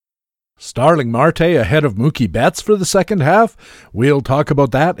Starling Marte ahead of Mookie Betts for the second half? We'll talk about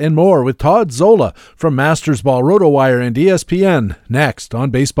that and more with Todd Zola from Masters Ball, RotoWire, and ESPN next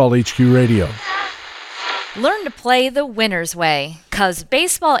on Baseball HQ Radio. Learn to play the winner's way, 'cause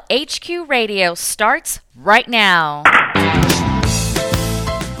Baseball HQ Radio starts right now.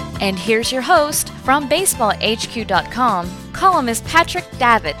 And here's your host from BaseballHQ.com, columnist Patrick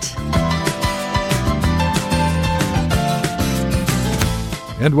Davitt.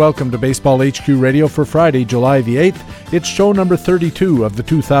 And welcome to Baseball HQ Radio for Friday, July the 8th. It's show number 32 of the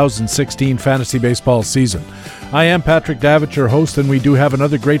 2016 fantasy baseball season. I am Patrick Davitt, your host, and we do have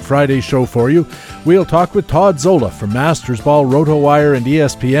another great Friday show for you. We'll talk with Todd Zola from Masters Ball, RotoWire, and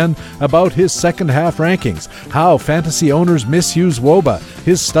ESPN about his second half rankings, how fantasy owners misuse WOBA,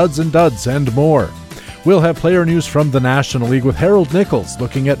 his studs and duds, and more. We'll have player news from the National League with Harold Nichols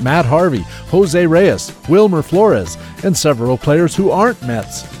looking at Matt Harvey, Jose Reyes, Wilmer Flores, and several players who aren't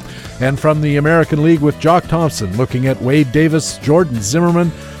Mets. And from the American League with Jock Thompson looking at Wade Davis, Jordan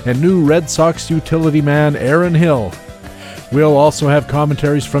Zimmerman, and new Red Sox utility man Aaron Hill. We'll also have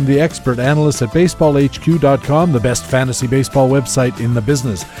commentaries from the expert analysts at BaseballHQ.com, the best fantasy baseball website in the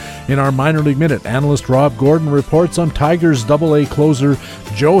business. In our Minor League Minute, analyst Rob Gordon reports on Tigers AA closer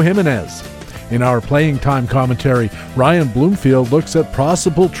Joe Jimenez. In our playing time commentary, Ryan Bloomfield looks at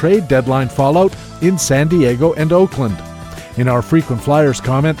possible trade deadline fallout in San Diego and Oakland. In our frequent Flyers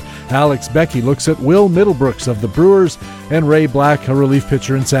comment, Alex Becky looks at Will Middlebrooks of the Brewers and Ray Black, a relief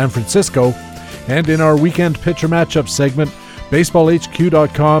pitcher in San Francisco. And in our weekend pitcher matchup segment,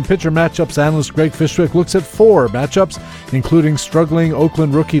 BaseballHQ.com pitcher matchups analyst Greg Fishwick looks at 4 matchups, including struggling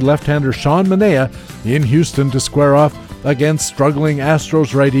Oakland rookie left-hander Sean Manaea in Houston to square off against struggling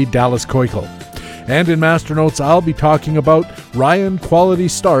Astros righty Dallas Keuchel. And in Master Notes, I'll be talking about Ryan Quality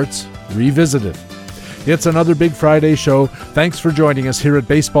Starts Revisited. It's another big Friday show. Thanks for joining us here at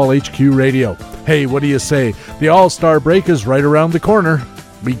Baseball HQ Radio. Hey, what do you say? The All-Star break is right around the corner.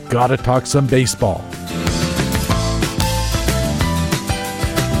 We gotta talk some baseball.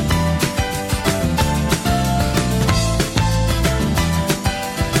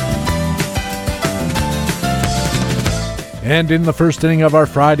 And in the first inning of our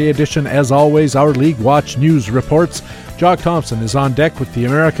Friday edition, as always, our League Watch News reports. Jock Thompson is on deck with the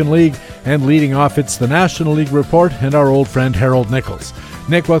American League, and leading off, it's the National League report and our old friend Harold Nichols.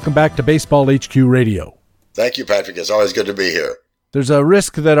 Nick, welcome back to Baseball HQ Radio. Thank you, Patrick. It's always good to be here. There's a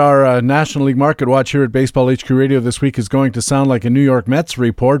risk that our National League Market Watch here at Baseball HQ Radio this week is going to sound like a New York Mets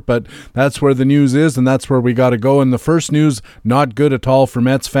report, but that's where the news is, and that's where we got to go. And the first news, not good at all for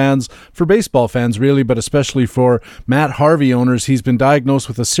Mets fans, for baseball fans really, but especially for Matt Harvey owners. He's been diagnosed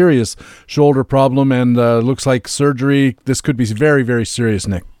with a serious shoulder problem and looks like surgery. This could be very, very serious,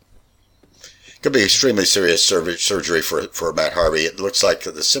 Nick. Could be extremely serious surgery for Matt Harvey. It looks like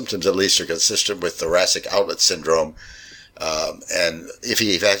the symptoms at least are consistent with thoracic outlet syndrome. And if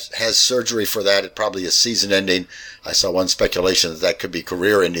he has surgery for that, it probably is season-ending. I saw one speculation that could be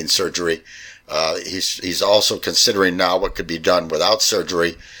career-ending surgery. He's also considering now what could be done without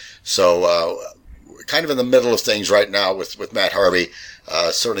surgery. So kind of in the middle of things right now with Matt Harvey.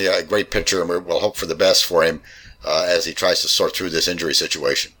 Certainly a great pitcher, and we'll hope for the best for him as he tries to sort through this injury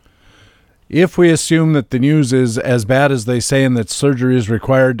situation. If we assume that the news is as bad as they say and that surgery is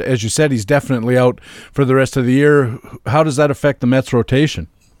required, as you said, he's definitely out for the rest of the year. How does that affect the Mets rotation?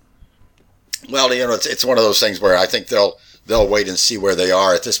 Well, it's one of those things where I think they'll wait and see where they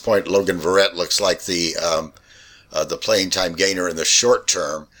are. At this point, Logan Verrett looks like the playing time gainer in the short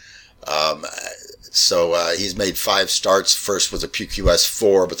term. So he's made 5 starts. First was a PQS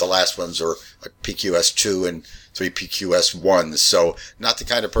 4, but the last ones are a PQS 2 and 3 PQS 1s. So not the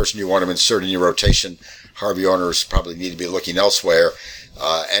kind of person you want to insert in your rotation. Harvey owners probably need to be looking elsewhere.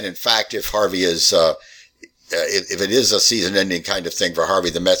 And in fact, if Harvey is, if it is a season-ending kind of thing for Harvey,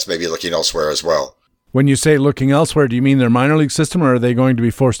 the Mets may be looking elsewhere as well. When you say looking elsewhere, do you mean their minor league system, or are they going to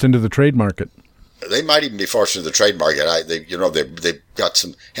be forced into the trade market? They might even be forced into the trade market. They've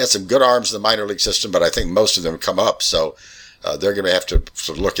had some good arms in the minor league system, but I think most of them come up. So they're going to have to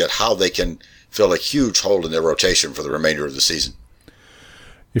sort of look at how they can fill a huge hole in their rotation for the remainder of the season.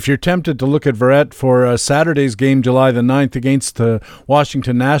 If you're tempted to look at Verrett for Saturday's game, July the 9th, against the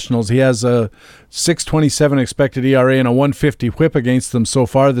Washington Nationals, he has a 6.27 expected ERA and a 1.50 whip against them so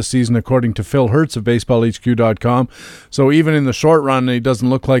far this season, according to Phil Hertz of BaseballHQ.com. So even in the short run, he doesn't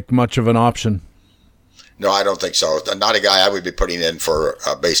look like much of an option. No, I don't think so. Not a guy I would be putting in for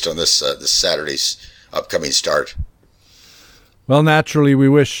based on this Saturday's upcoming start. Well, naturally, we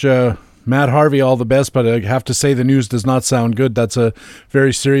wish Matt Harvey, all the best, but I have to say the news does not sound good. That's a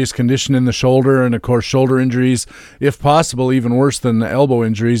very serious condition in the shoulder, and of course shoulder injuries, if possible, even worse than elbow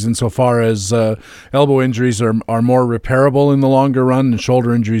injuries, insofar as elbow injuries are more repairable in the longer run, and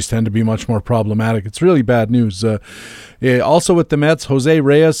shoulder injuries tend to be much more problematic. It's really bad news. Also with the Mets, Jose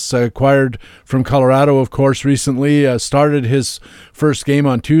Reyes, acquired from Colorado, of course, recently, started his first game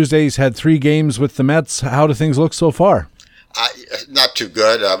on Tuesday. He's had 3 games with the Mets. How do things look so far? Not too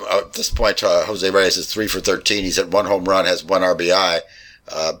good. At this point, Jose Reyes is 3 for 13. He's hit 1 home run, has 1 RBI,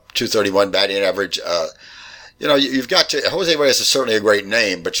 231 batting average. You've got to. Jose Reyes is certainly a great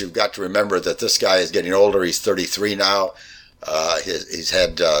name, but you've got to remember that this guy is getting older. He's 33 now. He's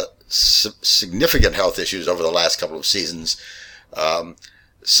had significant health issues over the last couple of seasons.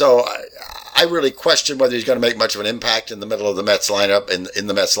 So I really question whether he's going to make much of an impact in the middle of the Mets lineup, in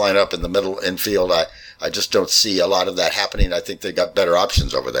the Mets lineup, in the middle infield. I just don't see a lot of that happening. I think they've got better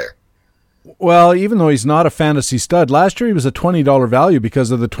options over there. Well, even though he's not a fantasy stud, last year he was a $20 value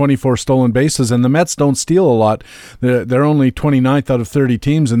because of the 24 stolen bases, and the Mets don't steal a lot. They're only 29th out of 30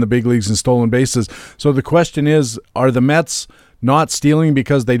 teams in the big leagues in stolen bases. So the question is, are the Mets not stealing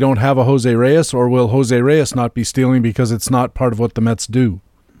because they don't have a Jose Reyes, or will Jose Reyes not be stealing because it's not part of what the Mets do?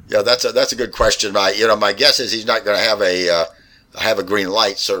 Yeah, that's a good question. My guess is he's not going to have a green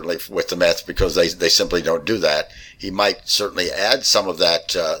light, certainly, with the Mets, because they simply don't do that. He might certainly add some of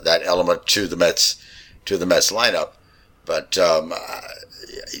that element to the Mets lineup, but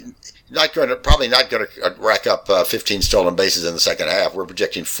probably not going to rack up 15 stolen bases in the second half. We're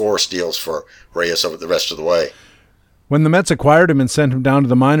projecting 4 steals for Reyes over the rest of the way. When the Mets acquired him and sent him down to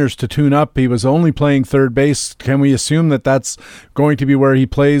the minors to tune up, he was only playing third base. Can we assume that that's going to be where he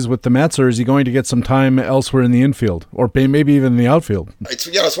plays with the Mets, or is he going to get some time elsewhere in the infield, or maybe even in the outfield? It's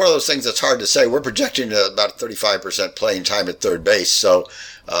one of those things that's hard to say. We're projecting about 35% playing time at third base, so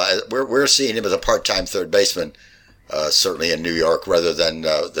we're seeing him as a part-time third baseman, certainly in New York, rather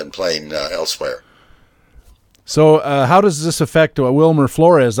than playing elsewhere. So how does this affect Wilmer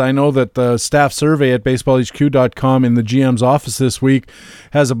Flores? I know that the staff survey at BaseballHQ.com in the GM's office this week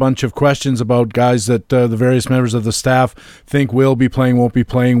has a bunch of questions about guys that the various members of the staff think will be playing, won't be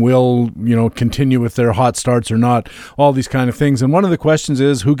playing, will continue with their hot starts or not, all these kind of things. And one of the questions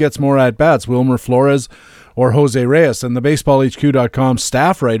is, who gets more at-bats, Wilmer Flores or Jose Reyes? And the BaseballHQ.com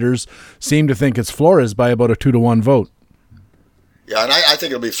staff writers seem to think it's Flores by about a 2-1 vote. Yeah, and I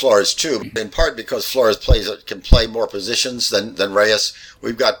think it'll be Flores too, in part because Flores can play more positions than Reyes.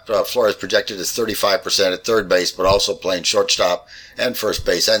 We've got Flores projected as 35% at third base, but also playing shortstop and first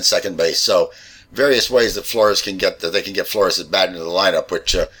base and second base. So various ways that they can get Flores at bat into the lineup,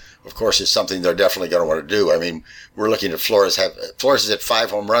 which of course is something they're definitely going to want to do. I mean, we're looking at Flores has hit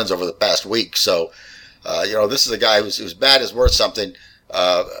 5 home runs over the past week. So this is a guy whose bat is worth something.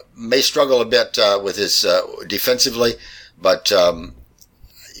 May struggle a bit with his defensively. But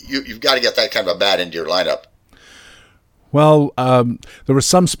you've got to get that kind of a bat into your lineup. Well, there was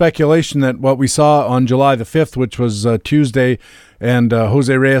some speculation that what we saw on July the 5th, which was Tuesday, and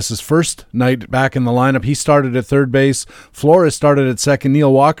Jose Reyes' first night back in the lineup, he started at third base. Flores started at second.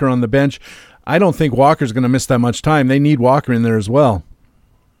 Neil Walker on the bench. I don't think Walker's going to miss that much time. They need Walker in there as well.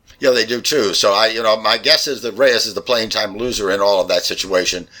 Yeah, they do too. So my guess is that Reyes is the playing time loser in all of that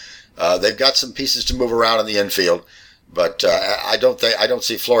situation. They've got some pieces to move around in the infield. But I don't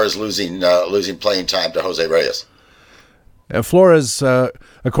see Flores losing playing time to Jose Reyes. Flores,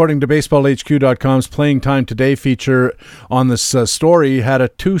 according to BaseballHQ.com's Playing Time Today feature on this story, had a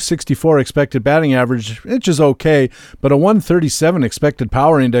 .264 expected batting average, which is okay, but a 137 expected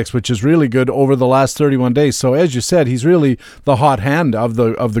power index, which is really good over the last 31 days. So as you said, he's really the hot hand of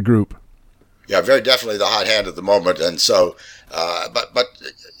the group. Yeah, very definitely the hot hand at the moment, and so, but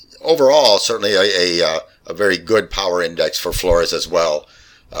overall, certainly a very good power index for Flores as well.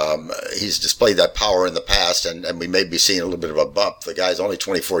 He's displayed that power in the past, and we may be seeing a little bit of a bump. The guy's only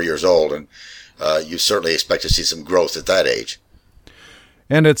 24 years old, and you certainly expect to see some growth at that age.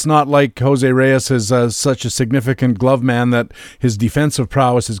 And it's not like Jose Reyes is such a significant glove man that his defensive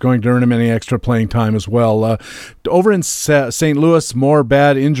prowess is going to earn him any extra playing time as well. Over in St. Louis, more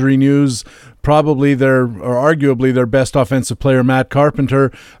bad injury news. Probably arguably their best offensive player, Matt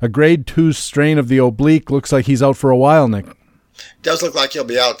Carpenter, a grade 2 strain of the oblique. Looks like he's out for a while, Nick. Does look like he'll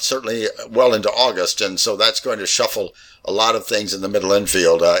be out certainly well into August, and so that's going to shuffle a lot of things in the middle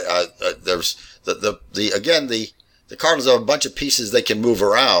infield. There's the Cardinals have a bunch of pieces they can move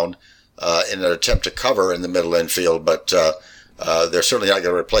around in an attempt to cover in the middle infield, but they're certainly not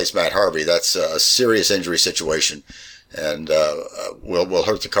going to replace Matt Harvey. That's a serious injury situation, and will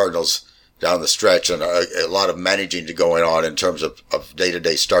hurt the Cardinals down the stretch, and a lot of managing to going on in terms of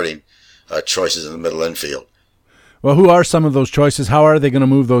day-to-day starting choices in the middle infield. Well, who are some of those choices? How are they going to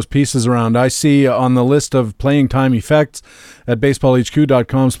move those pieces around? I see on the list of playing time effects at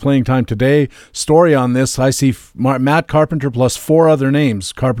BaseballHQ.com's Playing Time Today story on this, I see Matt Carpenter plus 4 other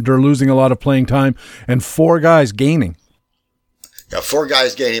names. Carpenter losing a lot of playing time and 4 guys gaining. Yeah, 4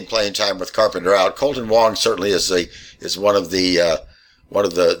 guys gaining playing time with Carpenter out. Colton Wong certainly is one of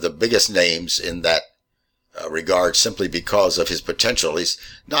the biggest names in that regard, simply because of his potential. He's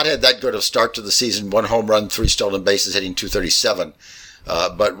not had that good of a start to the season. 1 home run, 3 stolen bases, hitting .237.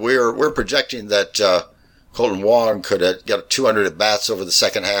 But we're projecting that Colton Wong could get 200 at bats over the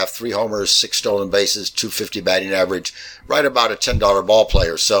second half, 3 homers, 6 stolen bases, .250 batting average, right about a $10 ball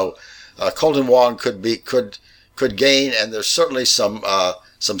player. So Colton Wong could gain, and there's certainly some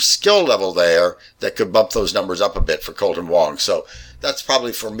skill level there that could bump those numbers up a bit for Colton Wong. So that's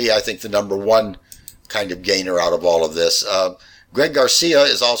probably, for me, I think the number 1 kind of gainer out of all of this. Greg Garcia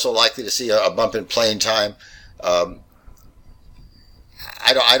is also likely to see a bump in playing time. I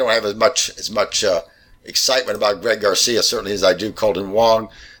don't have as much excitement about Greg Garcia certainly as I do Colton Wong.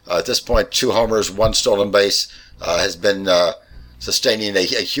 At this point, 2 homers, 1 stolen base, has been sustaining a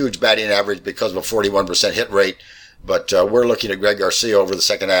huge batting average because of a 41% hit rate. But we're looking at Greg Garcia over the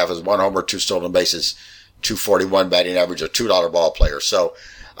second half as 1 homer, 2 stolen bases, .241 batting average, a $2 ball player. So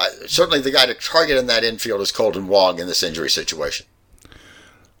certainly the guy to target in that infield is Colton Wong in this injury situation.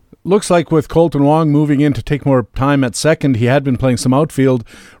 Looks like with Colton Wong moving in to take more time at second, he had been playing some outfield.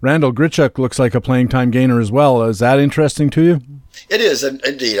 Randall Grichuk looks like a playing time gainer as well. Is that interesting to you? It is,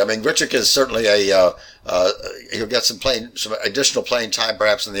 indeed. I mean, Grichuk is certainly he'll get some additional playing time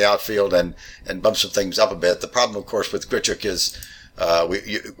perhaps in the outfield and bump some things up a bit. The problem, of course, with Grichuk is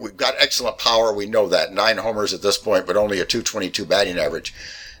we've got excellent power. We know that. 9 homers at this point, but only a .222 batting average.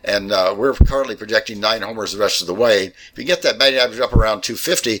 And we're currently projecting 9 homers the rest of the way. If you get that batting average up around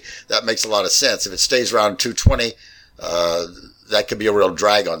 .250, that makes a lot of sense. If it stays around .220, that could be a real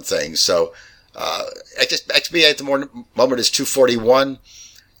drag on things. So XBA at the moment is .241.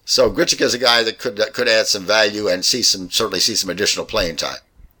 So Grichuk is a guy that could add some value and certainly see some additional playing time.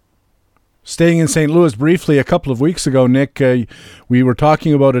 Staying in St. Louis briefly, a couple of weeks ago, Nick, we were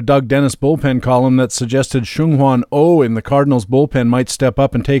talking about a Doug Dennis bullpen column that suggested Seung-Hwan Oh in the Cardinals bullpen might step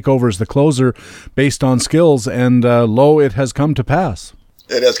up and take over as the closer based on skills, and it has come to pass.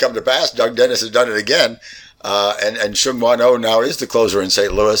 It has come to pass. Doug Dennis has done it again, and Seung-Hwan Oh now is the closer in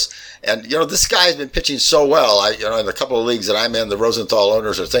St. Louis. And, this guy has been pitching so well. In a couple of leagues that I'm in, the Rosenthal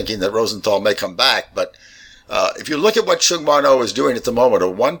owners are thinking that Rosenthal may come back, but if you look at what Seung-Hwan Oh is doing at the moment, a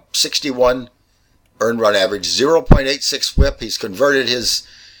 161 earned run average, 0.86 whip. He's converted his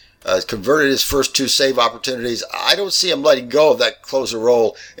first 2 save opportunities. I don't see him letting go of that closer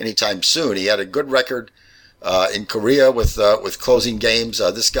role anytime soon. He had a good record in Korea with closing games.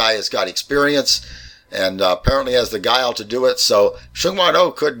 This guy has got experience and apparently has the guile to do it. So Seung-Hwan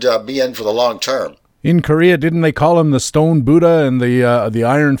Oh could be in for the long term. In Korea, didn't they call him the Stone Buddha and the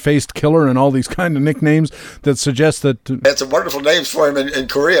Iron-Faced Killer and all these kind of nicknames that suggest that... Had some wonderful names for him in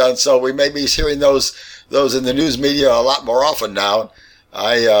Korea, and so we may be hearing those in the news media a lot more often now.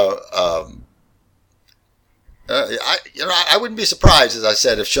 I wouldn't be surprised, as I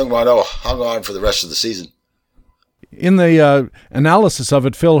said, if Seung-Hwan Oh hung on for the rest of the season. In the analysis of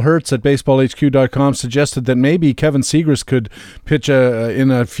it, Phil Hertz at BaseballHQ.com suggested that maybe Kevin Segras could pitch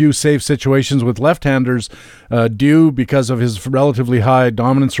in a few safe situations with left-handers due because of his relatively high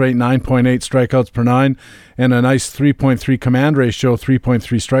dominance rate, 9.8 strikeouts per 9, and a nice 3.3 command ratio, 3.3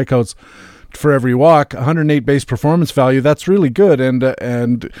 strikeouts for every walk, 108 base performance value. That's really good,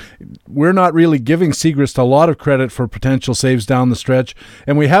 and we're not really giving Segras a lot of credit for potential saves down the stretch,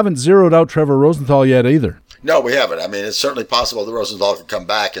 and we haven't zeroed out Trevor Rosenthal yet either. No, we haven't. I mean, it's certainly possible that Rosenthal could come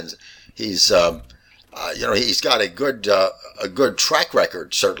back, and he's got a good track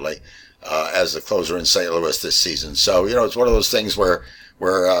record certainly as the closer in St. Louis this season. So it's one of those things where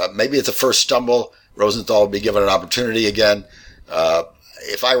maybe at the first stumble, Rosenthal will be given an opportunity again.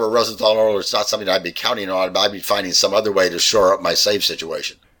 If I were Rosenthal, it's not something I'd be counting on, but I'd be finding some other way to shore up my save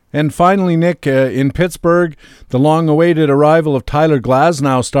situation. And finally, Nick, in Pittsburgh, the long-awaited arrival of Tyler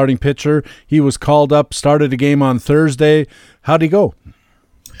Glasnow, starting pitcher. He was called up, started a game on Thursday. How'd he go?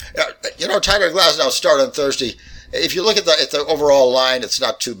 Tyler Glasnow started on Thursday. If you look at the overall line, it's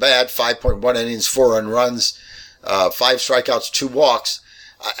not too bad. 5.1 innings, 4 earned runs, 5 strikeouts, 2 walks,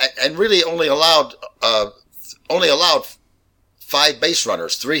 and really only allowed 5 base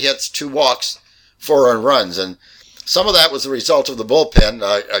runners, 3 hits, 2 walks, 4 earned runs, and some of that was the result of the bullpen.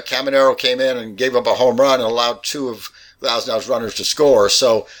 Caminero came in and gave up a home run and allowed 2 of Glasnow's runners to score.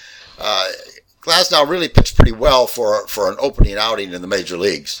 So Glasnow really pitched pretty well for an opening outing in the major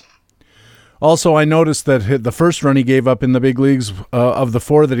leagues. Also, I noticed that the first run he gave up in the big leagues of the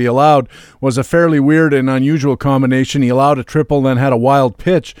 4 that he allowed was a fairly weird and unusual combination. He allowed a triple, then had a wild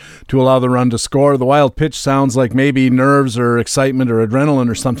pitch to allow the run to score. The wild pitch sounds like maybe nerves or excitement or adrenaline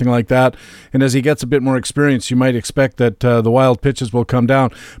or something like that. And as he gets a bit more experience, you might expect that the wild pitches will come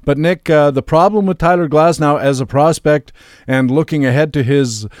down. But Nick, the problem with Tyler Glasnow as a prospect and looking ahead to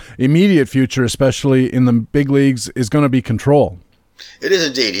his immediate future, especially in the big leagues, is going to be control. It is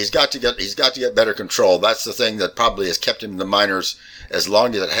indeed. He's got to get better control. That's the thing that probably has kept him in the minors as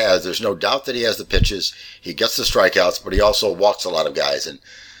long as it has. There's no doubt that he has the pitches. He gets the strikeouts, but he also walks a lot of guys. And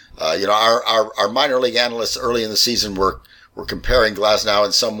our minor league analysts early in the season were comparing Glasnow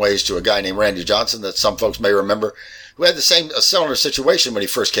in some ways to a guy named Randy Johnson that some folks may remember, who had a similar situation when he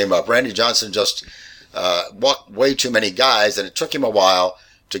first came up. Randy Johnson just walked way too many guys, and it took him a while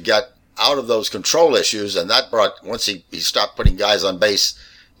to get out of those control issues, and that brought, once he stopped putting guys on base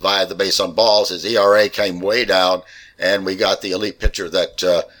via the base on balls, his ERA came way down, and we got the elite pitcher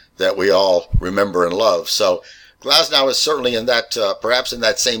that we all remember and love. So Glasnow is certainly in that, perhaps in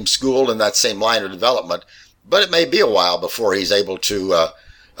that same school, in that same line of development, but it may be a while before he's able to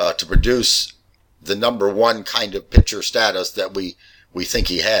produce the number one kind of pitcher status that we think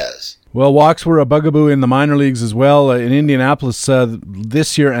he has. Well, walks were a bugaboo in the minor leagues as well. In Indianapolis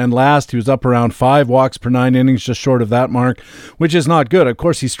this year and last, he was up around 5 walks per 9 innings, just short of that mark, which is not good. Of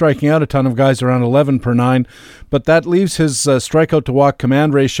course, he's striking out a ton of guys, around 11 per 9, but that leaves his strikeout to walk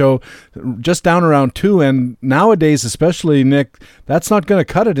command ratio just down around 2. And nowadays, especially, Nick, that's not going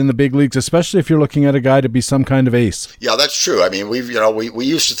to cut it in the big leagues, especially if you're looking at a guy to be some kind of ace. Yeah, that's true. I mean, we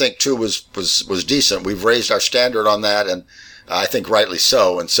used to think 2 was decent. We've raised our standard on that, and I think rightly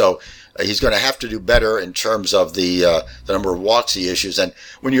so. And so he's going to have to do better in terms of the number of walks he issues. And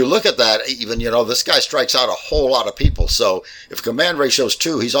when you look at that, even, this guy strikes out a whole lot of people. So if command ratio is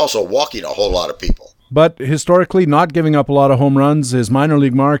 2, he's also walking a whole lot of people. But historically, not giving up a lot of home runs. His minor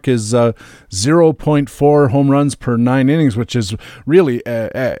league mark is 0.4 home runs per 9 innings, which is really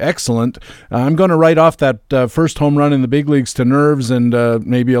excellent. I'm going to write off that first home run in the big leagues to nerves and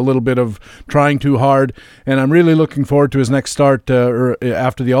maybe a little bit of trying too hard. And I'm really looking forward to his next start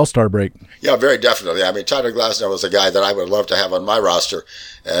after the All-Star break. Yeah, very definitely. I mean, Tyler Glasnow is a guy that I would love to have on my roster.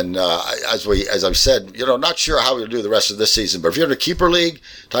 And as I've said, not sure how he'll do the rest of this season. But if you're in a keeper league,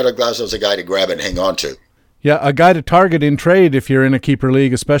 Tyler Glasnow is a guy to grab and hang on to. Yeah, a guy to target in trade if you're in a keeper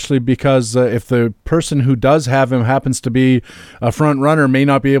league, especially because if the person who does have him happens to be a front runner, may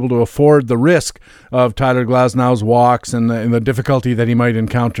not be able to afford the risk of Tyler Glasnow's walks and the difficulty that he might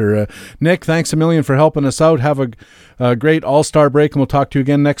encounter. Nick, thanks a million for helping us out. Have a great All-Star break, and we'll talk to you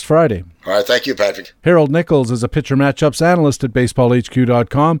again next Friday. All right, thank you, Patrick. Harold Nichols is a pitcher matchups analyst at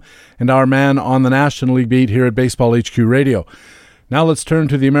BaseballHQ.com and our man on the National League beat here at Baseball HQ Radio. Now let's turn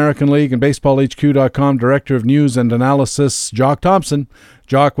to the American League and BaseballHQ.com Director of News and Analysis, Jock Thompson.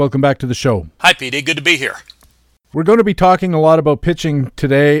 Jock, welcome back to the show. Hi, Petey. Good to be here. We're going to be talking a lot about pitching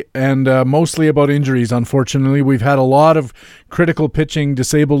today and mostly about injuries, unfortunately. We've had a lot of critical pitching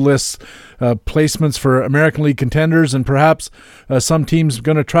disabled list placements for American League contenders, and perhaps some teams are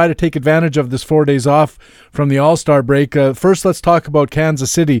going to try to take advantage of this 4 days off from the All-Star break. First, let's talk about Kansas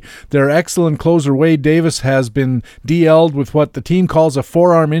City. Their excellent closer, Wade Davis, has been DL'd with what the team calls a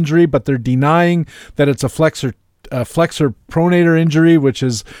forearm injury, but they're denying that it's a flexor pronator injury, which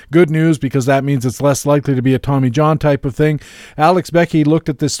is good news because that means it's less likely to be a Tommy John type of thing. Alex Beckey looked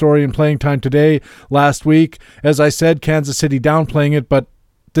at this story in Playing Time Today last week. As I said, Kansas City downplaying it, but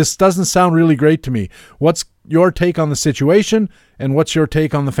this doesn't sound really great to me. What's your take on the situation, and what's your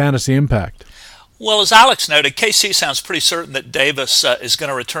take on the fantasy impact? Well, as Alex noted, KC sounds pretty certain that Davis is going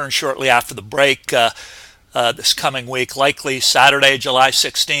to return shortly after the break this coming week, likely Saturday, July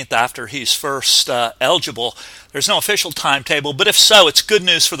 16th, after he's first eligible. There's no official timetable, but if so, it's good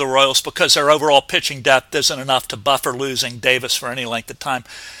news for the Royals because their overall pitching depth isn't enough to buffer losing Davis for any length of time.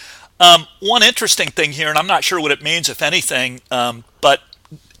 One interesting thing here, and I'm not sure what it means, if anything, but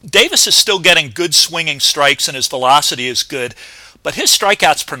Davis is still getting good swinging strikes and his velocity is good, but his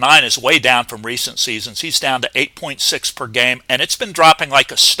strikeouts per 9 is way down from recent seasons. He's down to 8.6 per game, and it's been dropping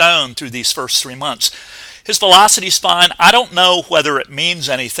like a stone through these first 3 months. His velocity's fine. I don't know whether it means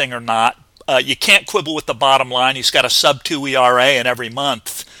anything or not. You can't quibble with the bottom line. He's got a sub-2 ERA in every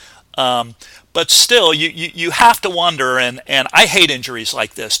month. But still, you have to wonder, and I hate injuries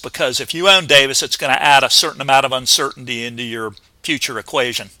like this because if you own Davis, it's going to add a certain amount of uncertainty into your future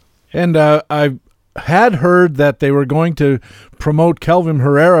equation. And I had heard that they were going to promote Kelvin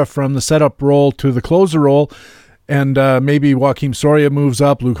Herrera from the setup role to the closer role, and maybe Joakim Soria moves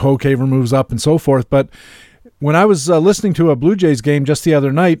up, Luke Hokaver moves up, and so forth. But when I was listening to a Blue Jays game just the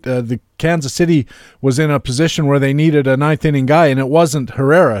other night, the Kansas City was in a position where they needed a ninth inning guy, and it wasn't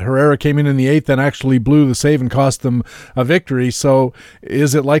Herrera. Herrera came in the eighth and actually blew the save and cost them a victory. So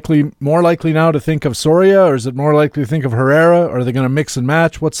is it more likely now to think of Soria, or is it more likely to think of Herrera? Or are they going to mix and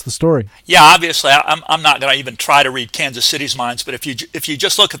match? What's the story? Yeah, obviously, I'm not going to even try to read Kansas City's minds, but if you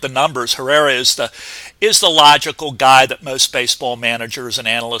just look at the numbers, Herrera is the logical guy that most baseball managers and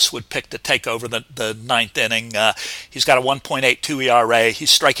analysts would pick to take over the ninth inning. He's got a 1.82 ERA.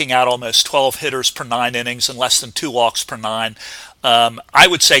 He's striking out almost 12 hitters per 9 innings and less than 2 walks per 9. I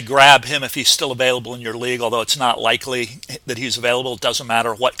would say grab him if he's still available in your league, although it's not likely that he's available. It doesn't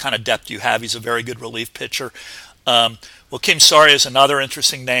matter what kind of depth you have. He's a very good relief pitcher. Kim Soria is another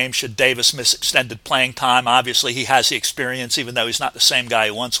interesting name should Davis miss extended playing time. Obviously, he has the experience, even though he's not the same guy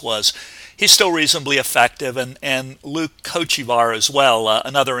he once was. He's still reasonably effective. And Luke Kochivar as well,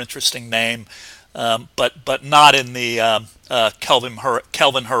 another interesting name, but not in the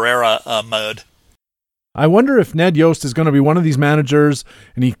Kelvin Herrera mode. I wonder if Ned Yost is going to be one of these managers,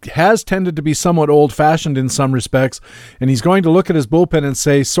 and he has tended to be somewhat old-fashioned in some respects, and he's going to look at his bullpen and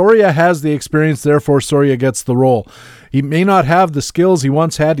say, Soria has the experience, therefore Soria gets the role. He may not have the skills he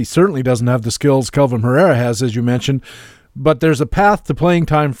once had. He certainly doesn't have the skills Kelvin Herrera has, as you mentioned, but there's a path to playing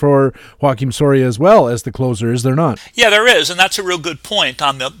time for Joakim Soria as well as the closer, is there not? Yeah, there is, and that's a real good point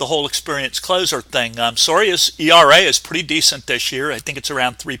on the whole experienced closer thing. Soria's ERA is pretty decent this year. I think it's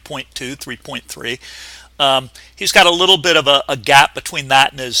around 3.2, 3.3. He's got a little bit of a gap between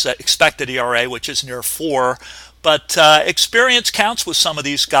that and his expected ERA, which is near 4. But experience counts with some of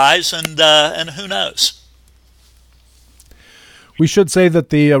these guys, and who knows? We should say that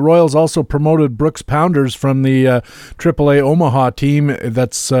the Royals also promoted Brooks Pounders from the AAA Omaha team.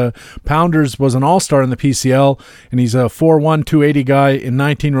 That's Pounders was an all-star in the PCL, and he's a 4'1", 280 guy in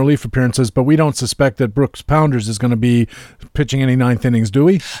 19 relief appearances, but we don't suspect that Brooks Pounders is going to be pitching any ninth innings, do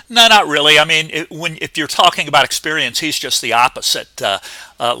we? No, not really. I mean, if you're talking about experience, he's just the opposite.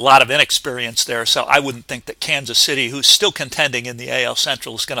 A lot of inexperience there, so I wouldn't think that Kansas City, who's still contending in the AL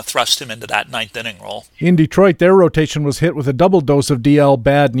Central, is going to thrust him into that ninth inning role. In Detroit, their rotation was hit with a double dose of DL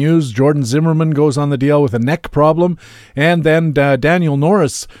bad news. Jordan Zimmerman goes on the DL with a neck problem, and then Daniel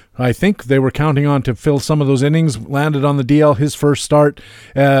Norris, I think they were counting on to fill some of those innings, landed on the DL his first start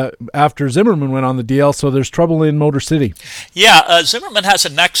after Zimmerman went on the DL, so there's trouble in Motor City. Yeah, Zimmerman has a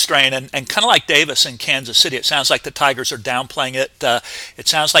neck strain, and kind of like Davis in Kansas City, it sounds like the Tigers are downplaying it. It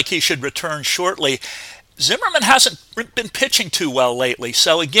sounds like he should return shortly. Zimmerman hasn't been pitching too well lately,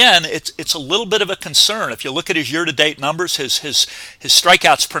 so again, it's a little bit of a concern. If you look at his year-to-date numbers, his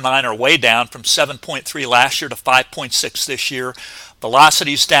strikeouts per 9 are way down from 7.3 last year to 5.6 this year.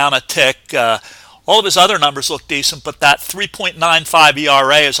 Velocity's down a tick. All of his other numbers look decent, but that 3.95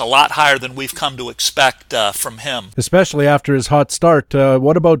 ERA is a lot higher than we've come to expect from him. Especially after his hot start.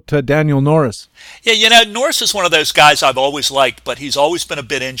 What about Daniel Norris? Yeah, Norris is one of those guys I've always liked, but he's always been a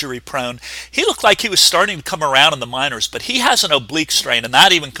bit injury-prone. He looked like he was starting to come around in the minors, but he has an oblique strain, and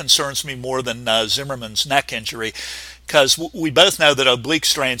that even concerns me more than Zimmerman's neck injury, because we both know that oblique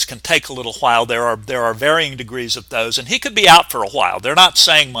strains can take a little while. There are varying degrees of those, and he could be out for a while. They're not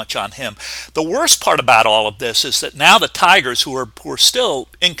saying much on him. The worst part about all of this is that now the Tigers, who are still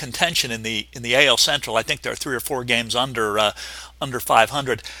in contention in the AL Central, I think they're 3 or 4 games under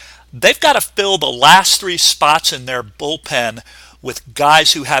 500. They've got to fill the last 3 spots in their bullpen with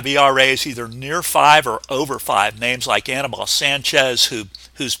guys who have ERAs either near 5 or over 5. Names like Anibal Sanchez,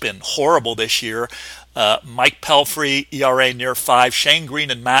 who's been horrible this year. Mike Pelfrey, ERA near 5, Shane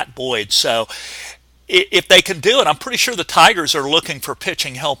Green and Matt Boyd. So if they can do it, I'm pretty sure the Tigers are looking for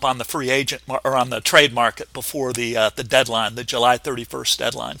pitching help on the free agent or on the trade market before the deadline, the July 31st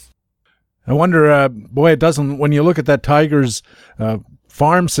deadline. I wonder, it doesn't, when you look at that Tigers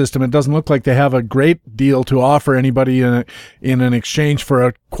farm system, it doesn't look like they have a great deal to offer anybody in an exchange for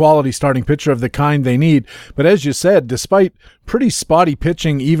a quality starting pitcher of the kind they need. But as you said, despite pretty spotty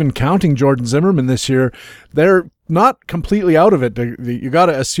pitching, even counting Jordan Zimmerman this year, they're not completely out of it. You got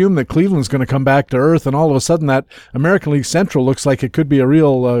to assume that Cleveland's going to come back to earth, and all of a sudden that American League Central looks like it could be a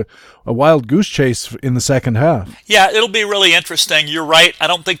real a wild goose chase in the second half. Yeah, it'll be really interesting. You're right. I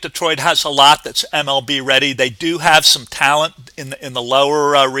don't think Detroit has a lot that's MLB ready. They do have some talent in the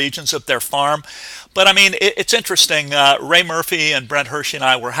lower regions of their farm. But, I mean, it's interesting. Ray Murphy and Brent Hershey and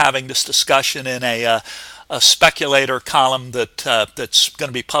I were having this discussion in a speculator column that's going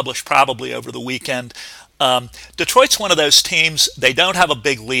to be published probably over the weekend. Detroit's one of those teams. They don't have a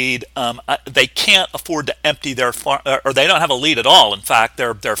big lead. They can't afford to empty their farm, or they don't have a lead at all. In fact,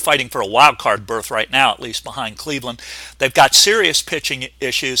 they're fighting for a wild card berth right now, at least behind Cleveland. They've got serious pitching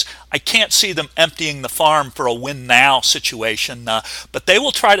issues. I can't see them emptying the farm for a win now situation, but they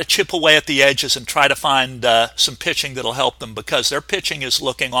will try to chip away at the edges and try to find some pitching that'll help them, because their pitching is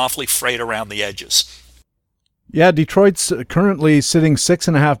looking awfully frayed around the edges. Yeah, Detroit's currently sitting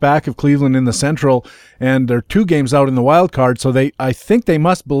 6.5 back of Cleveland in the Central, and they're 2 games out in the wild card. So I think they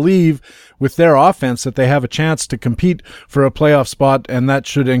must believe with their offense that they have a chance to compete for a playoff spot, and that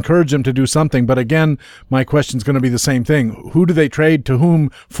should encourage them to do something. But again, my question's going to be the same thing. Who do they trade to whom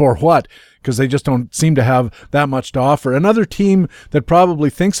for what? Because they just don't seem to have that much to offer. Another team that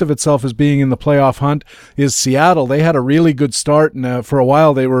probably thinks of itself as being in the playoff hunt is Seattle. They had a really good start, and for a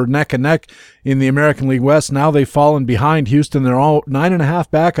while they were neck and neck in the American League West. Now they've fallen behind Houston. They're all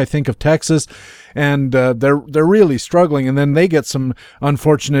 9.5 back, I think, of Texas, and they're really struggling. And then they get some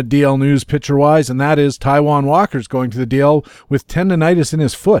unfortunate DL news pitcher-wise, and that is Taijuan Walker's going to the DL with tendonitis in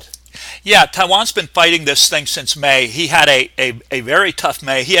his foot. Yeah, Taijuan's been fighting this thing since May. He had a very tough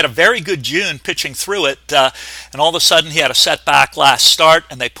May. He had a very good June pitching through it, and all of a sudden he had a setback last start,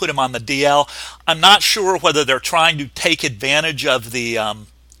 and they put him on the DL. I'm not sure whether they're trying to take advantage of the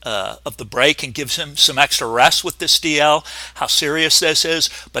break and gives him some extra rest with this DL, how serious this is,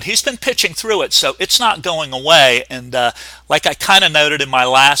 but he's been pitching through it, so it's not going away. And like I kind of noted in my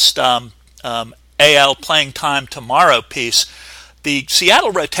last AL playing time tomorrow piece, the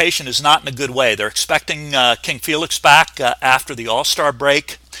Seattle rotation is not in a good way. They're expecting King Felix back after the All-Star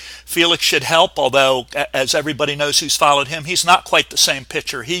break. Felix should help, although, as everybody knows who's followed him, he's not quite the same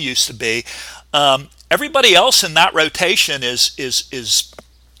pitcher he used to be. Everybody else in that rotation is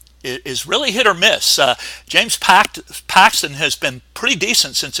really hit or miss. James Paxton has been pretty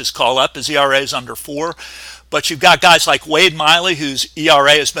decent since his call-up. His ERA is under 4. But you've got guys like Wade Miley, whose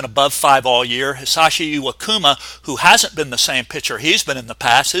ERA has been above 5 all year. Hisashi Iwakuma, who hasn't been the same pitcher he's been in the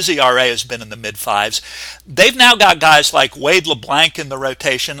past. His ERA has been in the mid-5s. They've now got guys like Wade LeBlanc in the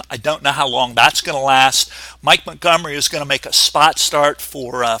rotation. I don't know how long that's going to last. Mike Montgomery is going to make a spot start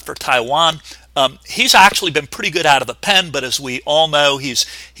for Taijuan. He's actually been pretty good out of the pen, but as we all know,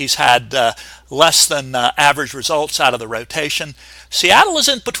 he's had less than average results out of the rotation. Seattle is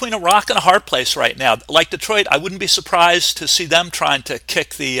in between a rock and a hard place right now. Like Detroit, I wouldn't be surprised to see them trying to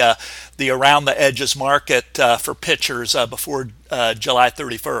kick the around the edges market for pitchers before July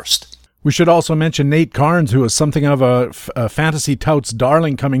 31st. We should also mention Nate Carnes, who is something of a fantasy tout's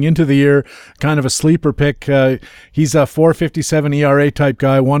darling coming into the year, kind of a sleeper pick. He's a 4.57 ERA type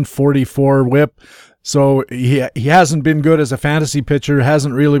guy, 1.44 whip. So he hasn't been good as a fantasy pitcher,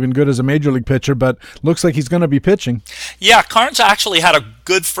 hasn't really been good as a major league pitcher, but looks like he's going to be pitching. Yeah, Carnes actually had a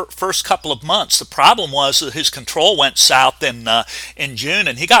good first couple of months. The problem was that his control went south in June,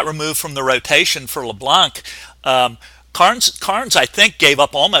 and he got removed from the rotation for LeBlanc. Carnes, I think, gave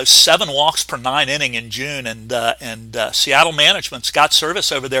up almost 7 walks per 9 inning in June, and Seattle management's got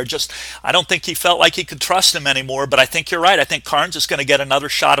service over there. I don't think he felt like he could trust him anymore, but I think you're right. I think Carnes is going to get another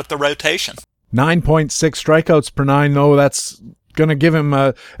shot at the rotation. 9.6 strikeouts per 9, though. That's going to give him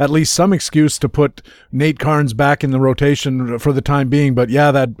at least some excuse to put Nate Carnes back in the rotation for the time being. But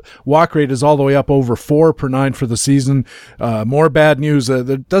yeah, that walk rate is all the way up over 4 per 9 for the season. More bad news.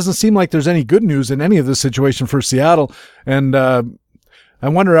 There doesn't seem like there's any good news in any of this situation for Seattle. And I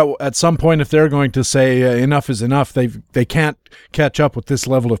wonder at some point if they're going to say enough is enough. They can't catch up with this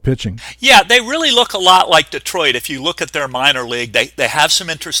level of pitching. Yeah, they really look a lot like Detroit. If you look at their minor league, they have some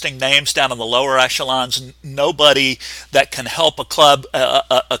interesting names down in the lower echelons. Nobody that can help a club,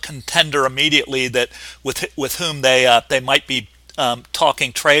 a contender immediately that with whom they might be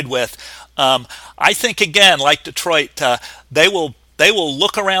talking trade with. I think again, like Detroit, they will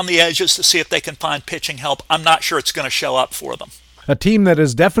look around the edges to see if they can find pitching help. I'm not sure it's going to show up for them. A team that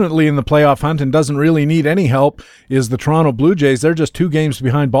is definitely in the playoff hunt and doesn't really need any help is the Toronto Blue Jays. They're just 2 games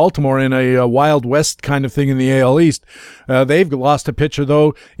behind Baltimore in a Wild West kind of thing in the AL East. They've lost a pitcher,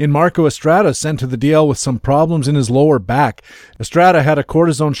 though, in Marco Estrada, sent to the DL with some problems in his lower back. Estrada had a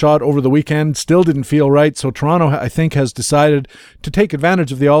cortisone shot over the weekend, still didn't feel right, so Toronto, I think, has decided to take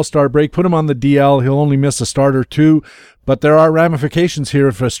advantage of the All-Star break, put him on the DL. He'll only miss a start or 2. But there are ramifications here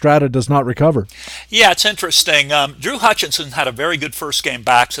if Estrada does not recover. Yeah, it's interesting. Drew Hutchinson had a very good first game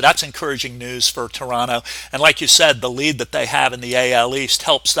back, so that's encouraging news for Toronto. And like you said, the lead that they have in the AL East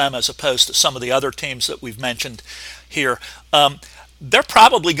helps them as opposed to some of the other teams that we've mentioned here. They're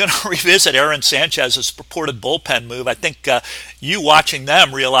probably going to revisit Aaron Sanchez's purported bullpen move. I think you watching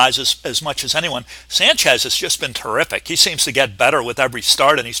them realize as much as anyone, Sanchez has just been terrific. He seems to get better with every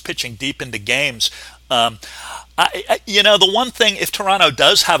start, and he's pitching deep into games. The one thing, if Toronto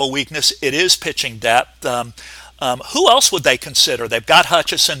does have a weakness, it is pitching depth. Who else would they consider? They've got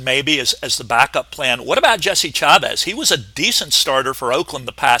Hutchison maybe as the backup plan. What about Jesse Chavez? He was a decent starter for Oakland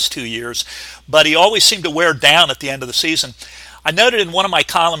the past 2 years, but he always seemed to wear down at the end of the season. I noted in one of my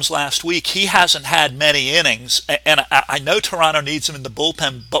columns last week he hasn't had many innings, and I know Toronto needs him in the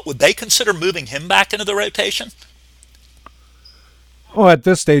bullpen, but would they consider moving him back into the rotation? Oh, at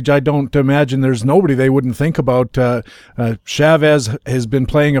this stage, I don't imagine there's nobody they wouldn't think about. Chavez has been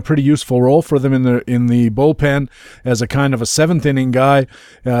playing a pretty useful role for them in the bullpen as a kind of a seventh inning guy.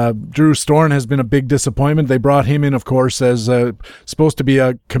 Drew Storn has been a big disappointment. They brought him in, of course, as supposed to be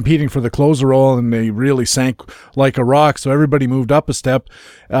competing for the closer role, and they really sank like a rock. So everybody moved up a step.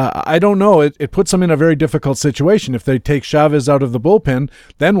 I don't know. It puts them in a very difficult situation. If they take Chavez out of the bullpen,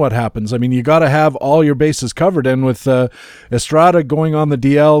 then what happens? I mean, you got to have all your bases covered, and with Estrada going on the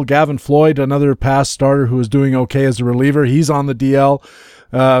DL, Gavin Floyd, another past starter who is doing okay as a reliever, he's on the DL.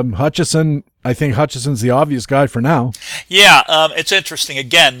 Hutchison, I think Hutchison's the obvious guy for now. Yeah, it's interesting.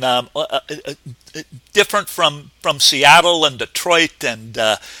 Again, different from Seattle and Detroit and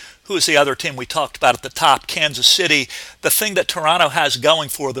who is the other team we talked about at the top, Kansas City. The thing that Toronto has going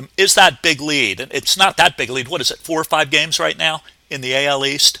for them is that big lead. And it's not that big lead. What is it, 4 or 5 games right now in the AL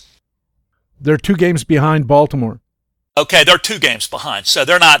East? They're 2 games behind Baltimore. Okay, they're 2 games behind, so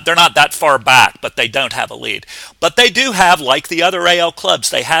they're not that far back, but they don't have a lead. But they do have, like the other AL clubs,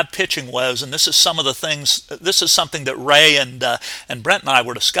 they have pitching woes, and this is some of the things. This is something that Ray and Brent and I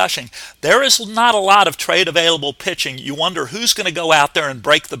were discussing. There is not a lot of trade available pitching. You wonder who's going to go out there and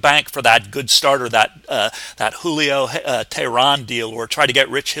break the bank for that good starter, that Julio Teheran deal, or try to get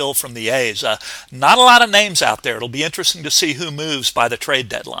Rich Hill from the A's. Not a lot of names out there. It'll be interesting to see who moves by the trade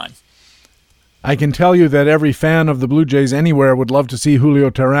deadline. I can tell you that every fan of the Blue Jays anywhere would love to see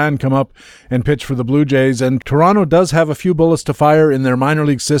Julio Teheran come up and pitch for the Blue Jays. And Toronto does have a few bullets to fire in their minor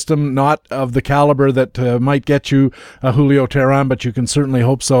league system, not of the caliber that might get you Julio Teheran, but you can certainly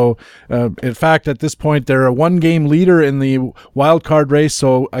hope so. In fact, at this point, they're a 1-game leader in the wild card race,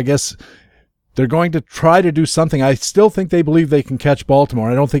 so I guess they're going to try to do something. I still think they believe they can catch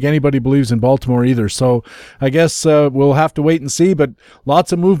Baltimore. I don't think anybody believes in Baltimore either. So I guess we'll have to wait and see, but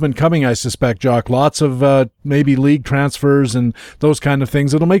lots of movement coming, I suspect, Jock. Lots of maybe league transfers and those kind of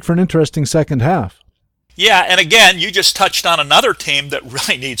things. It'll make for an interesting second half. Yeah, and again, you just touched on another team that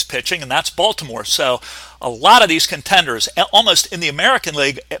really needs pitching, and that's Baltimore. So a lot of these contenders, almost in the American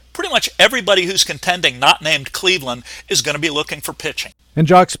League, pretty much everybody who's contending, not named Cleveland, is going to be looking for pitching. And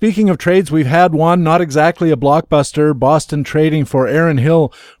Jock, speaking of trades, we've had one, not exactly a blockbuster, Boston trading for Aaron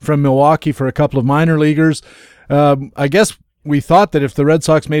Hill from Milwaukee for a couple of minor leaguers. I guess we thought that if the Red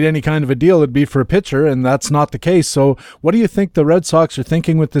Sox made any kind of a deal, it'd be for a pitcher, and that's not the case. So what do you think the Red Sox are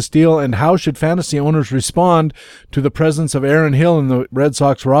thinking with this deal, and how should fantasy owners respond to the presence of Aaron Hill in the Red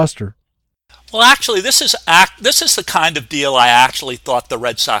Sox roster? Well, actually, this is the kind of deal I actually thought the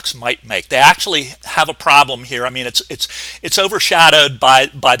Red Sox might make. They actually have a problem here. I mean, it's overshadowed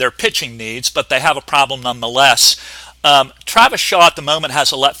by their pitching needs, but they have a problem nonetheless. Travis Shaw at the moment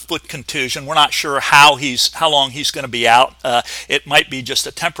has a left foot contusion. We're not sure how long he's going to be out. It might be just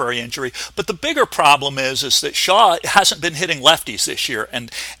a temporary injury. But the bigger problem is that Shaw hasn't been hitting lefties this year,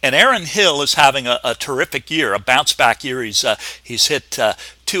 and Aaron Hill is having a terrific year, a bounce back year. He's hit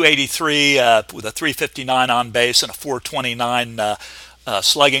 283 with a 359 on base and a 429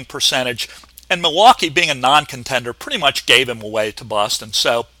 slugging percentage. And Milwaukee, being a non-contender, pretty much gave him away to Boston.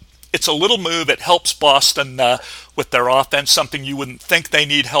 So it's a little move. It helps Boston with their offense, something you wouldn't think they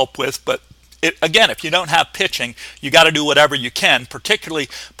need help with. But again, if you don't have pitching, you got to do whatever you can, particularly,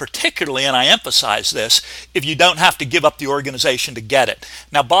 and I emphasize this, if you don't have to give up the organization to get it.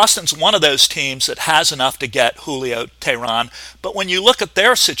 Now, Boston's one of those teams that has enough to get Julio Teheran, but when you look at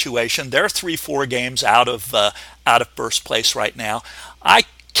their situation, they're 3-4 games out of first place right now. I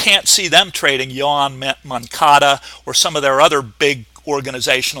can't see them trading Yohan Moncada or some of their other big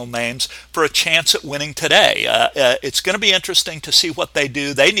organizational names for a chance at winning today. It's going to be interesting to see what they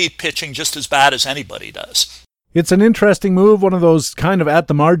do. They need pitching just as bad as anybody does. It's an interesting move, one of those kind of at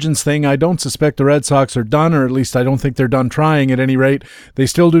the margins thing. I don't suspect the Red Sox are done, or at least I don't think they're done trying at any rate. They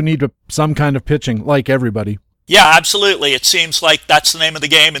still do need some kind of pitching, like everybody. Yeah, absolutely. It seems like that's the name of the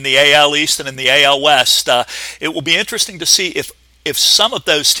game in the AL East and in the AL West. It will be interesting to see if if some of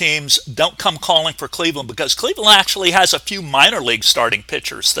those teams don't come calling for Cleveland, because Cleveland actually has a few minor league starting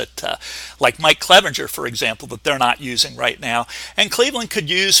pitchers that, like Mike Clevenger, for example, that they're not using right now. And Cleveland could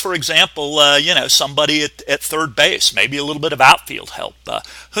use, for example, somebody at third base, maybe a little bit of outfield help.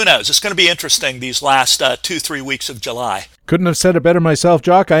 Who knows? It's going to be interesting these last 2-3 weeks of July. Couldn't have said it better myself,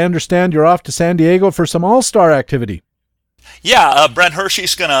 Jock. I understand you're off to San Diego for some all-star activity. Yeah, Brent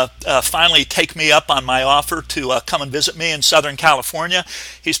Hershey's going to finally take me up on my offer to come and visit me in Southern California.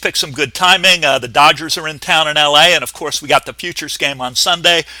 He's picked some good timing. The Dodgers are in town in L.A., and of course we got the Futures game on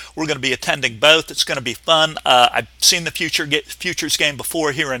Sunday. We're going to be attending both. It's going to be fun. I've seen the Futures game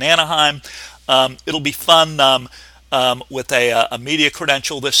before here in Anaheim. It'll be fun with a media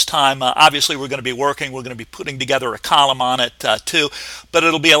credential this time. Obviously, we're going to be working. We're going to be putting together a column on it, too. But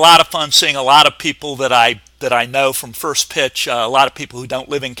it'll be a lot of fun seeing a lot of people that I know from First Pitch. A lot of people who don't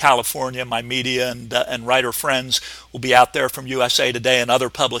live in California. My media and writer friends will be out there from USA Today and other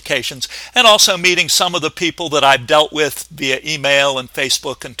publications. And also meeting some of the people that I've dealt with via email and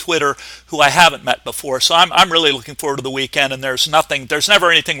Facebook and Twitter who I haven't met before. So I'm really looking forward to the weekend, and there's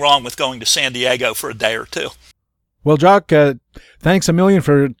never anything wrong with going to San Diego for a day or two. Well, Jock, thanks a million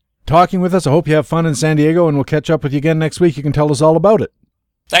for talking with us. I hope you have fun in San Diego, and we'll catch up with you again next week. You can tell us all about it.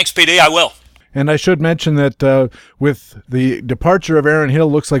 Thanks, PD. I will. And I should mention that with the departure of Aaron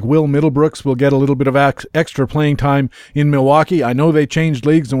Hill, looks like Will Middlebrooks will get a little bit of extra playing time in Milwaukee. I know they changed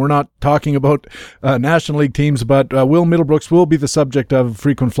leagues, and we're not talking about National League teams, but Will Middlebrooks will be the subject of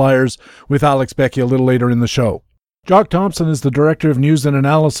Frequent Flyers with Alex Becky a little later in the show. Jock Thompson is the Director of News and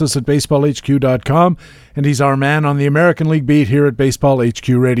Analysis at BaseballHQ.com, and he's our man on the American League beat here at Baseball HQ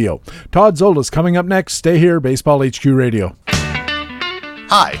Radio. Todd Zola's coming up next. Stay here, Baseball HQ Radio.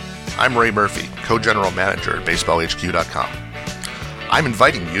 Hi, I'm Ray Murphy, Co-General Manager at BaseballHQ.com. I'm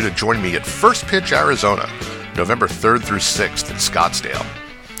inviting you to join me at First Pitch, Arizona, November 3rd through 6th in Scottsdale.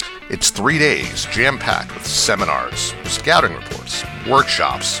 It's 3 days jam-packed with seminars, scouting reports,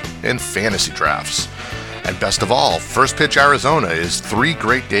 workshops, and fantasy drafts. And best of all, First Pitch Arizona is 3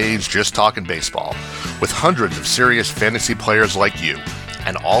 great days just talking baseball, with hundreds of serious fantasy players like you,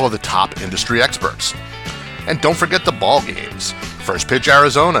 and all of the top industry experts. And don't forget the ball games. First Pitch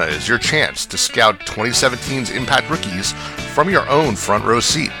Arizona is your chance to scout 2017's Impact Rookies from your own front row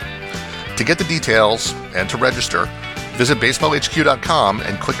seat. To get the details and to register, visit BaseballHQ.com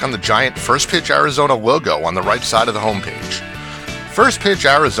and click on the giant First Pitch Arizona logo on the right side of the homepage. First Pitch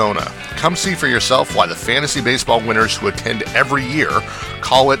Arizona. Come see for yourself why the fantasy baseball winners who attend every year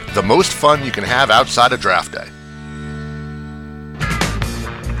call it the most fun you can have outside of draft day.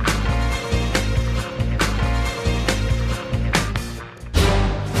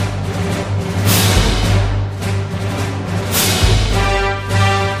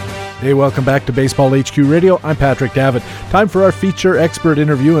 Hey, welcome back to Baseball HQ Radio. I'm Patrick Davitt. Time for our feature expert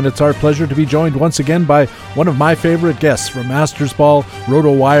interview, and it's our pleasure to be joined once again by one of my favorite guests from Masters Ball,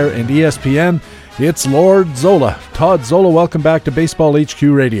 RotoWire, and ESPN. It's Lord Zola. Todd Zola, welcome back to Baseball HQ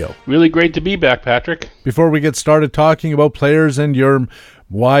Radio. Really great to be back, Patrick. Before we get started talking about players and your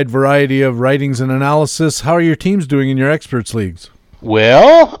wide variety of writings and analysis, how are your teams doing in your experts leagues?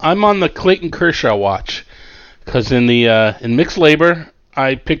 Well, I'm on the Clayton Kershaw watch, because in mixed labor,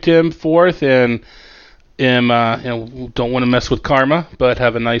 I picked him fourth and don't want to mess with karma, but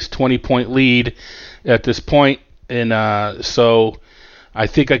have a nice 20-point lead at this point. And so I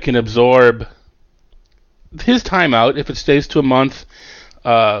think I can absorb his timeout if it stays to a month.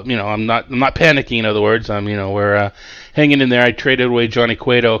 I'm not panicking. In other words, we're hanging in there. I traded away Johnny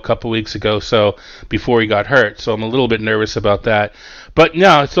Cueto a couple weeks ago, so before he got hurt. So I'm a little bit nervous about that. But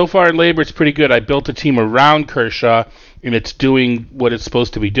no, so far in labor, it's pretty good. I built a team around Kershaw, and it's doing what it's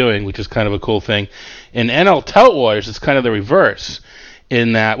supposed to be doing, which is kind of a cool thing. In NL Tout Wars, it's kind of the reverse.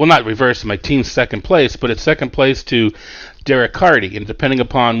 In that, well, not reverse, my team's second place, but it's second place to Derek Carty. And depending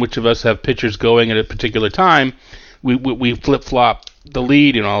upon which of us have pitchers going at a particular time, we flip-flop the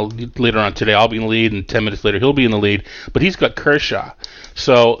lead. Later on today, I'll be in the lead, and 10 minutes later, he'll be in the lead. But he's got Kershaw.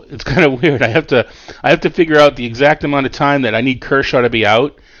 So it's kind of weird. I have to figure out the exact amount of time that I need Kershaw to be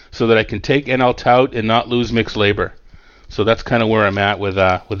out so that I can take NL Tout and not lose mixed labor. So that's kind of where I'm at with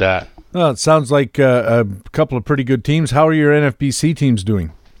that. Well, it sounds like a couple of pretty good teams. How are your NFBC teams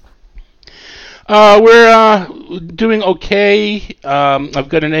doing? We're doing okay. I've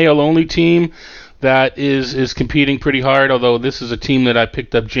got an AL-only team that is competing pretty hard, although this is a team that I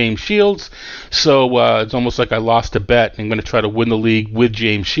picked up James Shields. So it's almost like I lost a bet. I'm going to try to win the league with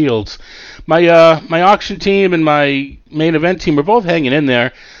James Shields. My auction team and my main event team are both hanging in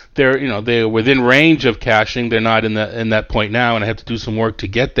there. They're within range of cashing. They're not in that point now, and I have to do some work to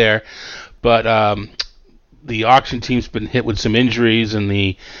get there. But the auction team's been hit with some injuries, and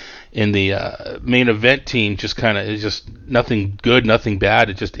the main event team just kind of is just nothing good, nothing bad.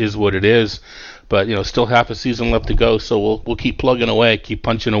 It just is what it is. But still half a season left to go, so we'll keep plugging away, keep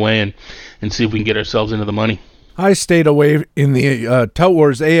punching away, and see if we can get ourselves into the money. I stayed away in the Tout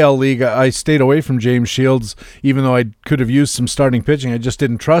Wars AL League. I stayed away from James Shields, even though I could have used some starting pitching. I just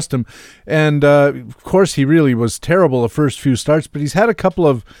didn't trust him. And, of course, he really was terrible the first few starts, but he's had a couple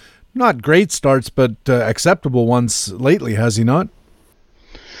of not great starts, but acceptable ones lately, has he not?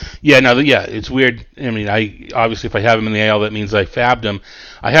 Yeah, it's weird. I mean, obviously if I have him in the AL, that means I fabbed him.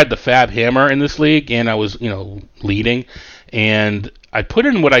 I had the fab hammer in this league, and I was, leading, and I put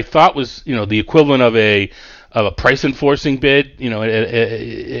in what I thought was, the equivalent of a price enforcing bid, in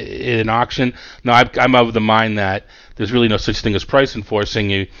an auction. No, I'm of the mind that there's really no such thing as price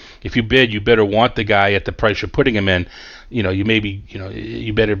enforcing. If you bid, you better want the guy at the price you're putting him in.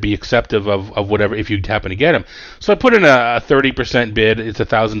 You better be acceptive of whatever if you happen to get him. So I put in a 30% bid. It's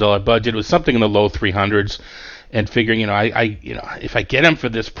 $1,000 budget. It was something in the low 300s, and figuring, if I get him for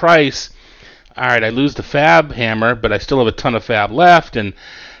this price, all right, I lose the fab hammer, but I still have a ton of fab left, and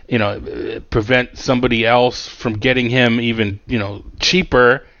prevent somebody else from getting him even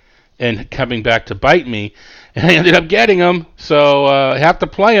cheaper and coming back to bite me. And I ended up getting him, so I have to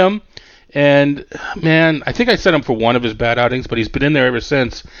play him. And man, I think I set him for one of his bad outings, but he's been in there ever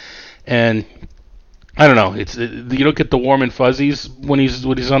since. And I don't know. You don't get the warm and fuzzies when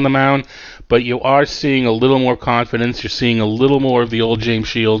he's on the mound, but you are seeing a little more confidence. You're seeing a little more of the old James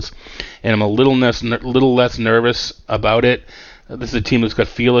Shields, and I'm a little less nervous about it. This is a team that's got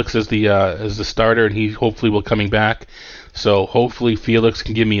Felix as the starter, and he hopefully will coming back. So hopefully Felix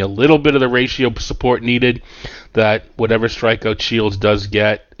can give me a little bit of the ratio support needed, that whatever strikeout Shields does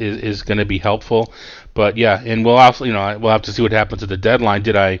get is going to be helpful. But yeah, and we'll also we'll have to see what happens at the deadline.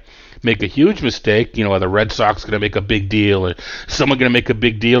 Did I make a huge mistake? Are the Red Sox going to make a big deal, or someone going to make a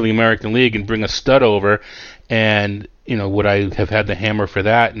big deal in the American League and bring a stud over? And would I have had the hammer for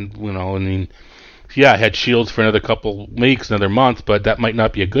that? And yeah, I had Shields for another couple weeks, another month, but that might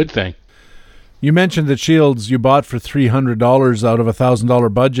not be a good thing. You mentioned that Shields you bought for $300 out of a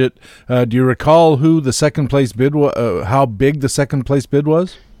 $1,000 budget. Do you recall who the second place bid was? How big the second place bid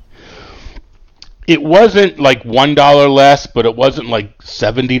was? It wasn't like $1 less, but it wasn't like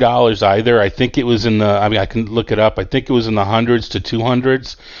 $70 either. I think it was in the. I mean, I can look it up. I think it was in the hundreds to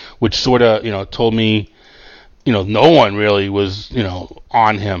 200s, which sort of told me, no one really was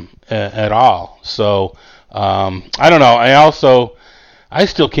on him at all. So I don't know. I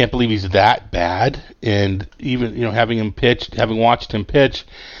still can't believe he's that bad, and even having watched him pitch,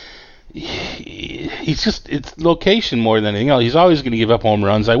 it's location more than anything else. He's always going to give up home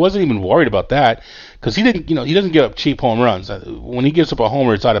runs. I wasn't even worried about that because he doesn't give up cheap home runs. When he gives up a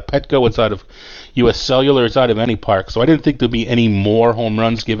homer, it's out of Petco, it's out of U.S. Cellular, it's out of any park. So I didn't think there'd be any more home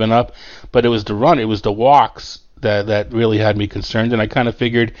runs given up, but it was the walks that really had me concerned, and I kind of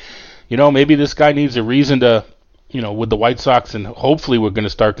figured, maybe this guy needs a reason to. With the White Sox, and hopefully we're going to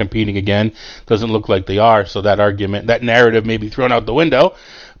start competing again. Doesn't look like they are, so that narrative may be thrown out the window.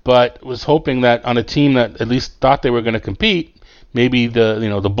 But was hoping that on a team that at least thought they were going to compete, maybe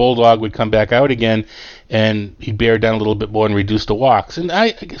the Bulldog would come back out again, and he'd bear down a little bit more and reduce the walks. And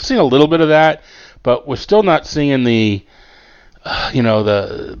I've seen a little bit of that, but we're still not seeing the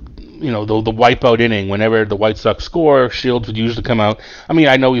wipeout inning. Whenever the White Sox score, Shields would usually come out. I mean,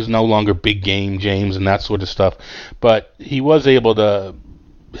 I know he's no longer big game James and that sort of stuff, but he was able to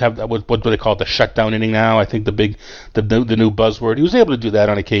have what do they call it, the shutdown inning now? I think the new buzzword. He was able to do that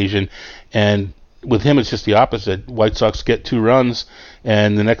on occasion, and with him it's just the opposite. White Sox get 2 runs,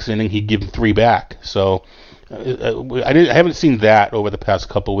 and the next inning he'd give them 3 back. So I haven't seen that over the past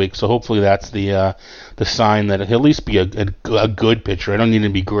couple of weeks. So hopefully that's the sign that he'll at least be a good pitcher. I don't need him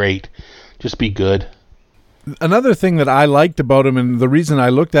to be great, just be good. Another thing that I liked about him, and the reason I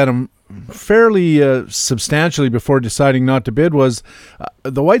looked at him fairly substantially before deciding not to bid, was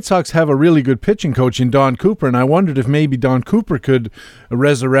the White Sox have a really good pitching coach in Don Cooper, and I wondered if maybe Don Cooper could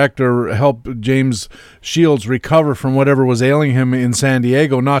resurrect or help James Shields recover from whatever was ailing him in San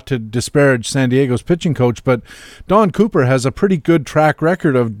Diego. Not to disparage San Diego's pitching coach, but Don Cooper has a pretty good track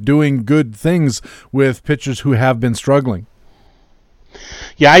record of doing good things with pitchers who have been struggling.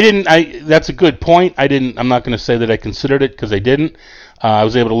 Yeah, that's a good point. I'm not going to say that I considered it because I didn't. I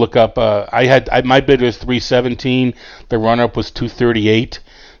was able to look up. My bid was 317. The runner-up was 238.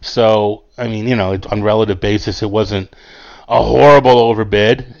 So I mean, on relative basis, it wasn't a horrible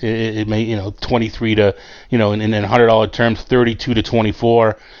overbid. It made 23 to in $100 terms, 32 to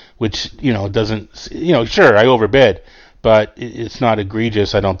 24, which doesn't sure I overbid, but it's not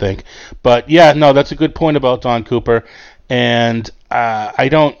egregious, I don't think. But yeah, no, that's a good point about Don Cooper, and I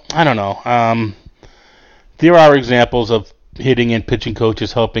don't know. There are examples of hitting and pitching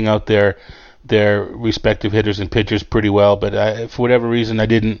coaches helping out their respective hitters and pitchers pretty well, but for whatever reason, that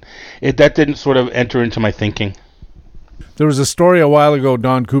didn't sort of enter into my thinking. There was a story a while ago,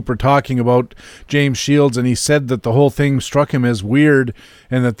 Don Cooper talking about James Shields, and he said that the whole thing struck him as weird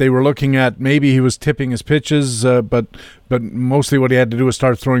and that they were looking at maybe he was tipping his pitches, but mostly what he had to do was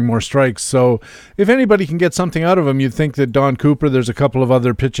start throwing more strikes. So if anybody can get something out of him, you'd think that Don Cooper, there's a couple of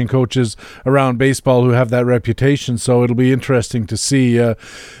other pitching coaches around baseball who have that reputation, so it'll be interesting to see.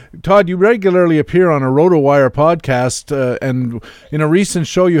 Todd, you regularly appear on a RotoWire podcast, and in a recent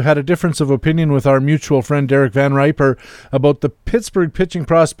show you had a difference of opinion with our mutual friend Derek Van Riper about the Pittsburgh pitching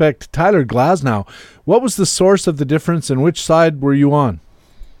prospect Tyler Glasnow. What was the source of the difference, and which side were you on?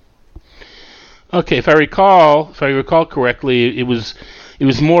 Okay, if I recall correctly, it was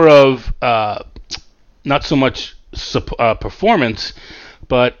more of not so much performance,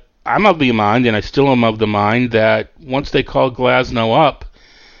 but I'm of the mind, and I still am of the mind, that once they called Glasnow up,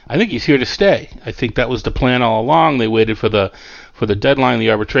 I think he's here to stay. I think that was the plan all along. They waited for the deadline,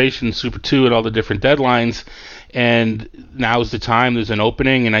 the arbitration, Super 2, and all the different deadlines, and now's the time. There's an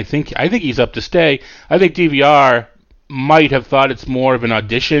opening, and I think he's up to stay. I think DVR might have thought it's more of an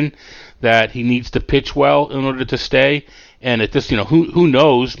audition, that he needs to pitch well in order to stay. And at this, who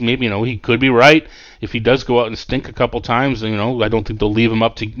knows? Maybe, he could be right. If he does go out and stink a couple times, I don't think they'll leave him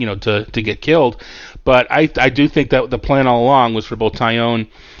up to, to get killed. But I do think that the plan all along was for both Taillon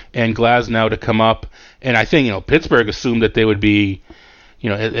and Glasnow to come up. And I think, Pittsburgh assumed that they would be,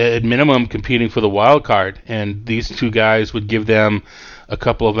 at minimum competing for the wild card. And these two guys would give them a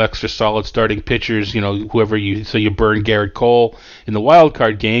couple of extra solid starting pitchers, so you burn Garrett Cole in the wild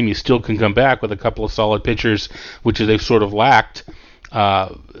card game, you still can come back with a couple of solid pitchers, which they've sort of lacked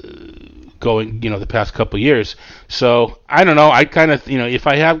going, the past couple of years. So I don't know. I kind of, if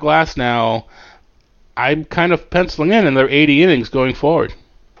I have Glasnow, I'm kind of penciling in their 80 innings going forward.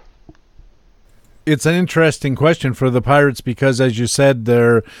 It's an interesting question for the Pirates because, as you said,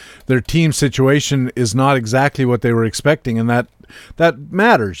 their team situation is not exactly what they were expecting, and that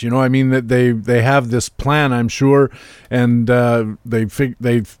matters. I mean, that they have this plan, I'm sure, and they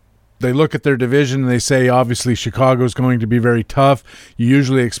look at their division and they say, obviously, Chicago's going to be very tough. You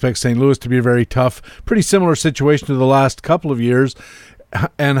usually expect St. Louis to be very tough. Pretty similar situation to the last couple of years.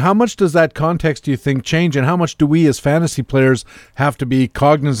 And how much does that context, do you think, change, and how much do we as fantasy players have to be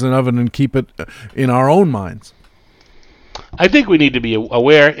cognizant of it and keep it in our own minds? I think we need to be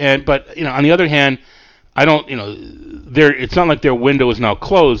aware, but on the other hand, I don't, it's not like their window is now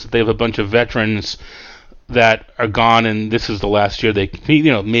closed. They have a bunch of veterans that are gone, and this is the last year they compete.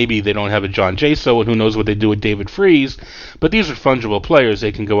 Maybe they don't have a John Jaso, and who knows what they do with David Freese, but these are fungible players.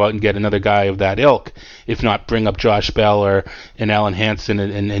 They can go out and get another guy of that ilk, if not bring up Josh Bell and Alan Hansen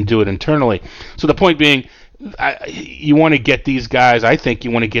and do it internally. So the point being, you want to get these guys, I think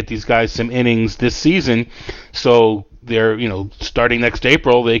you want to get these guys some innings this season, so they're, starting next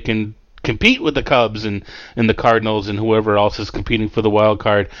April, they can compete with the Cubs and the Cardinals and whoever else is competing for the wild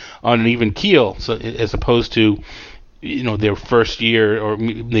card on an even keel, so as opposed to their first year, or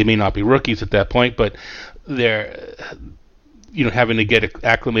they may not be rookies at that point, but they're having to get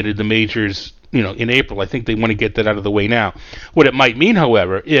acclimated to the majors in April. I think they want to get that out of the way now. What it might mean,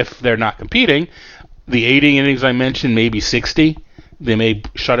 however, if they're not competing, the 80 innings I mentioned, maybe 60. They may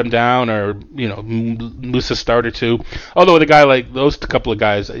shut him down or, lose a start or two. Although with a guy like those couple of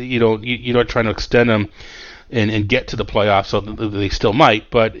guys, you're not trying to extend them and get to the playoffs, so they still might.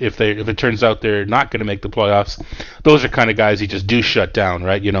 But if it turns out they're not going to make the playoffs, those are kind of guys you just do shut down,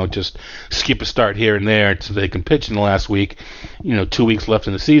 right? Just skip a start here and there so they can pitch in the last week. 2 weeks left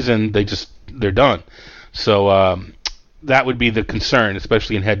in the season, they're done. So that would be the concern,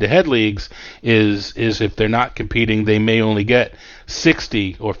 especially in head-to-head leagues, is if they're not competing, they may only get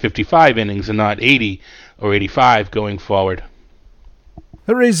 60 or 55 innings and not 80 or 85 going forward.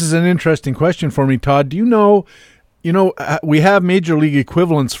 That raises an interesting question for me, Todd. Do you know, we have major league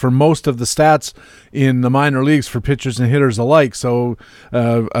equivalents for most of the stats in the minor leagues for pitchers and hitters alike. So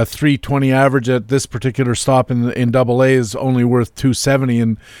a 320 average at this particular stop in Double A is only worth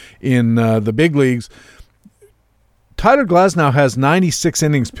 270 in the big leagues. Tyler Glasnow has 96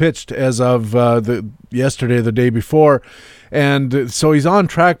 innings pitched as of yesterday, the day before, and so he's on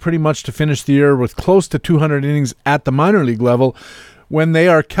track pretty much to finish the year with close to 200 innings at the minor league level. When they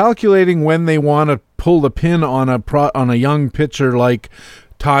are calculating when they want to pull the pin on a young pitcher like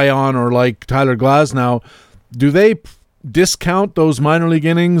Taillon or like Tyler Glasnow, do they discount those minor league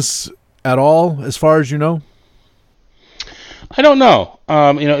innings at all, as far as you know? I don't know.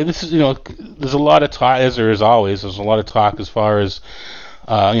 This is there's a lot of talk, as there is always. There's a lot of talk as far as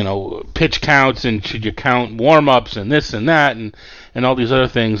pitch counts and should you count warm-ups and this and that and all these other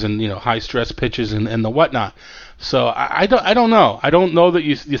things and high stress pitches and the whatnot. So I don't know. I don't know that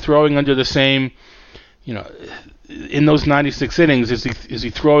you're throwing under the same, in those 96 innings, is he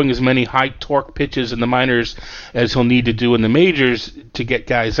throwing as many high torque pitches in the minors as he'll need to do in the majors to get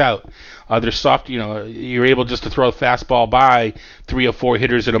guys out? They're soft, you're able just to throw a fastball by 3 or 4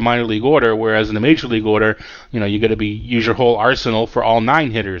 hitters in a minor league order, whereas in the major league order, you got to use your whole arsenal for all 9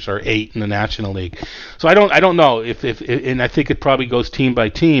 hitters or 8 in the National League. So I don't know if and I think it probably goes team by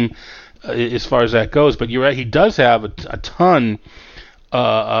team as far as that goes. But you're right, he does have a ton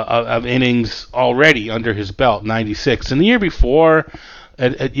of innings already under his belt, 96. And the year before,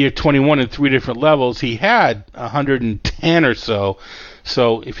 at year 21 in 3 different levels, he had 110 or so.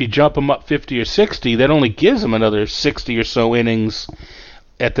 So if you jump him up 50 or 60, that only gives him another 60 or so innings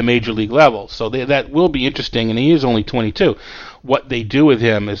at the major league level. So that will be interesting, and he is only 22. What they do with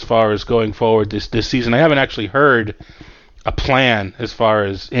him as far as going forward this season, I haven't actually heard a plan as far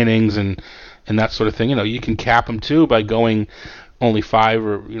as innings and that sort of thing. You can cap him too by going only 5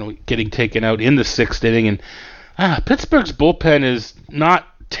 or getting taken out in the 6th inning. And Pittsburgh's bullpen is not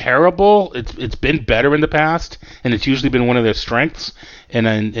terrible. It's been better in the past, and it's usually been one of their strengths.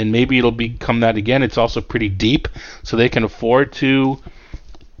 And maybe it'll become that again. It's also pretty deep, so they can afford to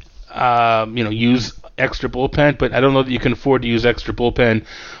use extra bullpen. But I don't know that you can afford to use extra bullpen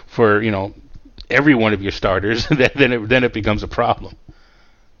for every one of your starters. then it becomes a problem.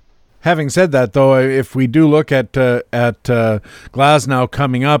 Having said that, though, if we do look at Glasnow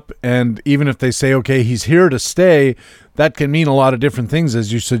coming up, and even if they say, okay, he's here to stay, that can mean a lot of different things,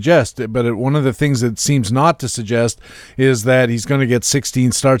 as you suggest. But one of the things that seems not to suggest is that he's going to get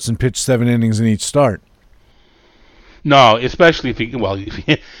 16 starts and pitch 7 innings in each start. No, especially if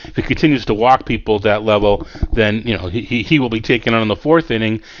he continues to walk people at that level, then he will be taken on in the 4th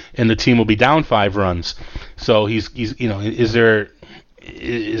inning, and the team will be down 5 runs. So he's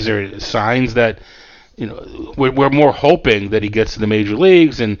is there signs that we're more hoping that he gets to the major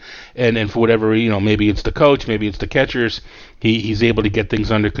leagues and for whatever maybe it's the coach, maybe it's the catchers, he's able to get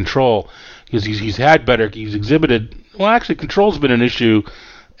things under control because he's exhibited actually control's been an issue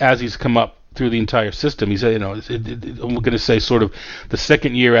as he's come up through the entire system. I'm going to say sort of the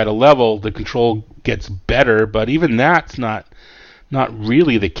 2nd year at a level the control gets better, but even that's not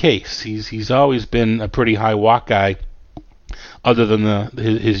really the case. He's always been a pretty high walk guy. Other than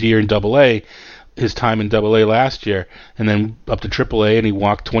his year in AA, his time in AA last year, and then up to AAA, and he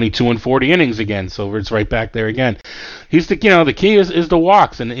walked 22 and 40 innings again. So it's right back there again. He's the key is the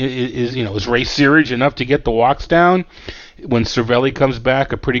walks, and is Ray Searage enough to get the walks down? When Cervelli comes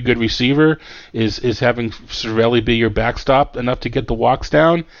back, a pretty good receiver, is having Cervelli be your backstop enough to get the walks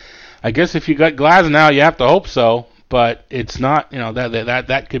down? I guess if you got Glasnow, you have to hope so. But it's not,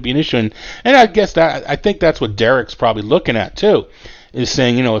 that could be an issue, and I guess I think that's what Derek's probably looking at too, is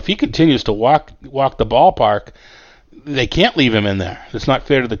saying, if he continues to walk the ballpark, they can't leave him in there. It's not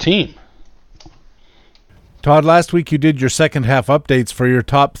fair to the team. Todd, last week you did your second half updates for your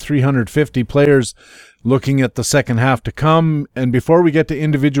top 350 players, looking at the second half to come. And before we get to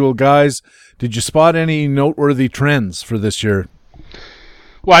individual guys, did you spot any noteworthy trends for this year?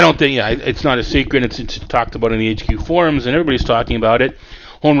 Well, I don't think, it's not a secret. It's talked about in the HQ forums, and everybody's talking about it.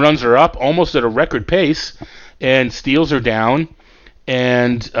 Home runs are up almost at a record pace, and steals are down,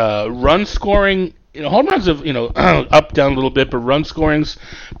 and run scoring, home runs have, up, down a little bit, but run scoring's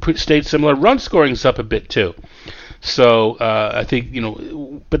stayed similar. Run scoring's up a bit too. So I think,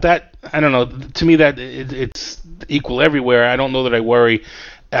 but that, I don't know, to me that it's equal everywhere. I don't know that I worry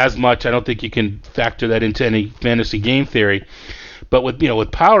as much. I don't think you can factor that into any fantasy game theory. But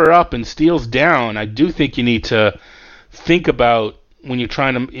with power up and steals down, I do think you need to think about when you're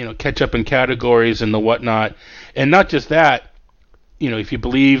trying to catch up in categories and the whatnot, and not just that. If you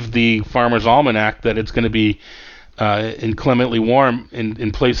believe the Farmer's Almanac that it's going to be inclemently warm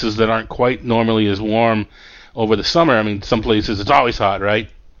in places that aren't quite normally as warm over the summer. I mean, some places it's always hot, right?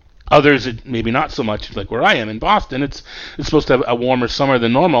 Others, it maybe not so much. Like where I am in Boston, it's supposed to have a warmer summer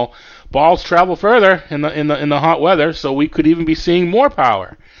than normal. Balls travel further in the hot weather, so we could even be seeing more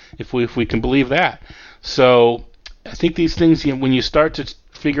power if we can believe that. So I think these things, when you start to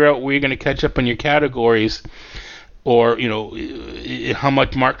figure out where you're going to catch up in your categories, or how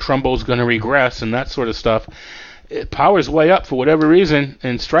much Mark Trumbo is going to regress and that sort of stuff, power's way up for whatever reason,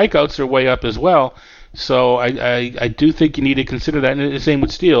 and strikeouts are way up as well. So I do think you need to consider that. And the same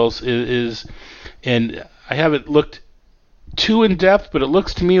with steals and I haven't looked too in depth, but it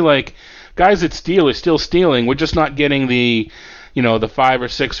looks to me like guys that steal are still stealing. We're just not getting the 5 or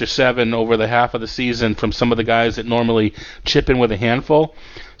 6 or 7 over the half of the season from some of the guys that normally chip in with a handful.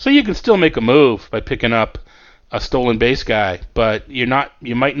 So you can still make a move by picking up a stolen base guy, but you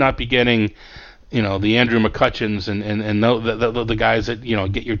might not be getting, the Andrew McCutcheons and the guys that,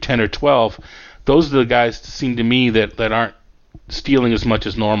 get your 10 or 12. Those are the guys, seem to me, that aren't stealing as much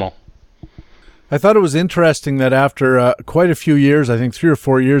as normal. I thought it was interesting that after quite a few years, I think 3 or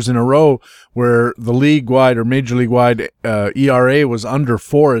 4 years in a row, where the league-wide or major league-wide ERA was under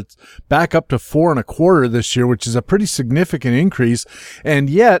 4, it's back up to 4.25 this year, which is a pretty significant increase. And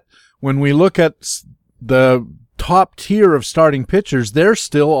yet, when we look at the top tier of starting pitchers, they're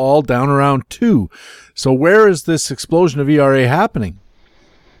still all down around 2. So where is this explosion of ERA happening?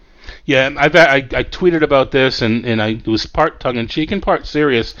 Yeah, I tweeted about this, and it was part tongue-in-cheek and part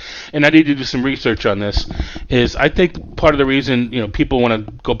serious, and I need to do some research on this. I think part of the reason people want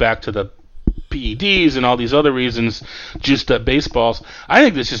to go back to the PEDs and all these other reasons, juiced up baseballs. I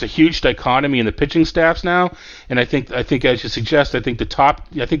think there's just a huge dichotomy in the pitching staffs now, and I think as you suggest, I think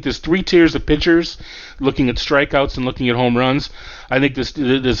there's 3 tiers of pitchers, looking at strikeouts and looking at home runs. I think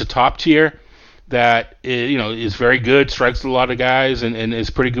there's a top tier that is very good, strikes a lot of guys, and is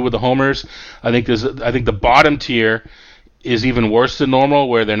pretty good with the homers. I think the bottom tier is even worse than normal,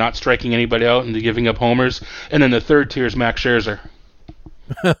 where they're not striking anybody out and they're giving up homers. And then the third tier is Max Scherzer.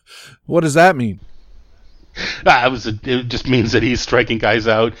 What does that mean? It just means that he's striking guys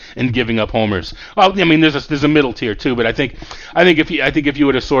out and giving up homers. Well, I mean, there's a middle tier too, but I think if you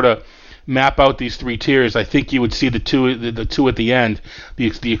were to sort of map out these 3 tiers, I think you would see the two at the end,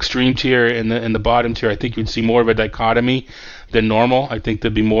 the extreme tier and the bottom tier. I think you'd see more of a dichotomy than normal. I think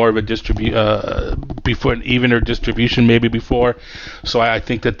there'd be more of a before an evener distribution maybe before. So I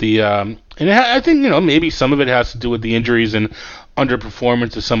think that I think maybe some of it has to do with the injuries and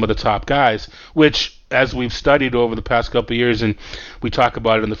underperformance of some of the top guys, which, as we've studied over the past couple of years, and we talk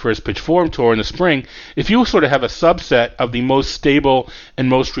about it in the First Pitch Forum Tour in the spring, if you sort of have a subset of the most stable and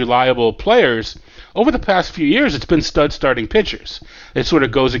most reliable players, over the past few years, it's been stud starting pitchers. It sort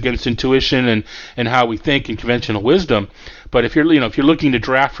of goes against intuition and how we think and conventional wisdom. But if you're looking to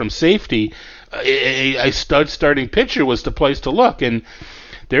draft from safety, a stud starting pitcher was the place to look. And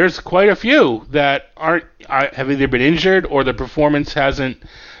there's quite a few that have either been injured or the performance hasn't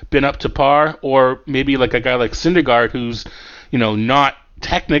been up to par, or maybe like a guy like Syndergaard who's not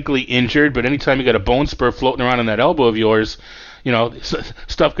technically injured, but anytime you got a bone spur floating around in that elbow of yours,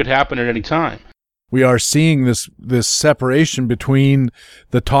 stuff could happen at any time. We are seeing this separation between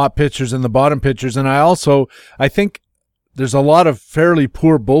the top pitchers and the bottom pitchers, and I think there's a lot of fairly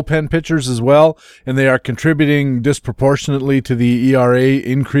poor bullpen pitchers as well, and they are contributing disproportionately to the ERA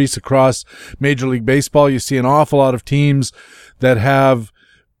increase across Major League Baseball. You see an awful lot of teams that have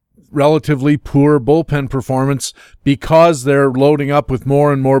relatively poor bullpen performance because they're loading up with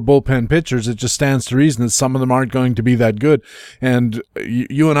more and more bullpen pitchers. It just stands to reason that some of them aren't going to be that good. And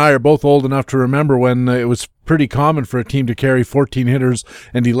you and I are both old enough to remember when it was pretty common for a team to carry 14 hitters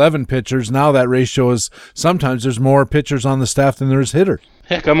and 11 pitchers. Now that ratio is sometimes there's more pitchers on the staff than there's hitters.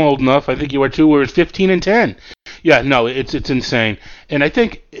 Heck, I'm old enough. I think you are too, where it's 15 and 10. Yeah, no, it's insane. And I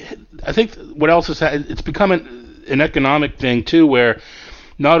think what else is it's become an economic thing too, where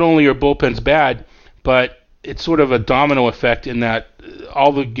not only are bullpens bad, but it's sort of a domino effect in that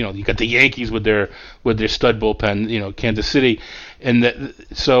all the you got the Yankees with their stud bullpen, Kansas City, and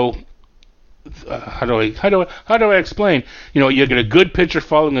how do I explain? You get a good pitcher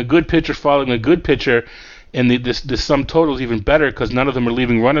following a good pitcher following a good pitcher, and the sum total is even better because none of them are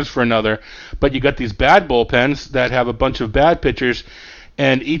leaving runners for another. But you got these bad bullpens that have a bunch of bad pitchers,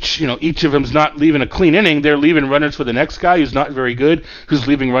 and each of them's not leaving a clean inning. They're leaving runners for the next guy who's not very good, who's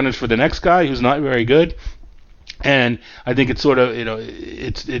leaving runners for the next guy who's not very good. And I think it's sort of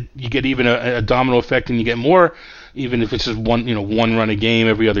you get even a domino effect, and you get more, even if it's just one run a game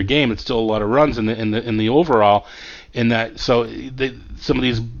every other game. It's still a lot of runs in the overall. In that, so some of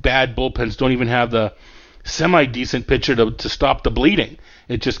these bad bullpens don't even have the semi-decent pitcher to stop the bleeding.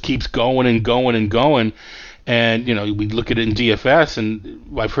 It just keeps going and going and going. And, we look at it in DFS,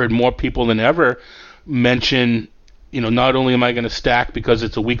 and I've heard more people than ever mention, not only am I going to stack because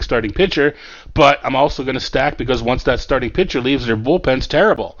it's a weak starting pitcher, but I'm also going to stack because once that starting pitcher leaves, their bullpen's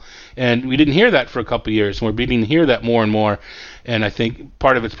terrible. And we didn't hear that for a couple of years, and we're beginning to hear that more and more. And I think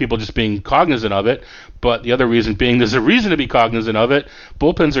part of it's people just being cognizant of it, but the other reason being there's a reason to be cognizant of it.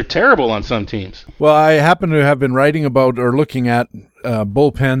 Bullpens are terrible on some teams. Well, I happen to have been writing about or looking at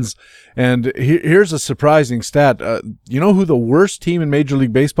bullpens. And here's a surprising stat. You know who the worst team in Major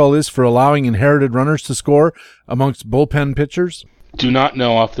League Baseball is for allowing inherited runners to score amongst bullpen pitchers? Do not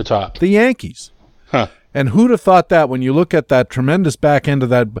know off the top. The Yankees. Huh. And who'd have thought that when you look at that tremendous back end of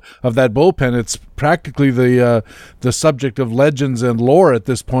that bullpen, it's practically the subject of legends and lore at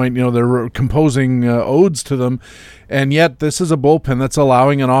this point. You know, they're composing odes to them, and yet this is a bullpen that's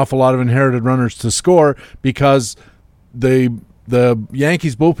allowing an awful lot of inherited runners to score because the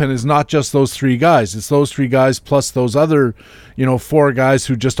Yankees bullpen is not just those three guys. It's those three guys plus those other, four guys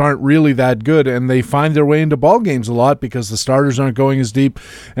who just aren't really that good, and they find their way into ball games a lot because the starters aren't going as deep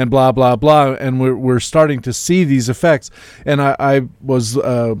and blah, blah, blah. And we're starting to see these effects. And I was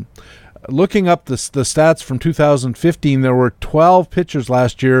looking up the stats from 2015. There were 12 pitchers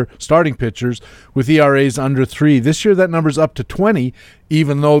last year, starting pitchers, with ERAs under 3. This year that number's up to 20,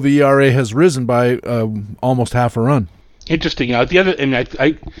 even though the ERA has risen by almost half a run. Interesting. The other,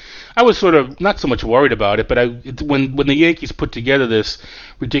 I was sort of not so much worried about it, but when the Yankees put together this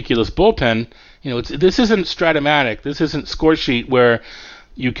ridiculous bullpen, this isn't Stratomatic. This isn't score sheet where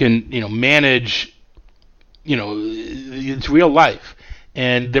you can manage. It's real life,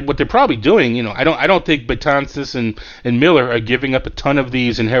 and what they're probably doing. I don't think Betances and Miller are giving up a ton of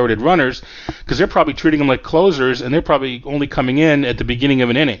these inherited runners because they're probably treating them like closers, and they're probably only coming in at the beginning of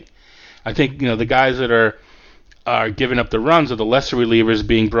an inning. I think the guys that are giving up the runs are the lesser relievers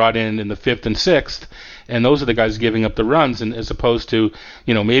being brought in the 5th and 6th, and those are the guys giving up the runs, and as opposed to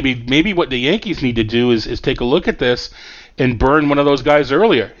maybe what the Yankees need to do is take a look at this and burn one of those guys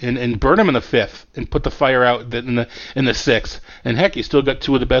earlier and burn them in the 5th and put the fire out in the 6th. And heck, you still got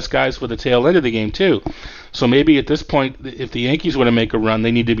two of the best guys for the tail end of the game too. So maybe at this point, if the Yankees want to make a run,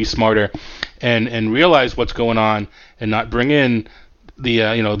 they need to be smarter and realize what's going on and not bring in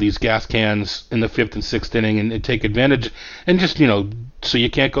these gas cans in the 5th and 6th inning and take advantage and just so you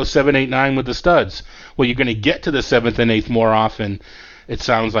can't go 7, 8, 9 with the studs. Well, you're going to get to the 7th and 8th more often. It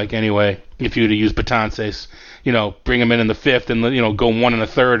sounds like anyway. If you were to use Betances, bring him in the 5th and go 1 and a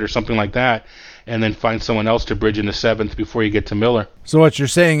third or something like that, and then find someone else to bridge in the 7th before you get to Miller. So what you're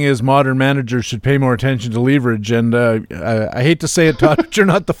saying is modern managers should pay more attention to leverage, and I hate to say it, Todd, but you're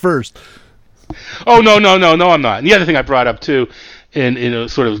not the first. Oh no, I'm not. And the other thing I brought up too. And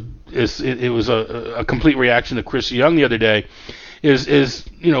it was a complete reaction to Chris Young the other day.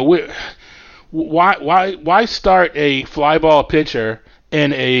 Why start a fly ball pitcher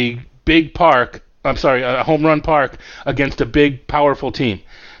in a big park? A home run park against a big powerful team.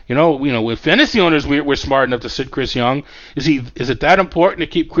 With fantasy owners, we're smart enough to sit Chris Young. Is it that important to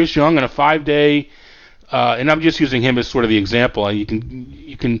keep Chris Young in a 5-day? And I'm just using him as sort of the example. You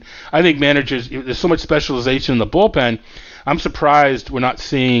can. I think managers. There's so much specialization in the bullpen. I'm surprised we're not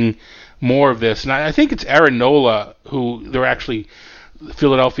seeing more of this. And I think it's Aaron Nola who they're actually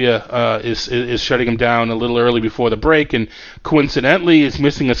Philadelphia is shutting him down a little early before the break, and coincidentally is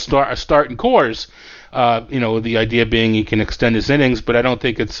missing a start in Coors. The idea being he can extend his innings, but I don't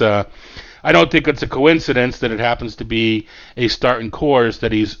think it's a coincidence that it happens to be a start in Coors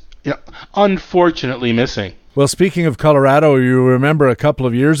that he's unfortunately missing. Well, speaking of Colorado, you remember a couple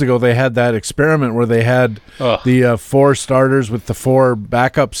of years ago they had that experiment where they had the 4 starters with the 4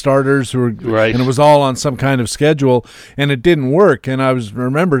 backup starters right. And it was all on some kind of schedule, and it didn't work. And I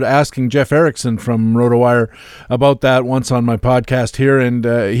remembered asking Jeff Erickson from RotoWire about that once on my podcast here, and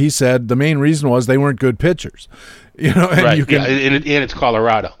he said the main reason was they weren't good pitchers. And right. you can, and it's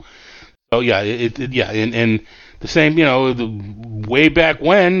Colorado. Oh yeah, and the same, way back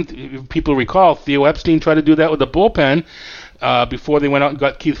when, people recall, Theo Epstein tried to do that with the bullpen before they went out and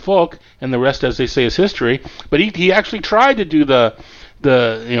got Keith Fulk, and the rest, as they say, is history. But he actually tried to do the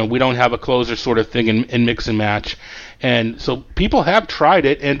we don't have a closer sort of thing and mix and match. And so people have tried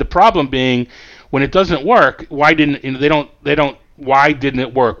it, and the problem being, when it doesn't work, why didn't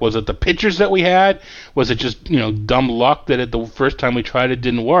it work? Was it the pitchers that we had? Was it just dumb luck that the first time we tried it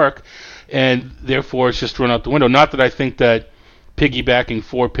didn't work? And therefore it's just thrown out the window. Not that I think that piggybacking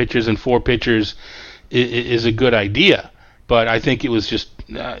 4 pitchers and 4 pitchers is a good idea, but I think it was just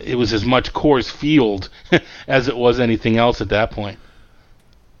it was as much Coors Field as it was anything else at that point.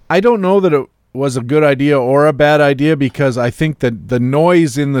 I don't know that it was a good idea or a bad idea, because I think that the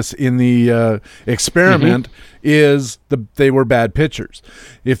noise in the experiment is they were bad pitchers.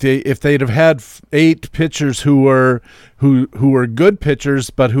 If they'd have had 8 pitchers who were good pitchers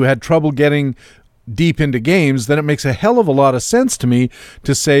but who had trouble getting deep into games, then it makes a hell of a lot of sense to me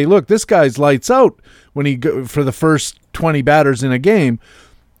to say, look, this guy's lights out when for the first 20 batters in a game.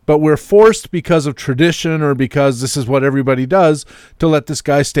 but we're forced because of tradition or because this is what everybody does to let this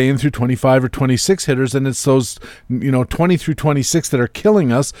guy stay in through 25 or 26 hitters, and it's those 20 through 26 that are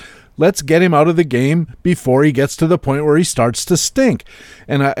killing us. Let's get him out of the game before he gets to the point where he starts to stink.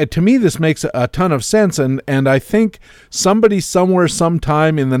 And to me, this makes a ton of sense, and I think somebody somewhere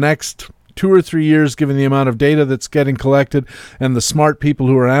sometime in the next 2 or 3 years, given the amount of data that's getting collected and the smart people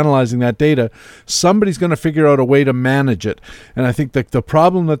who are analyzing that data, somebody's going to figure out a way to manage it. And I think that the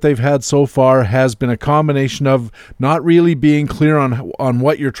problem that they've had so far has been a combination of not really being clear on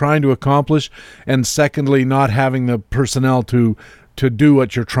what you're trying to accomplish, and secondly, not having the personnel to do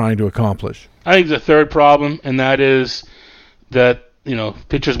what you're trying to accomplish. I think the third problem, and that is that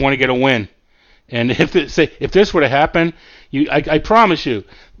pitchers want to get a win. And if this were to happen, I promise you,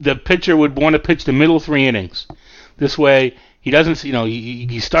 the pitcher would want to pitch the middle 3 innings. This way, he doesn't,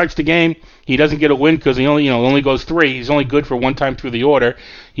 he starts the game, he doesn't get a win because he only goes 3. He's only good for one time through the order.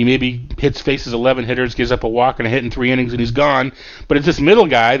 He maybe faces 11 hitters, gives up a walk and a hit in 3 innings, and he's gone. But it's this middle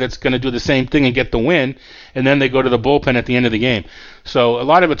guy that's going to do the same thing and get the win, and then they go to the bullpen at the end of the game. So a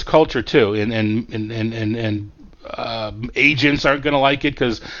lot of it's culture too, and agents aren't going to like it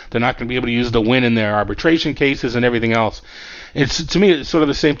because they're not going to be able to use the win in their arbitration cases and everything else. To me, it's sort of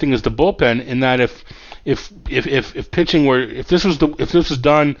the same thing as the bullpen, in that if pitching were, if this was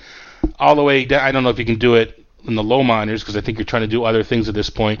done all the way down, I don't know if you can do it in the low minors because I think you're trying to do other things at this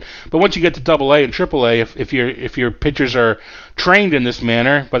point. But once you get to AA and AAA, if your pitchers are trained in this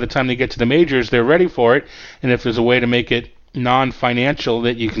manner, by the time they get to the majors, they're ready for it. And if there's a way to make it non-financial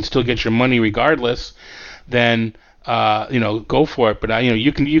that you can still get your money regardless, then go for it. But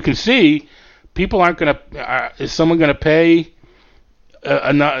you can see people aren't going to. Is someone going to pay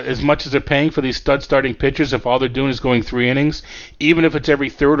not as much as they're paying for these stud starting pitchers if all they're doing is going 3 innings, even if it's every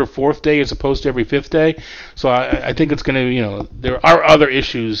 3rd or 4th day as opposed to every 5th day? So I think it's going to, there are other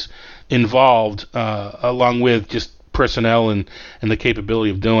issues involved along with just personnel and the capability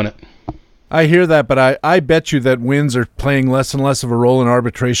of doing it. I hear that, but I bet you that wins are playing less and less of a role in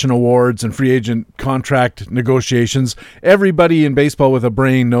arbitration awards and free agent contract negotiations. Everybody in baseball with a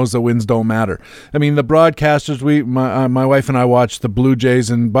brain knows that wins don't matter. I mean, the broadcasters, my wife and I watched the Blue Jays,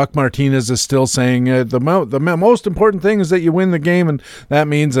 and Buck Martinez is still saying the most important thing is that you win the game, and that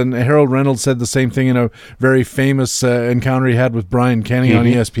means, and Harold Reynolds said the same thing in a very famous encounter he had with Brian Kenny on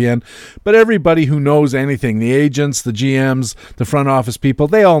ESPN. But everybody who knows anything, the agents, the GMs, the front office people,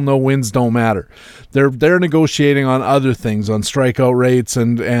 they all know wins don't matter. They're negotiating on other things, on strikeout rates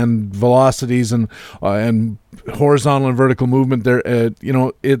and velocities and horizontal and vertical movement.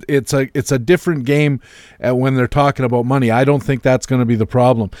 It's a different game when they're talking about money. I don't think that's going to be the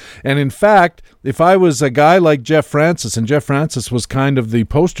problem. And in fact, if I was a guy like Jeff Francis, and Jeff Francis was kind of the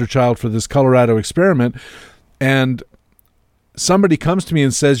poster child for this Colorado experiment, and somebody comes to me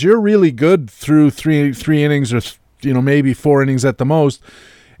and says, "You're really good through three innings, or maybe 4 innings at the most,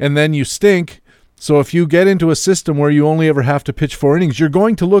 and then you stink. So if you get into a system where you only ever have to pitch 4 innings, you're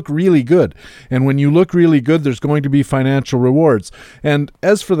going to look really good. And when you look really good, there's going to be financial rewards." And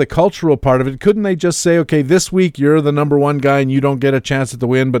as for the cultural part of it, couldn't they just say, okay, this week you're the number 1 guy and you don't get a chance at the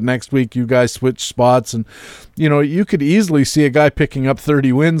win, but next week you guys switch spots? And, you could easily see a guy picking up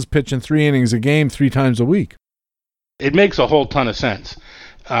 30 wins, pitching 3 innings a game 3 times a week. It makes a whole ton of sense.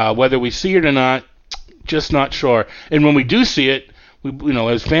 Whether we see it or not, just not sure. And when we do see it, we,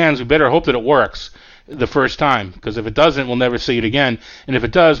 as fans, we better hope that it works the first time, because if it doesn't, we'll never see it again. And if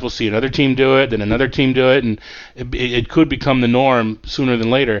it does, we'll see another team do it, then another team do it, and it could become the norm sooner than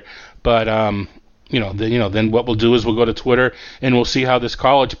later. But then what we'll do is we'll go to Twitter and we'll see how this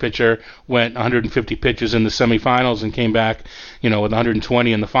college pitcher went 150 pitches in the semifinals and came back, with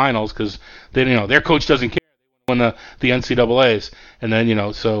 120 in the finals, because then their coach doesn't care. They won the NCAA's, and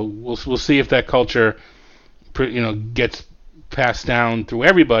then so we'll see if that culture gets passed down through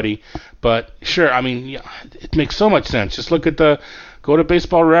everybody. But sure, it makes so much sense. Just go to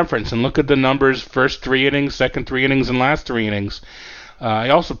Baseball Reference and look at the numbers: first 3 innings, second 3 innings, and last 3 innings.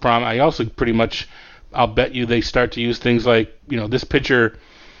 I'll bet you they start to use things like, this pitcher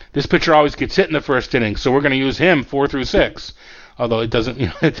always gets hit in the first inning, so we're going to use him 4 through 6. Although it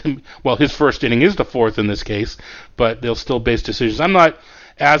doesn't, well, his first inning is the 4th in this case, but they'll still base decisions. I'm not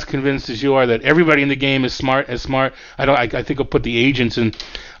as convinced as you are that everybody in the game is smart. I think I'll put the agents in.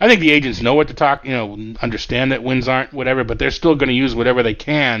 I think the agents know what to talk, understand that wins aren't whatever, but they're still going to use whatever they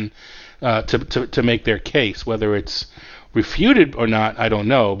can to make their case. Whether it's refuted or not, I don't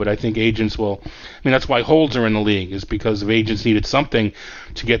know, but I think agents will. That's why holds are in the league, is because if agents needed something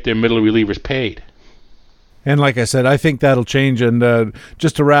to get their middle relievers paid. And like I said, I think that'll change. And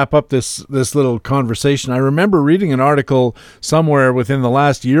just to wrap up this little conversation, I remember reading an article somewhere within the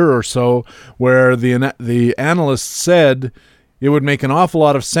last year or so where the analysts said it would make an awful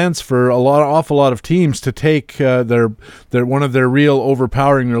lot of sense for awful lot of teams to take their one of their real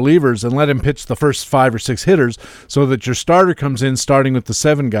overpowering relievers and let him pitch the first 5 or 6 hitters, so that your starter comes in starting with the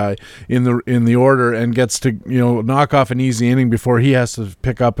 7 guy in the order and gets to knock off an easy inning before he has to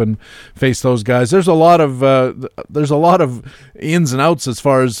pick up and face those guys. There's a lot of ins and outs as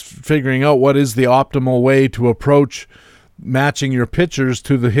far as figuring out what is the optimal way to approach matching your pitchers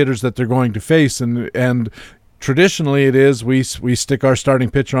to the hitters that they're going to face, and traditionally, it is we stick our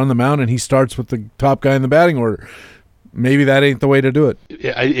starting pitcher on the mound and he starts with the top guy in the batting order. Maybe that ain't the way to do it.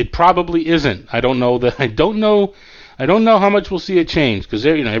 It probably isn't. I don't know how much we'll see it change, because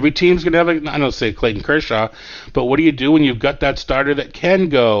every team's gonna have I don't say Clayton Kershaw, but what do you do when you've got that starter that can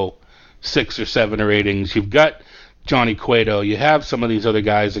go 6 or 7 or 8 innings? You've got Johnny Cueto. You have some of these other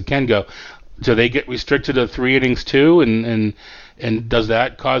guys that can go. Do they get restricted to 3 innings too? And does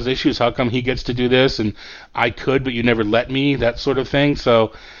that cause issues? How come he gets to do this and I could, but you never let me? That sort of thing.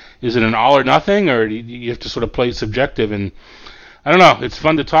 So is it an all or nothing, or do you have to sort of play subjective? And I don't know. It's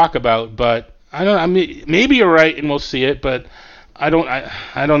fun to talk about, but I mean, maybe you're right and we'll see it, but I don't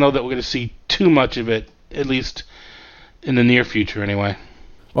know that we're going to see too much of it, at least in the near future anyway.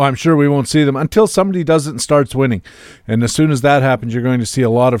 Well, I'm sure we won't see them until somebody does it and starts winning. And as soon as that happens, you're going to see a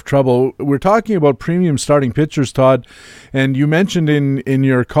lot of trouble. We're talking about premium starting pitchers, Todd, and you mentioned in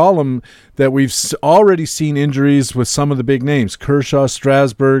your column that we've already seen injuries with some of the big names. Kershaw,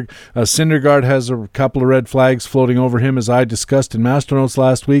 Strasburg, Syndergaard has a couple of red flags floating over him, as I discussed in Masternotes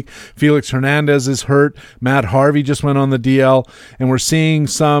last week. Felix Hernandez is hurt. Matt Harvey just went on the DL. And we're seeing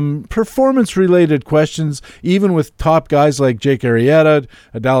some performance-related questions, even with top guys like Jake Arrieta.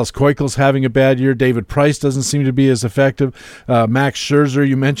 Dallas Keuchel's having a bad year. David Price doesn't seem to be as effective. Max Scherzer,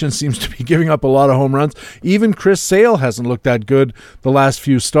 you mentioned, seems to be giving up a lot of home runs. Even Chris Sale hasn't looked that good the last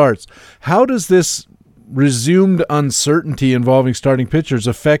few starts. How does this resumed uncertainty involving starting pitchers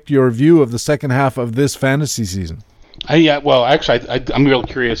affect your view of the second half of this fantasy season? Well, actually, I'm real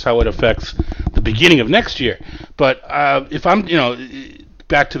curious how it affects the beginning of next year. But if I'm,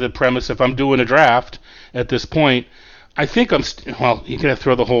 back to the premise, if I'm doing a draft at this point, I think you're going to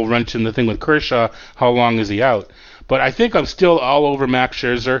throw the whole wrench in the thing with Kershaw. How long is he out? But I think I'm still all over Max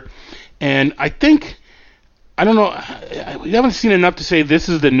Scherzer. And I don't know, we haven't seen enough to say this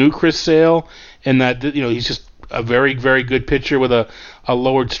is the new Chris Sale, and that, he's just a very, very good pitcher with a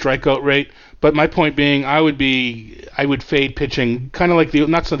lowered strikeout rate. But my point being, I would fade pitching kind of like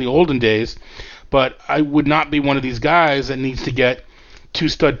not so the olden days, but I would not be one of these guys that needs to get 2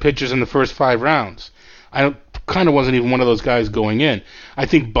 stud pitchers in the first 5 rounds. I kind of wasn't even one of those guys going in. I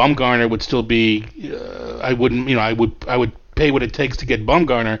think Bumgarner would still be. I would pay what it takes to get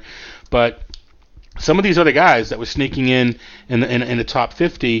Bumgarner, but some of these other guys that were sneaking in the top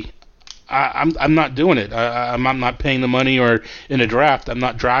 50, I'm not doing it. I'm not paying the money, or in a draft, I'm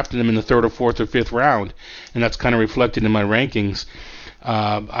not drafting them in the 3rd or 4th or 5th round, and that's kind of reflected in my rankings.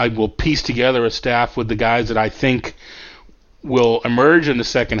 I will piece together a staff with the guys that I think will emerge in the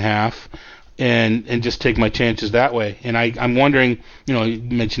second half, and just take my chances that way. And I'm wondering, you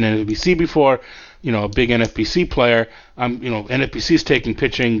mentioned NFBC before, a big NFBC player. NFBC's taking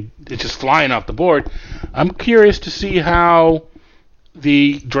pitching, it's just flying off the board. I'm curious to see how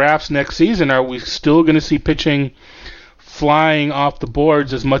the drafts next season, are we still going to see pitching flying off the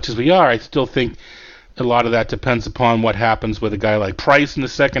boards as much as we are? I still think a lot of that depends upon what happens with a guy like Price in the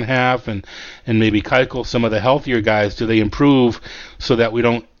second half, and maybe Keuchel, some of the healthier guys. Do they improve so that we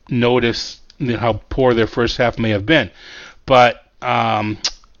don't notice how poor their first half may have been? But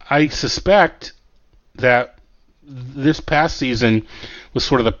I suspect that this past season was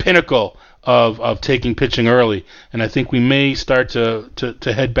sort of the pinnacle of taking pitching early, and I think we may start to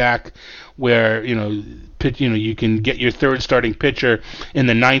head back where you can get your 3rd starting pitcher in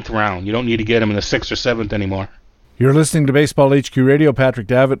the 9th round. You don't need to get him in the 6th or 7th anymore. You're listening to Baseball HQ Radio. Patrick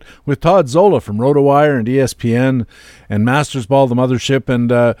Davitt with Todd Zola from RotoWire and ESPN and Masters Ball, the mothership. And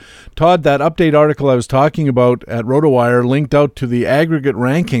Todd, that update article I was talking about at RotoWire linked out to the aggregate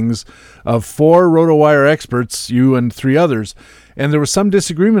rankings of 4 RotoWire experts, you and 3 others. And there was some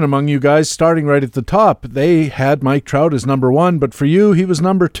disagreement among you guys starting right at the top. They had Mike Trout as number 1, but for you, he was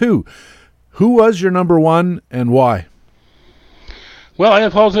number 2. Who was your number 1 and why? Well, I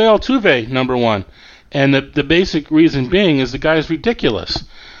have Jose Altuve number 1. And the basic reason being is the guy's ridiculous.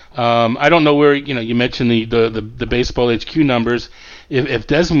 I don't know where, you mentioned the Baseball HQ numbers. If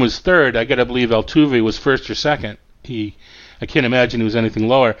Desmond was 3rd, I got to believe Altuve was 1st or 2nd. I can't imagine he was anything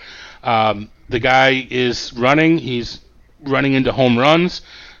lower. The guy is running. He's running into home runs,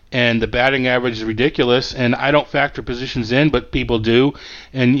 and the batting average is ridiculous. And I don't factor positions in, but people do.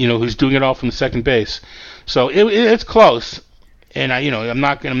 And who's doing it all from the second base. So it's close. And I'm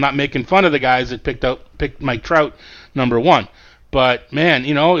not making fun of the guys that picked Mike Trout number 1. But man,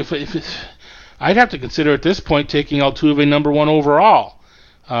 if it's, I'd have to consider at this point taking Altuve number 1 overall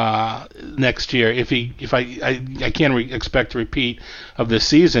next year. I can't expect a repeat of this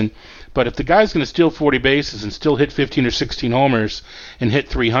season. But if the guy's going to steal 40 bases and still hit 15 or 16 homers and hit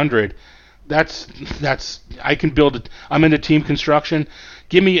 300, that's I can build it. I'm into team construction.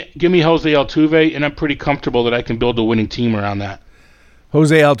 Give me Jose Altuve, and I'm pretty comfortable that I can build a winning team around that.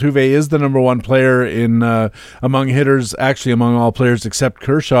 Jose Altuve is the number 1 player in among hitters, actually among all players except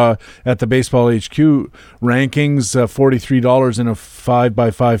Kershaw at the Baseball HQ rankings, $43 in a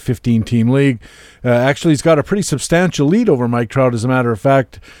 5x5 15-team league. Actually, he's got a pretty substantial lead over Mike Trout, as a matter of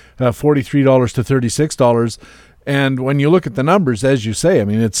fact, $43 to $36. And when you look at the numbers, as you say, I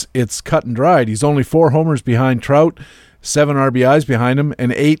mean, it's cut and dried. He's only 4 homers behind Trout, 7 RBIs behind him,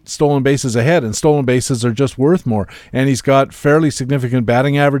 and 8 stolen bases ahead, and stolen bases are just worth more. And he's got fairly significant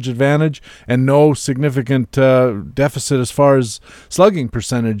batting average advantage and no significant deficit as far as slugging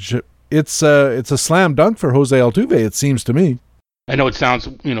percentage. It's a slam dunk for Jose Altuve, it seems to me. I know it sounds,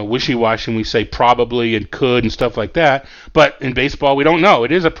 wishy-washy when we say probably and could and stuff like that, but in baseball we don't know.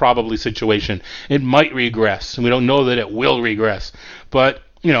 It is a probably situation. It might regress, and we don't know that it will regress. But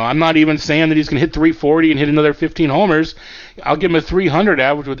I'm not even saying that he's going to hit 340 and hit another 15 homers. I'll give him a 300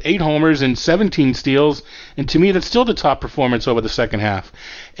 average with 8 homers and 17 steals, and to me that's still the top performance over the second half.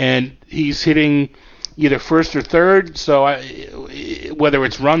 And he's hitting either first or third, so whether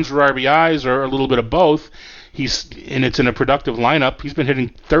it's runs or RBIs or a little bit of both, and it's in a productive lineup. He's been hitting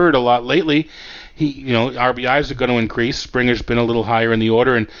third a lot lately. RBIs are going to increase. Springer's been a little higher in the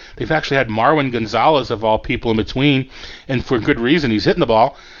order, and they've actually had Marwin Gonzalez of all people in between, and for good reason. He's hitting the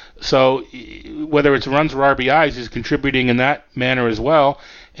ball. So whether it's runs or RBIs, he's contributing in that manner as well.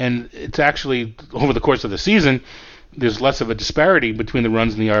 And it's actually, over the course of the season, there's less of a disparity between the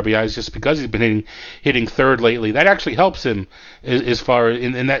runs and the RBIs just because he's been hitting third lately. That actually helps him as far as,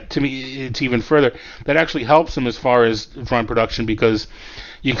 and that to me, it's even further. That actually helps him as far as run production, because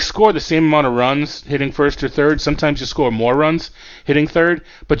you score the same amount of runs hitting first or third. Sometimes you score more runs hitting third,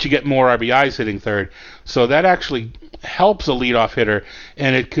 but you get more RBIs hitting third. So that actually helps a leadoff hitter,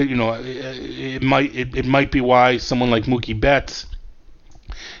 and it could, it might be why someone like Mookie Betts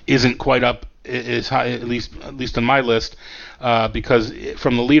isn't quite up as high, at least on my list, because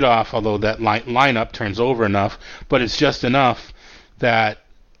from the leadoff, although that lineup turns over enough, but it's just enough that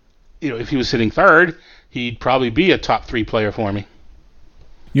if he was hitting third, he'd probably be a top 3 player for me.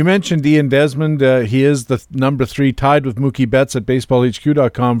 You mentioned Ian Desmond. He is the number 3, tied with Mookie Betts at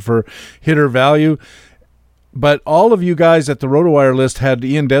BaseballHQ.com for hitter value. But all of you guys at the RotoWire list had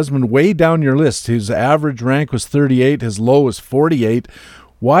Ian Desmond way down your list. His average rank was 38. His low was 48.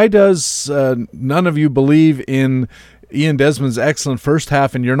 Why does none of you believe in Ian Desmond's excellent first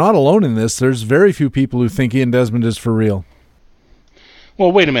half? And you're not alone in this. There's very few people who think Ian Desmond is for real.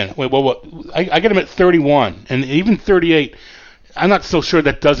 Well, wait a minute. I get him at 31, and even 38. I'm not so sure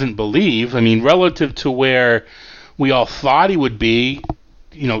that doesn't believe. I mean, relative to where we all thought he would be,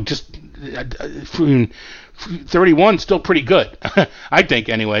 just 31 still pretty good, I think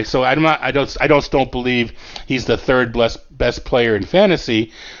anyway. So I don't believe he's the third best player in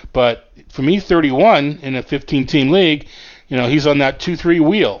fantasy, but for me, 31 in a 15-team league, he's on that 2-3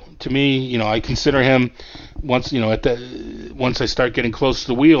 wheel. To me, I consider him once I start getting close to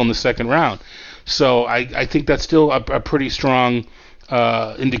the wheel in the second round. So I think that's still a pretty strong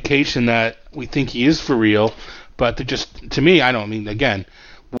indication that we think he is for real. But to me, again,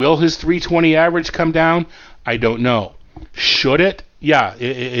 will his 320 average come down? I don't know. Should it? Yeah,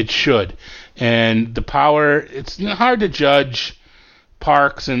 it should. And the power, it's hard to judge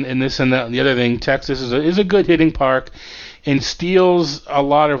parks and this and that and the other thing. Texas is a good hitting park and steals a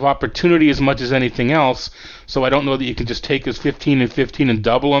lot of opportunity as much as anything else. So I don't know that you can just take his 15 and 15 and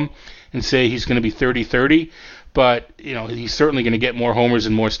double him and say he's going to be 30-30. But, he's certainly going to get more homers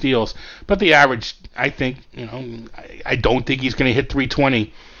and more steals. But the average, I think, I don't think he's going to hit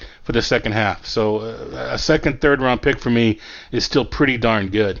 320 for the second half. So a second, third round pick for me is still pretty darn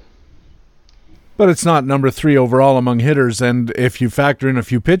good. But it's not number 3 overall among hitters. And if you factor in a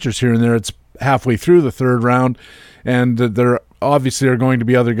few pitchers here and there, it's halfway through the third round. And there obviously are going to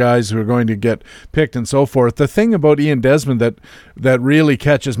be other guys who are going to get picked and so forth. The thing about Ian Desmond that really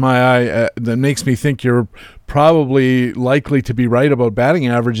catches my eye, that makes me think you're probably likely to be right about batting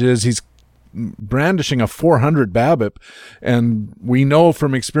average, is he's brandishing a 400 BABIP, and we know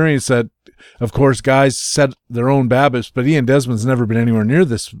from experience that, of course, guys set their own BABIPs, but Ian Desmond's never been anywhere near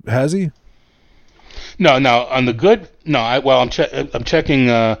this, has he? No. On the good, no. I'm checking.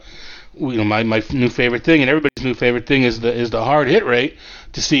 My new favorite thing, and everybody's new favorite thing is the hard hit rate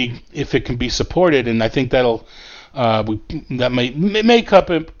to see if it can be supported, and I think that may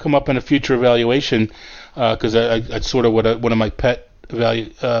come up in a future evaluation, because that's sort of one of my pet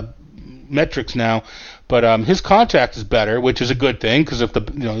metrics now. But his contact is better, which is a good thing, because if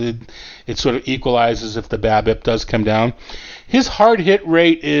it sort of equalizes if the BABIP does come down. His hard hit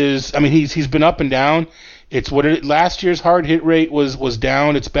rate is, he's been up and down. It's last year's hard hit rate was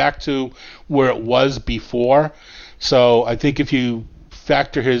down. It's back to where it was before. So I think if you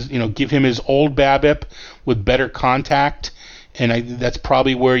factor give him his old BABIP with better contact, and that's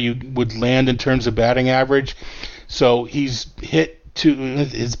probably where you would land in terms of batting average. So he's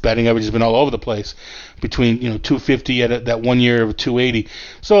his batting average has been all over the place, between 250 at that 1 year of 280.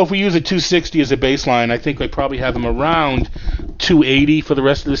 So if we use a 260 as a baseline, I think I probably have him around 280 for the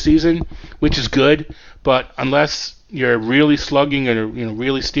rest of the season, which is good. But unless you're really slugging or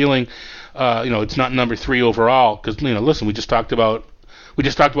really stealing, it's not number 3 overall. Because listen, we just talked about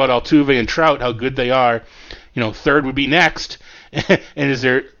Altuve and Trout, how good they are. Third would be next. And is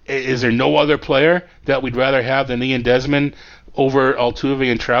there no other player that we'd rather have than Ian Desmond over Altuve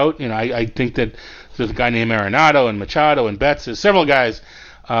and Trout? I think that there's a guy named Arenado and Machado and Betts. There's several guys.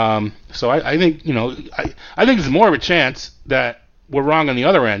 So I think I think there's more of a chance that we're wrong on the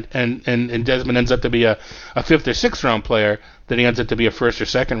other end, and Desmond ends up to be a 5th or 6th round player than he ends up to be a 1st or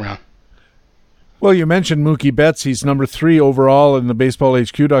 2nd round. Well, you mentioned Mookie Betts. He's number 3 overall in the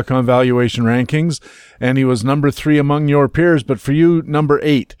BaseballHQ.com valuation rankings, and he was number 3 among your peers. But for you, number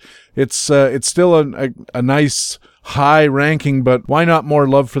 8. It's still a nice high ranking, but why not more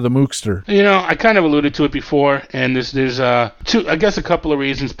love for the Mookster? I kind of alluded to it before, and there's a couple of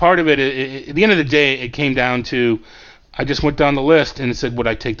reasons. Part of it, at the end of the day, it came down to, I just went down the list and said, would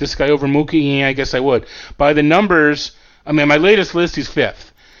I take this guy over Mookie? Yeah, I guess I would. By the numbers, my latest list, he's 5th.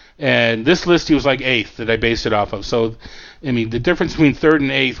 And this list, he was like 8th that I based it off of. So, the difference between 3rd and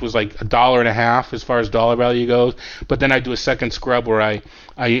 8th was like $1.50 as far as dollar value goes. But then I do a second scrub where I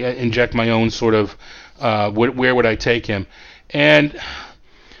inject my own sort of, where would I take him? And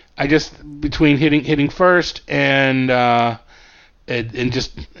I just, between hitting first and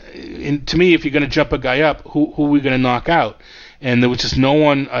just, to me, if you're going to jump a guy up, who are we going to knock out? And there was just no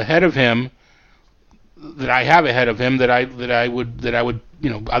one ahead of him that I have ahead of him that I would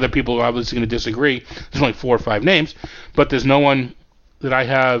other people are obviously going to disagree. There's only 4 or 5 names, but there's no one that I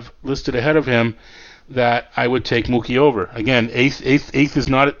have listed ahead of him that I would take Mookie over. Again, eighth is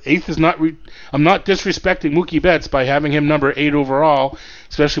not. I'm not disrespecting Mookie Betts by having him number 8 overall,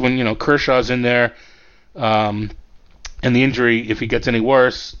 especially when Kershaw's in there, and the injury, if he gets any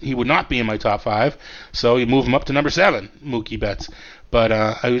worse, he would not be in my top 5. So you move him up to number 7, Mookie Betts. But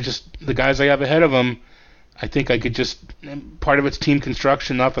I was just, the guys I have ahead of him, I think I could just, part of it's team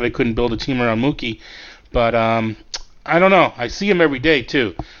construction, not that I couldn't build a team around Mookie, but I don't know. I see him every day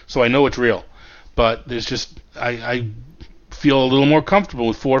too, so I know it's real. But there's just, I feel a little more comfortable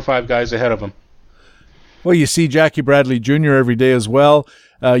with 4 or 5 guys ahead of him. Well, you see Jackie Bradley Jr. every day as well.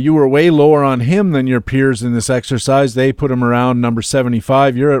 You were way lower on him than your peers in this exercise. They put him around number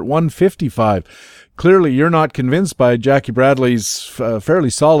 75. You're at 155. Clearly, you're not convinced by Jackie Bradley's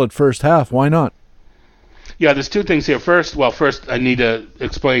fairly solid first half. Why not? Yeah, there's 2 things here. First I need to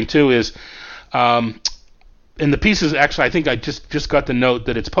explain too is, in the pieces, actually, I think I just got the note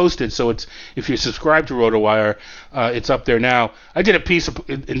that it's posted. So it's, if you subscribe to RotoWire, it's up there now. I did a piece of,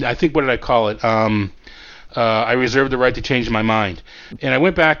 and I think, what did I call it? I reserve the right to change my mind. And I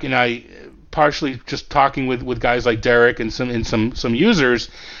went back and I, partially just talking with guys like Derek and some users,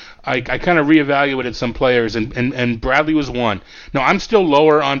 I kind of reevaluated some players, and Bradley was one. Now, I'm still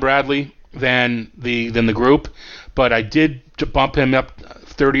lower on Bradley than the group, but I did bump him up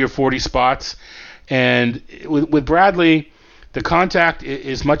 30 or 40 spots. And with Bradley, the contact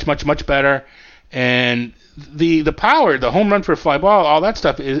is much better, and the power, the home run for a fly ball, all that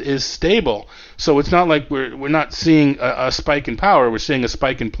stuff is stable. So it's not like we're not seeing a spike in power. We're seeing a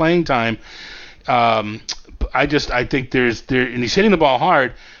spike in playing time. I think and he's hitting the ball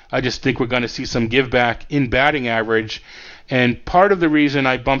hard. I just think we're going to see some give back in batting average. And part of the reason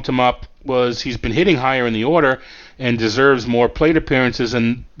I bumped him up was he's been hitting higher in the order and deserves more plate appearances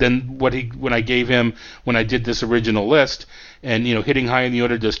than when I gave him when I did this original list. And, hitting high in the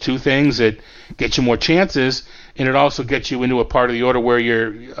order does two things. It gets you more chances, and it also gets you into a part of the order where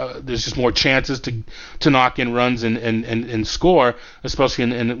there's just more chances to knock in runs and score, especially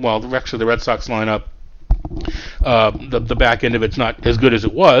in actually the Red Sox lineup. The back end of it's not as good as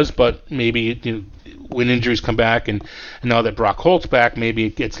it was, but maybe when injuries come back and now that Brock Holt's back, maybe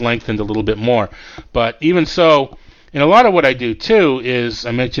it gets lengthened a little bit more. But even so, and a lot of what I do too is,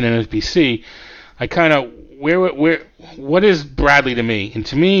 I mentioned NFBC, I kind of what is Bradley to me? And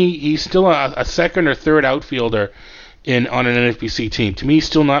to me, he's still a second or third outfielder on an NFBC team. To me, he's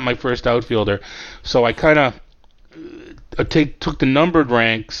still not my first outfielder. So I kind of took the numbered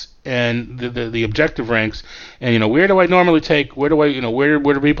ranks and the objective ranks, and where do I normally take? Where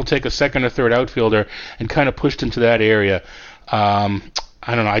do people take a second or third outfielder, and kind of pushed into that area. I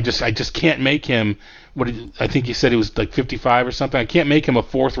don't know. I just can't make him. I think he said he was like 55 or something. I can't make him a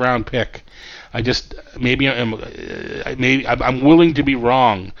fourth round pick. I'm willing to be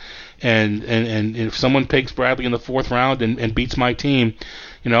wrong, and if someone picks Bradley in the fourth round and beats my team,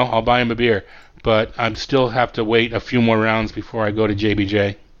 I'll buy him a beer. But I still have to wait a few more rounds before I go to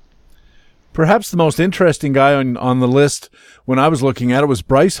JBJ. Perhaps the most interesting guy on the list when I was looking at it was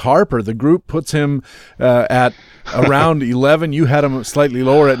Bryce Harper. The group puts him at around 11. You had him slightly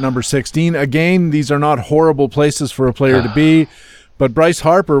lower at number 16. Again, these are not horrible places for a player to be, but Bryce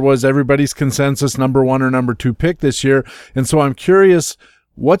Harper was everybody's consensus number 1 or number 2 pick this year. And so I'm curious,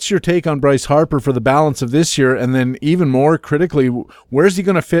 what's your take on Bryce Harper for the balance of this year? And then even more critically, where's he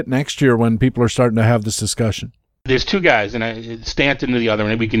going to fit next year when people are starting to have this discussion? There's two guys, and Stanton to the other,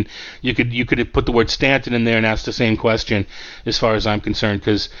 and you could put the word Stanton in there and ask the same question, as far as I'm concerned.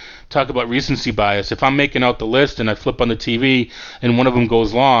 Because talk about recency bias. If I'm making out the list and I flip on the TV and one of them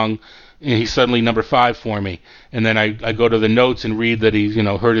goes long, and he's suddenly number 5 for me, and then I go to the notes and read that he's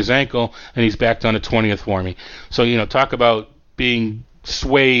hurt his ankle and he's back down to 20th for me. So talk about being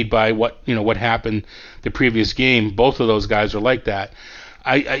swayed by what happened the previous game. Both of those guys are like that.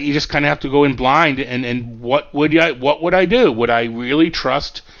 You just kind of have to go in blind, and what would I do? Would I really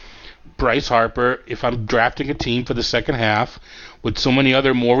trust Bryce Harper if I'm drafting a team for the second half with so many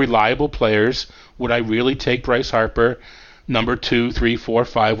other more reliable players? Would I really take Bryce Harper number 2, 3, 4,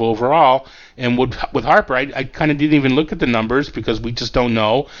 5 overall? And with Harper, I kind of didn't even look at the numbers because we just don't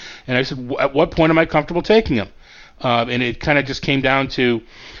know. And I said, at what point am I comfortable taking him? And it kind of just came down to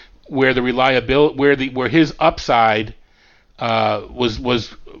where the reliability, where his upside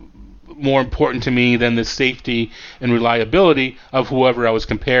was more important to me than the safety and reliability of whoever I was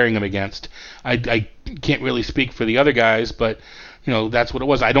comparing him against. I can't really speak for the other guys, but that's what it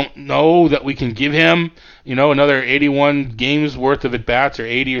was. I don't know that we can give him another 81 games worth of at bats, or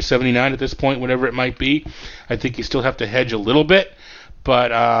 80 or 79 at this point, whatever it might be. I think you still have to hedge a little bit,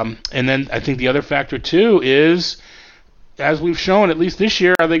 but and then I think the other factor too is, as we've shown, at least this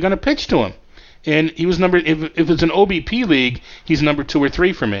year, are they going to pitch to him? And he was if it's an OBP league, he's number 2 or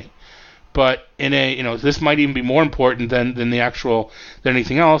 3 for me. But in this might even be more important than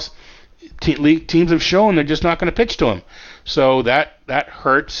anything else. Teams have shown they're just not going to pitch to him, so that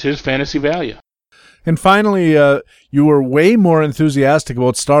hurts his fantasy value. And finally, you were way more enthusiastic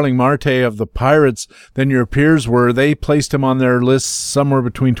about Starling Marte of the Pirates than your peers were. They placed him on their list somewhere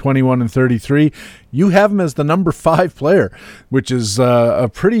between 21 and 33. You have him as the number 5 player, which is a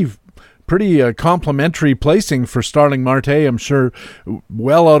pretty complimentary placing for Starling Marte. I'm sure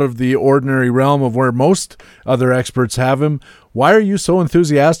well out of the ordinary realm of where most other experts have him. Why are you so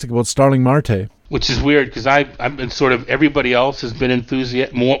enthusiastic about Starling Marte? Which is weird, because I've been sort of, everybody else has been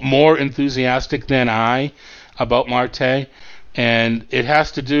more enthusiastic than I about Marte, and it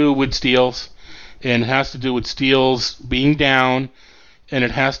has to do with steals, and it has to do with steals being down, and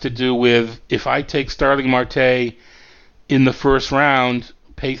it has to do with, if I take Starling Marte in the first round,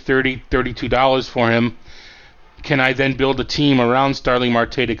 pay $32 for him, can I then build a team around Starling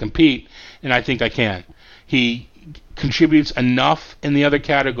Marte to compete? And I think I can. He contributes enough in the other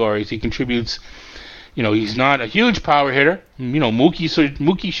categories. He contributes, he's not a huge power hitter.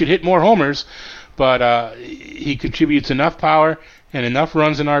 Mookie should hit more homers, but he contributes enough power and enough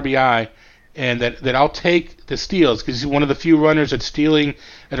runs in RBI, and that I'll take the steals, because he's one of the few runners that's stealing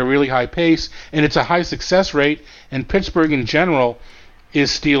at a really high pace, and it's a high success rate, and Pittsburgh in general is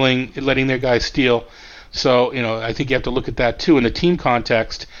stealing, letting their guys steal. So, I think you have to look at that too in the team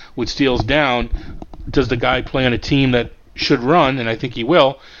context. With steals down, does the guy play on a team that should run? And I think he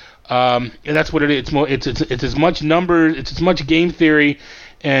will. And that's what it is. It's as much numbers, it's as much game theory,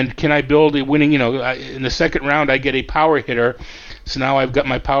 and can I build a winning? In the second round I get a power hitter, so now I've got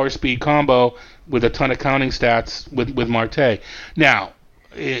my power speed combo with a ton of counting stats with Marte. Now,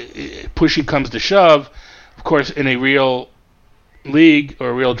 pushing comes to shove, of course, in a real league or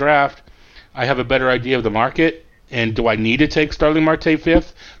a real draft, I have a better idea of the market. And do I need to take Starling Marte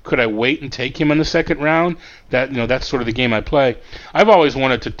fifth? Could I wait and take him in the second round? That's sort of the game I play. I've always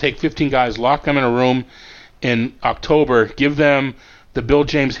wanted to take 15 guys, lock them in a room in October, give them the Bill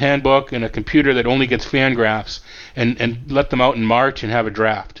James handbook and a computer that only gets Fangraphs, and let them out in March and have a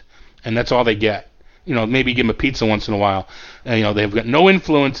draft. And that's all they get. Maybe give them a pizza once in a while. And, they've got no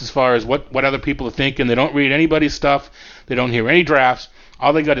influence as far as what other people are thinking. They don't read anybody's stuff. They don't hear any drafts.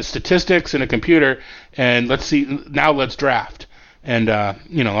 All they got is statistics and a computer, and let's draft. And,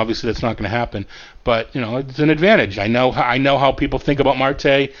 obviously that's not going to happen. But, it's an advantage. I know how people think about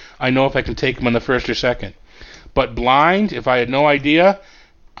Marte. I know if I can take him in the first or second. But blind, if I had no idea,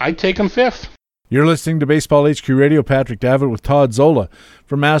 I'd take him fifth. You're listening to Baseball HQ Radio. Patrick Davitt with Todd Zola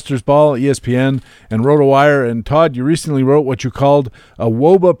from Masters Ball, ESPN, and RotoWire. And Todd, you recently wrote what you called a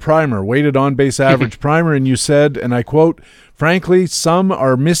WOBA primer, weighted on-base average primer, and you said, and I quote, "Frankly, some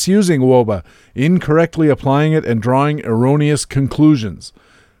are misusing WOBA, incorrectly applying it and drawing erroneous conclusions."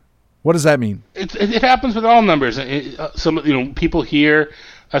 What does that mean? It happens with all numbers. People hear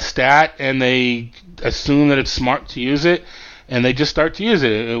a stat and they assume that it's smart to use it, and they just start to use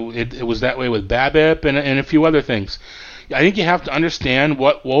it. It was that way with BABIP and a few other things. I think you have to understand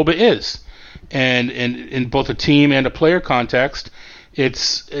what WOBA is, and in both a team and a player context,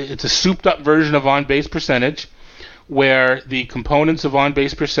 it's a souped-up version of on-base percentage, where the components of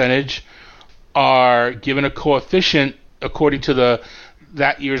on-base percentage are given a coefficient according to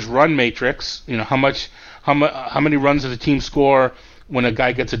that year's run matrix. How many runs does a team score when a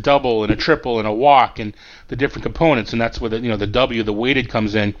guy gets a double and a triple and a walk, and the different components, and that's where the W, the weighted,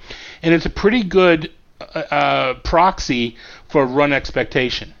 comes in, and it's a pretty good proxy for run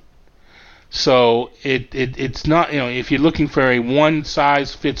expectation. So it's not, if you're looking for a one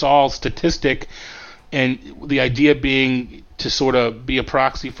size fits all statistic, and the idea being to sort of be a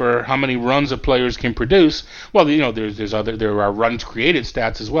proxy for how many runs a players can produce. Well, there are runs created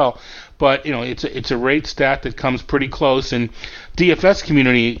stats as well, but it's a rate stat that comes pretty close, and DFS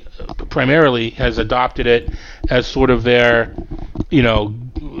community primarily has adopted it as sort of their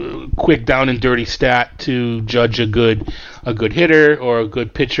quick down and dirty stat to judge a good hitter or a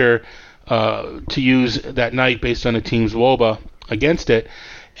good pitcher to use that night based on a team's WOBA against it.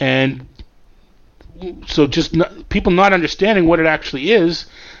 And so people not understanding what it actually is.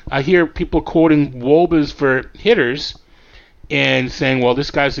 I hear people quoting WOBAs for hitters and saying, well, this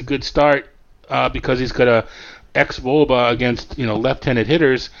guy's a good start because he's got a X WOBA against left-handed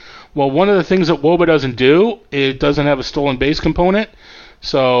hitters. Well, one of the things that WOBA doesn't do, it doesn't have a stolen base component,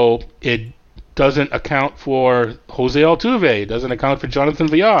 so it doesn't account for Jose Altuve. It doesn't account for Jonathan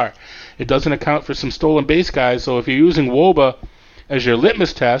Villar. It doesn't account for some stolen base guys. So if you're using WOBA as your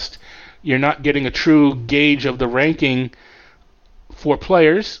litmus test, you're not getting a true gauge of the ranking for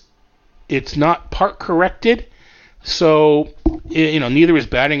players. It's not part corrected, so neither is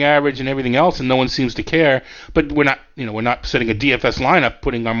batting average and everything else, and no one seems to care. But we're not setting a DFS lineup,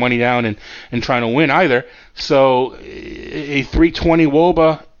 putting our money down and trying to win either. So a 320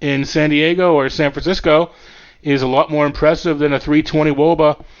 WOBA in San Diego or San Francisco is a lot more impressive than a 320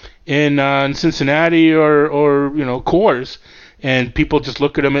 WOBA in Cincinnati or Coors. And people just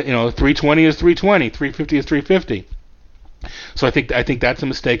look at them, 320 is 320, 350 is 350. So I think that's a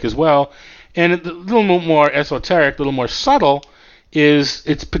mistake as well. And a little more esoteric, a little more subtle, is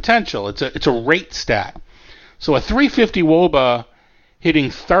its potential. It's a rate stat. So a 350 WOBA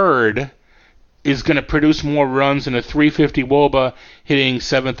hitting third is going to produce more runs than a 350 WOBA hitting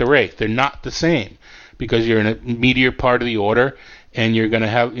seventh or eighth. They're not the same because you're in a meatier part of the order, and you're going to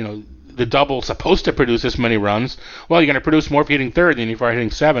have, the double's supposed to produce this many runs. Well, you're going to produce more if you're hitting third than if you're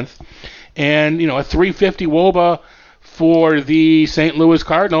hitting seventh. And, a 350 WOBA for the St. Louis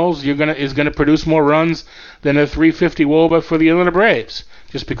Cardinals is going to produce more runs than a 350 WOBA for the Atlanta Braves.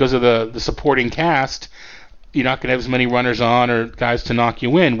 Just because of the supporting cast, you're not going to have as many runners on or guys to knock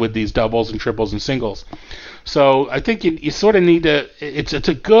you in with these doubles and triples and singles. So I think you sort of need to, it's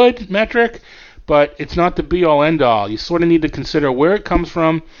a good metric, but it's not the be-all, end-all. You sort of need to consider where it comes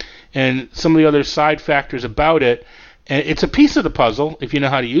from and some of the other side factors about it. And it's a piece of the puzzle. If you know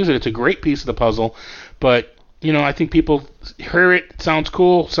how to use it, it's a great piece of the puzzle. But, I think people hear it, sounds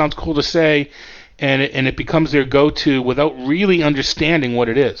cool to say, and it becomes their go-to without really understanding what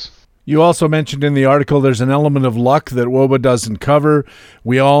it is. You also mentioned in the article there's an element of luck that WOBA doesn't cover.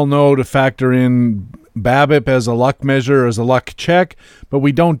 We all know to factor in BABIP as a luck measure, as a luck check, but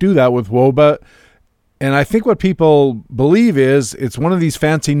we don't do that with WOBA. And I think what people believe is it's one of these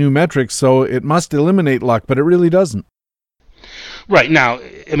fancy new metrics, so it must eliminate luck, but it really doesn't. Right. Now,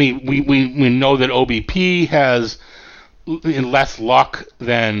 I mean, we know that OBP has less luck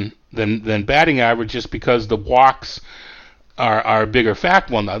than batting average, just because the walks are a bigger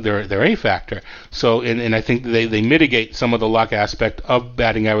factor. Well, no, they're a factor. So, and I think they mitigate some of the luck aspect of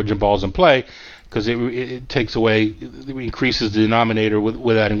batting average and balls in play, because it takes away, it increases the denominator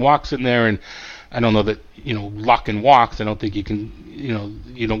with adding walks in there. And I don't know that, luck and walks, I don't think you can,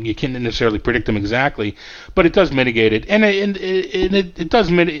 you can't necessarily predict them exactly, but it does mitigate it. And it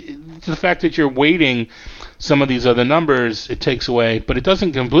does mitigate the fact that you're weighting some of these other numbers. It takes away, but it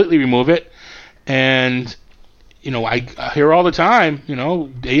doesn't completely remove it. And I hear all the time,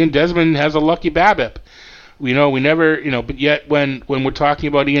 Ian Desmond has a lucky BABIP. We never, but yet when we're talking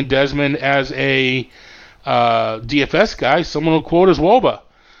about Ian Desmond as a DFS guy, someone will quote his WOBA.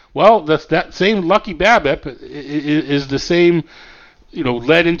 Well, that same lucky BABIP is the same,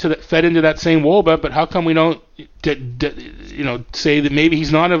 fed into that same WOBA. But how come we don't, say that maybe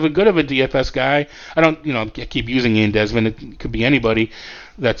he's not as good of a DFS guy? I keep using Ian Desmond. It could be anybody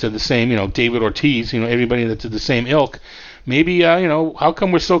that's the same, David Ortiz, everybody that's the same ilk. Maybe, how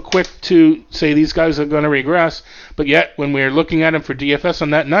come we're so quick to say these guys are going to regress, but yet when we're looking at them for DFS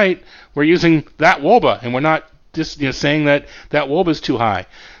on that night, we're using that WOBA, and we're not just saying that WOBA is too high.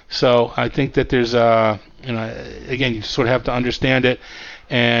 So I think that there's, again, you sort of have to understand it.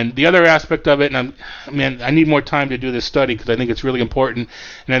 And the other aspect of it, and I need more time to do this study because I think it's really important,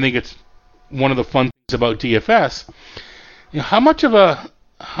 and I think it's one of the fun things about DFS. How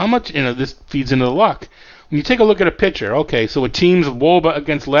much, this feeds into the luck. When you take a look at a pitcher, okay, so a team's WOBA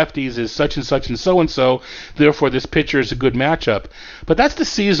against lefties is such and such and so, therefore this pitcher is a good matchup. But that's the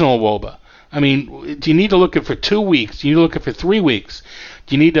seasonal WOBA. Do you need to look at for 2 weeks? Do you need to look at for 3 weeks?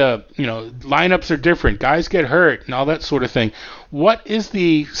 Do you need to, lineups are different, guys get hurt, and all that sort of thing. What is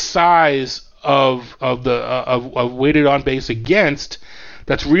the size of weighted on base against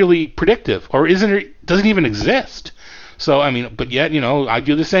that's really predictive, or doesn't even exist? So, but yet, I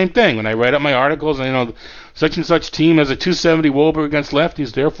do the same thing. When I write up my articles, such and such team has a 270 WOBA against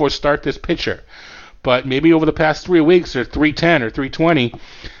lefties, therefore start this pitcher. But maybe over the past 3 weeks, they're 310 or 320.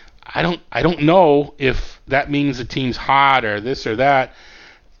 I don't know if that means the team's hot or this or that.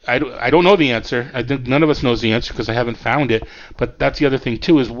 I don't know the answer. I think none of us knows the answer because I haven't found it. But that's the other thing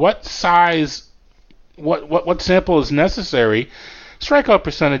too, is what size, what sample is necessary, strikeout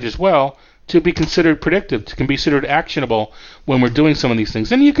percentage as well, to be considered predictive, to be considered actionable when we're doing some of these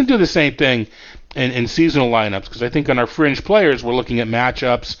things. And you can do the same thing in seasonal lineups, because I think on our fringe players, we're looking at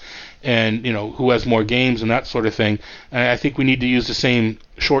matchups and, who has more games and that sort of thing. And I think we need to use the same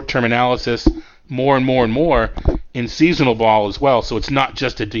short-term analysis more and more and more in seasonal ball as well, so it's not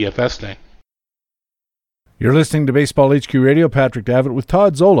just a DFS thing. You're listening to Baseball HQ Radio. Patrick Davitt with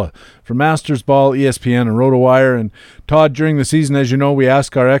Todd Zola from Masters Ball, ESPN, and RotoWire. And Todd, during the season, as you know, we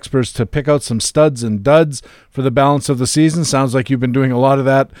ask our experts to pick out some studs and duds for the balance of the season. Sounds like you've been doing a lot of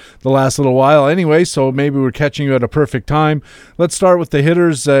that the last little while anyway, so maybe we're catching you at a perfect time. Let's start with the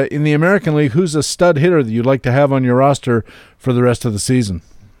hitters. In the American League, who's a stud hitter that you'd like to have on your roster for the rest of the season?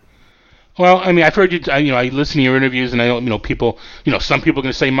 Well, I've heard you, I listen to your interviews, and I know, people, some people are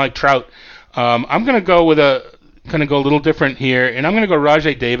going to say Mike Trout. I'm going to go with a little different here, and I'm going to go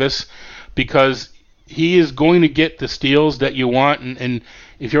Rajai Davis, because he is going to get the steals that you want. And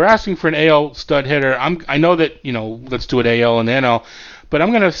if you're asking for an AL stud hitter, I know that, let's do it AL and NL, but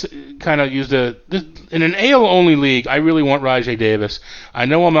I'm going to kind of use in an AL only league, I really want Rajai Davis. I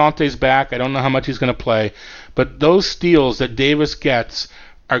know Almonte's back. I don't know how much he's going to play, but those steals that Davis gets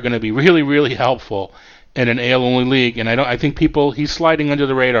are going to be really, really helpful in an AL only league. And I think he's sliding under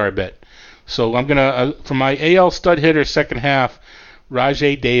the radar a bit. So I'm going to, for my AL stud hitter second half,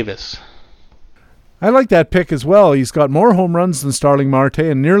 Rajai Davis. I like that pick as well. He's got more home runs than Starling Marte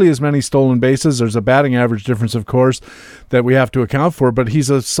and nearly as many stolen bases. There's a batting average difference, of course, that we have to account for, but he's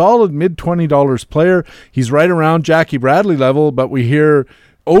a solid mid-$20 player. He's right around Jackie Bradley level, but we hear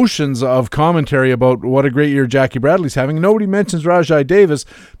oceans of commentary about what a great year Jackie Bradley's having. Nobody mentions Rajai Davis,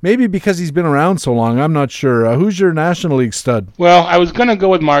 maybe because he's been around so long. I'm not sure. Who's your National League stud? Well, I was going to go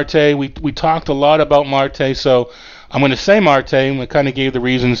with Marte. We talked a lot about Marte, so I'm going to say Marte, and we kind of gave the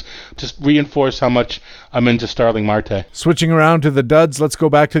reasons to reinforce how much I'm into Starling Marte. Switching around to the duds, let's go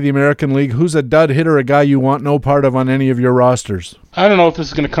back to the American League. Who's a dud hitter, a guy you want no part of on any of your rosters? I don't know if this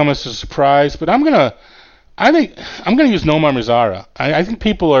is going to come as a surprise, but I'm going to use Nomar Mazara. I think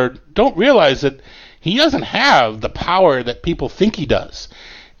people don't realize that he doesn't have the power that people think he does.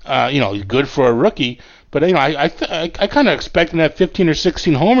 He's good for a rookie, but I kind of expect him to have 15 or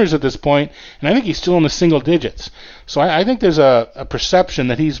 16 homers at this point, and I think he's still in the single digits. So I think there's a perception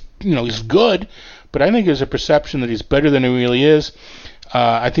that he's good, but I think there's a perception that he's better than he really is.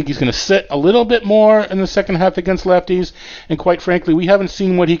 I think he's going to sit a little bit more in the second half against lefties, and quite frankly, we haven't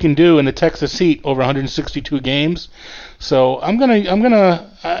seen what he can do in the Texas heat over 162 games. So I'm gonna,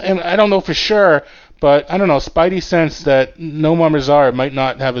 and I don't know for sure, but I don't know, spidey sense that Nomar Mazara might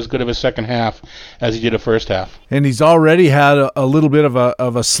not have as good of a second half as he did a first half. And he's already had a little bit of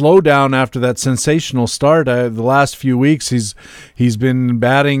a slowdown after that sensational start. The last few weeks, he's been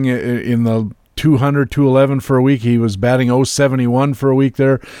batting in the 200, 211 for a week. He was batting 071 for a week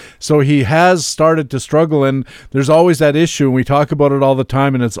there. So he has started to struggle, and there's always that issue, and we talk about it all the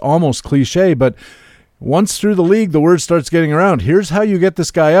time, and it's almost cliche, but once through the league, the word starts getting around. Here's how you get this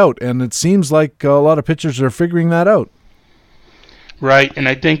guy out, and it seems like a lot of pitchers are figuring that out. Right, and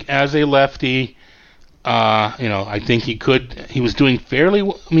I think as a lefty, I think he was doing fairly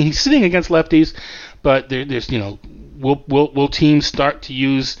well. I mean, he's sitting against lefties, but there's, will teams start to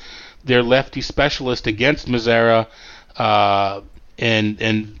use their lefty specialist against Mazara,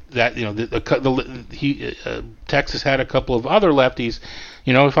 and that Texas had a couple of other lefties.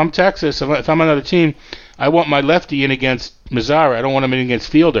 If I'm Texas, if I'm another team, I want my lefty in against Mazara. I don't want him in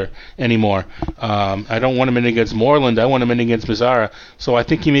against Fielder anymore. I don't want him in against Moreland. I want him in against Mazara. So I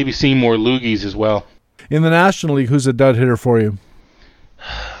think he may be seeing more loogies as well. In the National League, who's a dud hitter for you?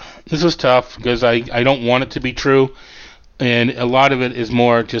 This was tough because I don't want it to be true. And a lot of it is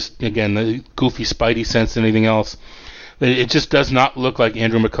more just, again, the goofy spidey sense than anything else. It just does not look like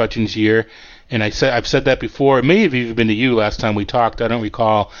Andrew McCutchen's year. And I've said that before. It may have even been to you last time we talked. I don't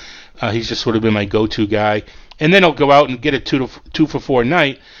recall. He's just sort of been my go-to guy. And then he'll go out and get a 2 for 4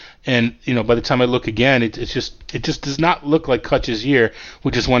 night. And by the time I look again, it just does not look like Kutch's year,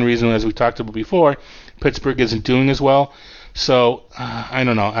 which is one reason, as we talked about before, Pittsburgh isn't doing as well. So I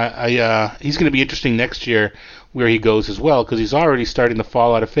don't know. He's going to be interesting next year where he goes as well, because he's already starting to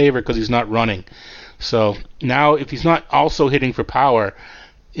fall out of favor because he's not running. So now, if he's not also hitting for power,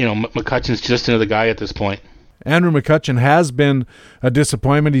 McCutchen's just another guy at this point. Andrew McCutchen has been a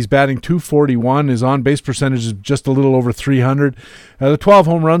disappointment. He's batting .241. His on-base percentage is just a little over 300. The 12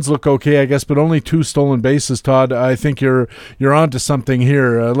 home runs look okay, I guess, but only 2 stolen bases, Todd. I think you're on to something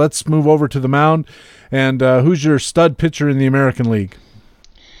here. Let's move over to the mound. And who's your stud pitcher in the American League?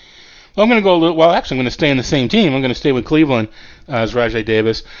 Well, I'm going to go a little. Well, actually, I'm going to stay in the same team. I'm going to stay with Cleveland as Rajai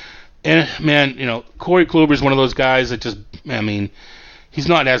Davis. And, man, Corey Kluber is one of those guys that just, he's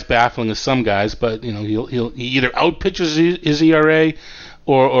not as baffling as some guys, but, he either outpitches his ERA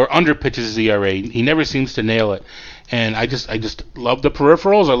or underpitches his ERA. He never seems to nail it. And I just love the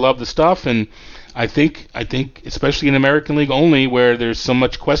peripherals. I love the stuff. And I think, especially in American League only, where there's so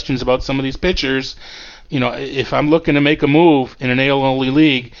much questions about some of these pitchers, if I'm looking to make a move in an AL only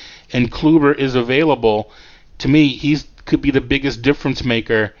league and Kluber is available, to me, he could be the biggest difference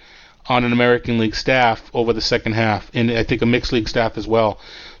maker on an American League staff over the second half, and I think a mixed league staff as well.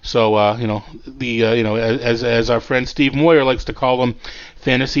 So as our friend Steve Moyer likes to call them,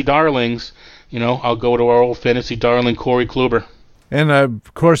 fantasy darlings. I'll go to our old fantasy darling Corey Kluber. And,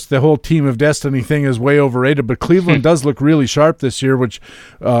 of course, the whole team of destiny thing is way overrated, but Cleveland does look really sharp this year, which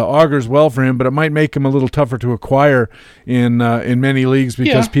augurs well for him, but it might make him a little tougher to acquire in many leagues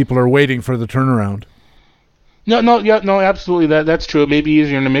because people are waiting for the turnaround. No, absolutely. That's true. It may be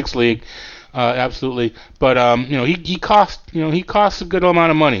easier in a mixed league, absolutely. But he costs a good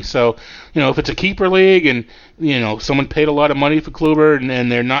amount of money. So if it's a keeper league and someone paid a lot of money for Kluber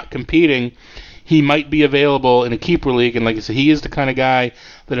and they're not competing, he might be available in a keeper league. And like I said, he is the kind of guy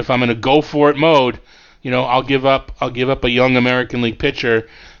that if I'm in a go for it mode, I'll give up a young American League pitcher,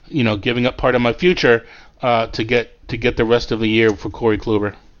 giving up part of my future to get the rest of the year for Corey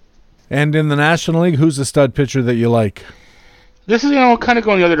Kluber. And in the National League, who's the stud pitcher that you like? This is, kind of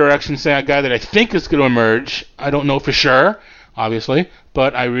going the other direction, saying a guy that I think is going to emerge. I don't know for sure, obviously,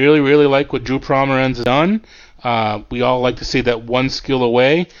 but I really, really like what Drew Pomeranz has done. We all like to see that one skill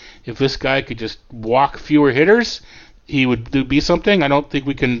away. If this guy could just walk fewer hitters, he would be something. I don't think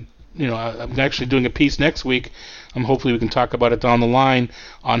we can, I'm actually doing a piece next week. Hopefully we can talk about it down the line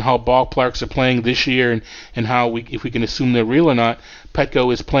on how ballparks are playing this year and how if we can assume they're real or not.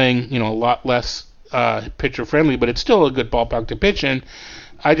 Petco is playing, a lot less pitcher friendly, but it's still a good ballpark to pitch in.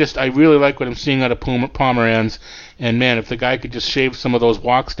 I really like what I'm seeing out of Pomeranz, and man, if the guy could just shave some of those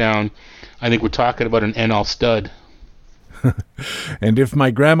walks down, I think we're talking about an NL stud. And if my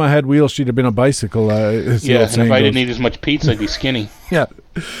grandma had wheels, she'd have been a bicycle. And if I didn't eat as much pizza, I'd be skinny. Yeah.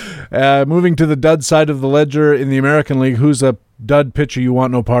 Moving to the dud side of the ledger in the American League, who's a dud pitcher you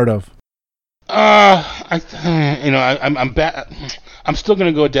want no part of? I'm still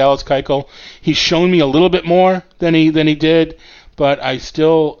going to go with Dallas Keuchel. He's shown me a little bit more than he did, but I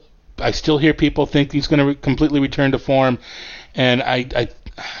still hear people think he's going to completely return to form. And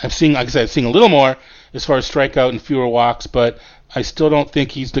I've seen, like I said, I've seen a little more as far as strikeout and fewer walks, but I still don't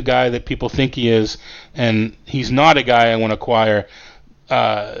think he's the guy that people think he is, and he's not a guy I want to acquire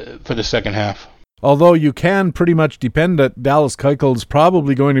for the second half. Although you can pretty much depend that Dallas Keuchel is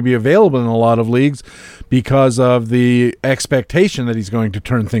probably going to be available in a lot of leagues because of the expectation that he's going to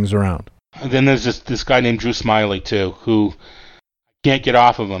turn things around. And then there's this guy named Drew Smiley, too, who can't get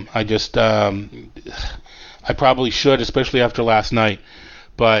off of him. I just, I probably should, especially after last night.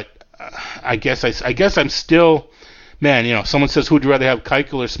 But I guess I'm still, man, someone says, who'd you rather have,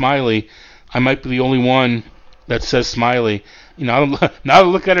 Keuchel or Smiley? I might be the only one that says Smiley. Now to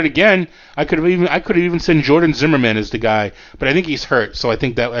look at it again, I could have even said Jordan Zimmerman as the guy, but I think he's hurt, so I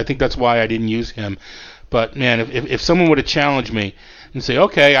think that's why I didn't use him. But man, if someone would have challenged me and say,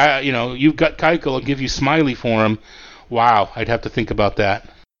 okay, you've got Keuchel, I'll give you Smiley for him, wow, I'd have to think about that.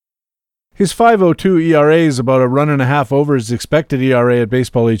 His 5.02 ERA is about a run and a half over his expected ERA at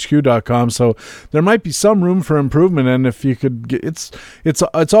BaseballHQ.com, so there might be some room for improvement. And if you could get,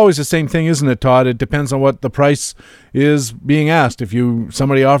 it's always the same thing, isn't it, Todd? It depends on what the price is being asked. If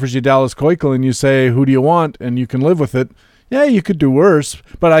somebody offers you Dallas Keuchel and you say, who do you want, and you can live with it, yeah, you could do worse.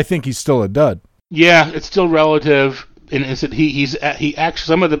 But I think he's still a dud. Yeah, it's still relative, and is that he actually,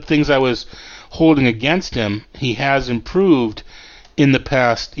 some of the things I was holding against him, he has improved in the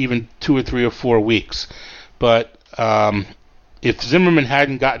past even 2 or 3 or 4 weeks. But if Zimmerman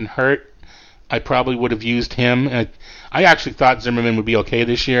hadn't gotten hurt, I probably would have used him. I actually thought Zimmerman would be okay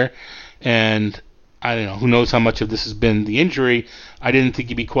this year, and I don't know, who knows how much of this has been the injury. I didn't think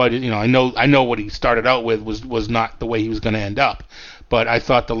he'd be quite, I know what he started out with was not the way he was going to end up, but I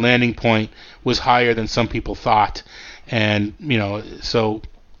thought the landing point was higher than some people thought, and so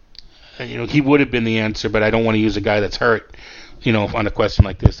he would have been the answer, but I don't want to use a guy that's hurt on a question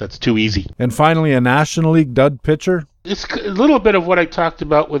like this. That's too easy. And finally, a National League dud pitcher? It's a little bit of what I talked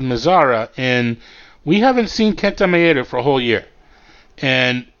about with Mazara, and we haven't seen Kenta Maeda for a whole year.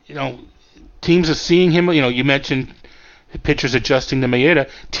 And, teams are seeing him. You mentioned pitchers adjusting to Maeda,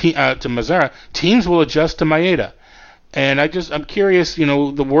 to Mazara. Teams will adjust to Maeda. And I'm curious, the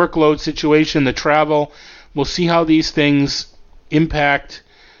workload situation, the travel. We'll see how these things impact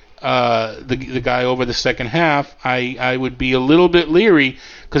the guy over the second half. I would be a little bit leery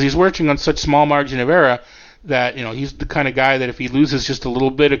because he's working on such small margin of error that he's the kind of guy that if he loses just a little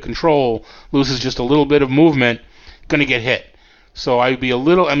bit of control, loses just a little bit of movement, going to get hit. So I'd be a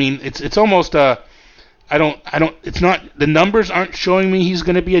little. I mean, it's almost a. I don't. It's not. The numbers aren't showing me he's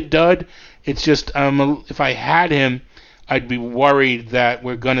going to be a dud. It's just if I had him, I'd be worried that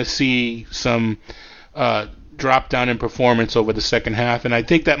we're going to see some drop down in performance over the second half, and I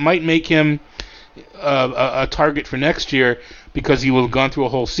think that might make him a target for next year because he will have gone through a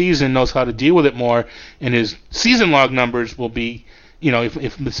whole season, knows how to deal with it more, and his season log numbers will be,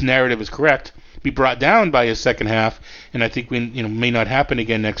 if this narrative is correct, be brought down by his second half, and I think may not happen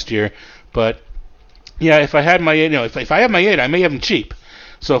again next year. But yeah, if I had Maeda, if I have Maeda, I may have him cheap.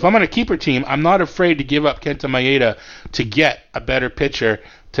 So if I'm on a keeper team, I'm not afraid to give up Kenta Maeda to get a better pitcher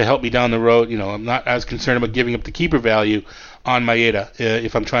to help me down the road. I'm not as concerned about giving up the keeper value on Maeda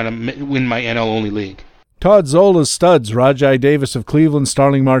if I'm trying to win my NL-only league. Todd Zola's studs, Rajai Davis of Cleveland,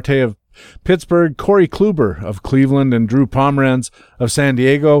 Starling Marte of Pittsburgh, Corey Kluber of Cleveland, and Drew Pomeranz of San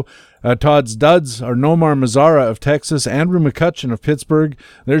Diego. Todd's duds are Nomar Mazara of Texas, Andrew McCutchen of Pittsburgh.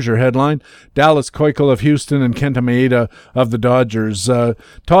 There's your headline. Dallas Keuchel of Houston, and Kenta Maeda of the Dodgers.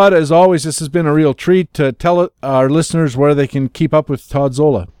 Todd, as always, this has been a real treat. Tell our listeners where they can keep up with Todd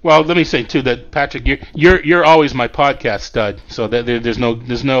Zola. Well, let me say too that Patrick, you're always my podcast stud. So there's no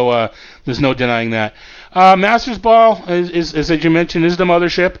denying that. Masters Ball is as you mentioned, is the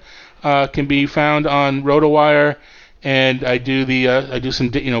mothership. Can be found on RotoWire. And I do some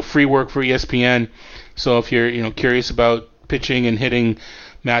free work for ESPN. So if you're curious about pitching and hitting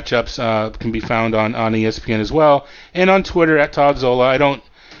matchups, can be found on ESPN as well, and on Twitter at Todd Zola. I don't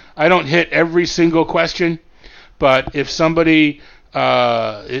hit every single question, but if somebody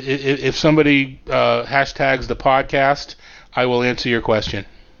hashtags the podcast, I will answer your question.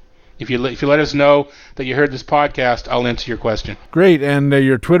 If you let us know that you heard this podcast, I'll answer your question. Great. And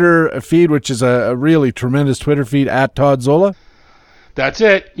your Twitter feed, which is a really tremendous Twitter feed, at Todd Zola? That's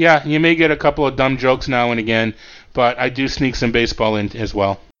it. Yeah, you may get a couple of dumb jokes now and again, but I do sneak some baseball in as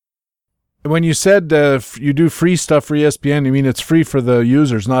well. When you said you do free stuff for ESPN, you mean it's free for the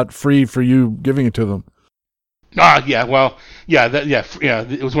users, not free for you giving it to them? Yeah. Well, yeah.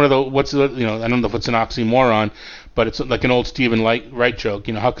 It was one of the I don't know if it's an oxymoron, but it's like an old Stephen Wright joke.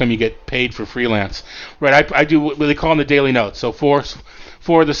 How come you get paid for freelance? Right, I do what they call in the daily notes. So four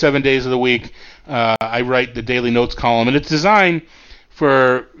of the 7 days of the week, I write the daily notes column, and it's designed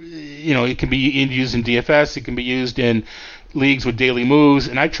for, it can be used in DFS, it can be used in leagues with daily moves,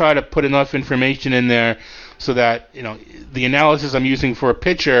 and I try to put enough information in there so that, the analysis I'm using for a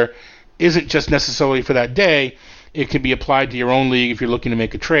pitcher isn't just necessarily for that day. It can be applied to your own league if you're looking to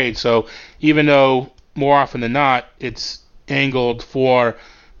make a trade. So even though more often than not it's angled for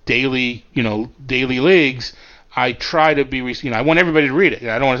daily leagues, I try to be, I want everybody to read it.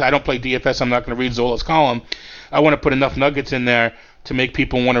 I don't play DFS. I'm not going to read Zola's column. I want to put enough nuggets in there to make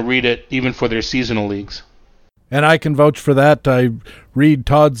people want to read it, even for their seasonal leagues. And I can vouch for that. I read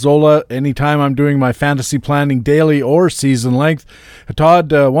Todd Zola anytime I'm doing my fantasy planning, daily or season length.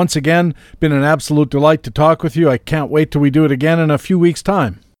 Todd, once again, been an absolute delight to talk with you. I can't wait till we do it again in a few weeks'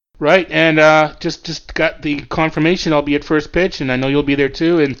 time. Right, and just got the confirmation I'll be at first pitch, and I know you'll be there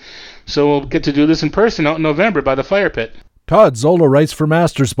too, and so we'll get to do this in person out in November by the fire pit. Todd Zola writes for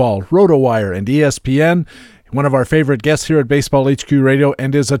Masters Ball, RotoWire, and ESPN. One of our favorite guests here at Baseball HQ Radio,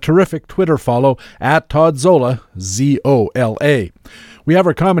 and is a terrific Twitter follow at Todd Zola, Zola. We have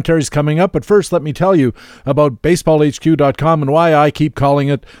our commentaries coming up, but first let me tell you about BaseballHQ.com and why I keep calling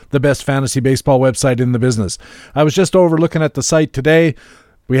it the best fantasy baseball website in the business. I was just over looking at the site today.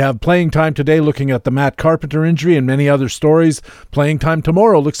 We have Playing Time today looking at the Matt Carpenter injury and many other stories. Playing Time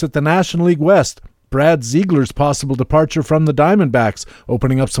tomorrow looks at the National League West. Brad Ziegler's possible departure from the Diamondbacks,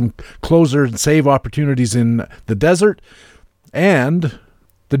 opening up some closer and save opportunities in the desert. And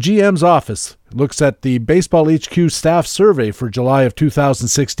the GM's office looks at the Baseball HQ staff survey for July of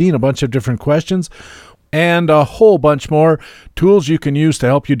 2016, a bunch of different questions, and a whole bunch more tools you can use to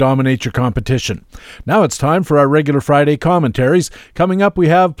help you dominate your competition. Now it's time for our regular Friday commentaries. Coming up, we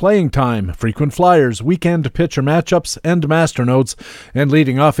have Playing Time, Frequent Flyers, Weekend Pitcher Matchups, and Master Notes. And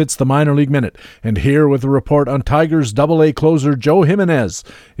leading off, it's the Minor League Minute. And here with a report on Tigers Double-A closer Joe Jimenez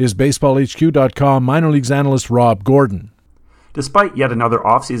is BaseballHQ.com minor leagues analyst Rob Gordon. Despite yet another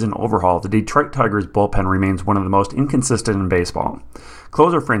offseason overhaul, the Detroit Tigers bullpen remains one of the most inconsistent in baseball.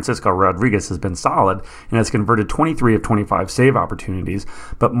 Closer Francisco Rodriguez has been solid and has converted 23 of 25 save opportunities,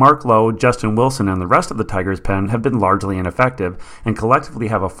 but Mark Lowe, Justin Wilson, and the rest of the Tigers pen have been largely ineffective and collectively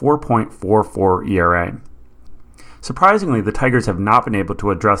have a 4.44 ERA. Surprisingly, the Tigers have not been able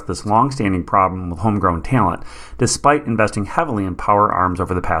to address this long-standing problem with homegrown talent, despite investing heavily in power arms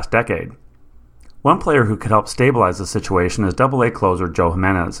over the past decade. One player who could help stabilize the situation is Double-A closer Joe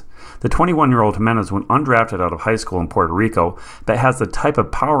Jimenez. The 21-year-old Jimenez went undrafted out of high school in Puerto Rico, but has the type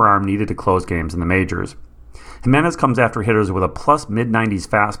of power arm needed to close games in the majors. Jimenez comes after hitters with a plus mid-90s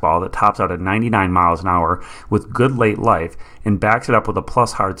fastball that tops out at 99 miles an hour with good late life and backs it up with a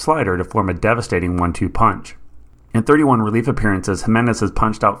plus hard slider to form a devastating 1-2 punch. In 31 relief appearances, Jimenez has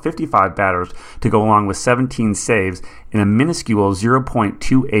punched out 55 batters to go along with 17 saves in a minuscule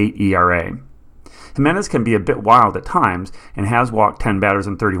 0.28 ERA. Jimenez can be a bit wild at times and has walked 10 batters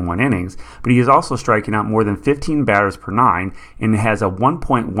in 31 innings, but he is also striking out more than 15 batters per 9 and has a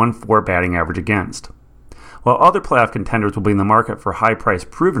 1.14 batting average against. While other playoff contenders will be in the market for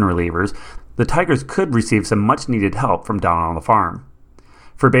high-priced proven relievers, the Tigers could receive some much-needed help from down on the farm.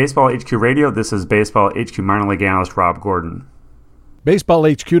 For Baseball HQ Radio, this is Baseball HQ minor league analyst Rob Gordon.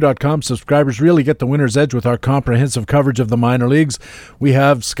 BaseballHQ.com subscribers really get the winner's edge with our comprehensive coverage of the minor leagues. We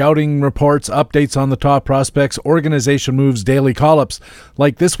have scouting reports, updates on the top prospects, organization moves, daily call-ups.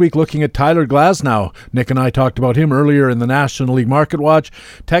 Like this week looking at Tyler Glasnow. Nick and I talked about him earlier in the National League Market Watch.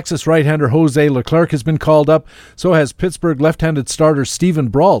 Texas right-hander Jose Leclerc has been called up. So has Pittsburgh left-handed starter Steven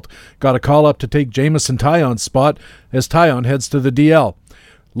Brault. Got a call-up to take Jameson Taillon's spot as Taillon heads to the DL.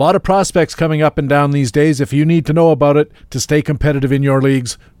 A lot of prospects coming up and down these days. If you need to know about it to stay competitive in your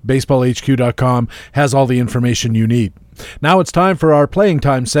leagues, BaseballHQ.com has all the information you need. Now it's time for our Playing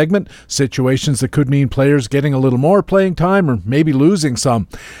Time segment, situations that could mean players getting a little more playing time or maybe losing some.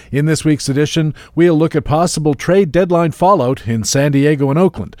 In this week's edition, we'll look at possible trade deadline fallout in San Diego and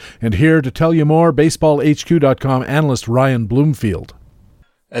Oakland. And here to tell you more, BaseballHQ.com analyst Ryan Bloomfield.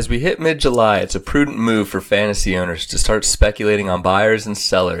 As we hit mid-July, it's a prudent move for fantasy owners to start speculating on buyers and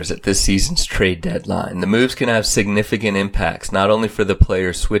sellers at this season's trade deadline. The moves can have significant impacts, not only for the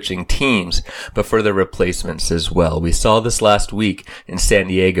players switching teams, but for their replacements as well. We saw this last week in San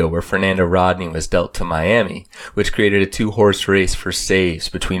Diego, where Fernando Rodney was dealt to Miami, which created a two-horse race for saves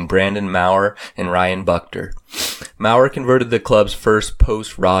between Brandon Maurer and Ryan Buchter. Maurer converted the club's first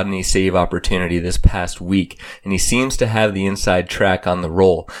post-Rodney save opportunity this past week, and he seems to have the inside track on the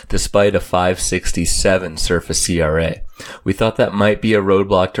roll, despite a .567 surface ERA. We thought that might be a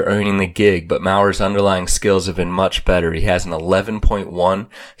roadblock to earning the gig, but Maurer's underlying skills have been much better. He has an 11.1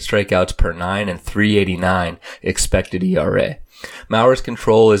 strikeouts per 9 and .389 expected ERA. Maurer's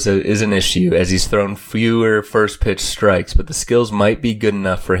control is an issue as he's thrown fewer first pitch strikes, but the skills might be good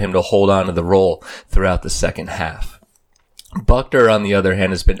enough for him to hold on to the role throughout the second half. Buckner, on the other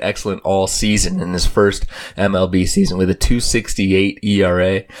hand, has been excellent all season in his first MLB season with a .268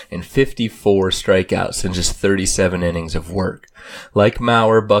 ERA and 54 strikeouts in just 37 innings of work. Like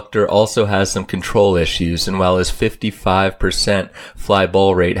Maurer, Buckner also has some control issues, and while his 55% fly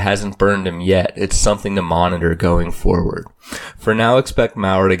ball rate hasn't burned him yet, it's something to monitor going forward. For now, expect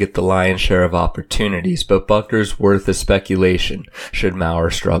Maurer to get the lion's share of opportunities, but Buckner's worth a speculation should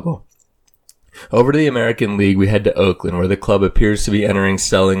Maurer struggle. Over to the American League, we head to Oakland, where the club appears to be entering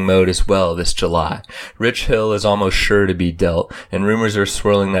selling mode as well this July. Rich Hill is almost sure to be dealt, and rumors are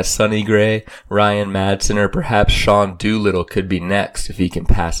swirling that Sonny Gray, Ryan Madsen, or perhaps Sean Doolittle could be next if he can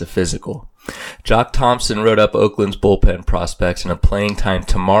pass a physical. Jock Thompson wrote up Oakland's bullpen prospects in a Playing Time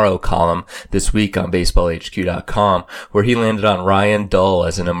Tomorrow column this week on BaseballHQ.com, where he landed on Ryan Dull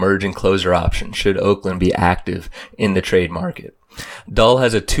as an emerging closer option should Oakland be active in the trade market. Dull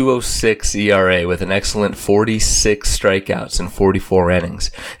has a .206 ERA with an excellent 46 strikeouts in 44 innings,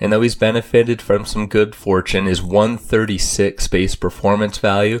 and though he's benefited from some good fortune, his 136 base performance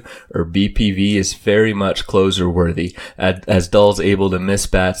value, or BPV, is very much closer worthy, as Dull's able to miss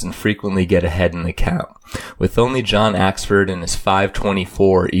bats and frequently get ahead in the count. With only John Axford and his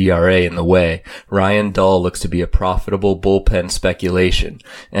 .524 ERA in the way, Ryan Dull looks to be a profitable bullpen speculation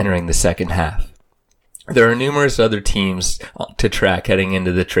entering the second half. There are numerous other teams to track heading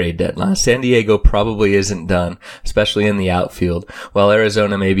into the trade deadline. San Diego probably isn't done, especially in the outfield, while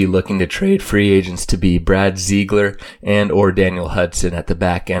Arizona may be looking to trade free agents to be Brad Ziegler and or Daniel Hudson at the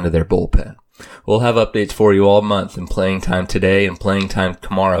back end of their bullpen. We'll have updates for you all month in Playing Time Today and Playing Time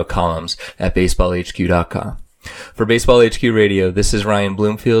Tomorrow columns at BaseballHQ.com. For Baseball HQ Radio, this is Ryan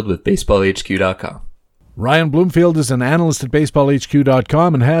Bloomfield with BaseballHQ.com. Ryan Bloomfield is an analyst at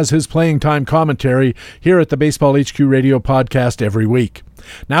BaseballHQ.com and has his Playing Time commentary here at the Baseball HQ Radio podcast every week.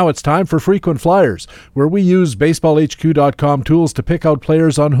 Now it's time for Frequent Flyers, where we use BaseballHQ.com tools to pick out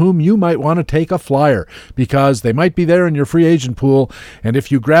players on whom you might want to take a flyer, because they might be there in your free agent pool, and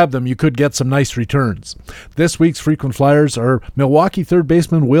if you grab them, you could get some nice returns. This week's Frequent Flyers are Milwaukee third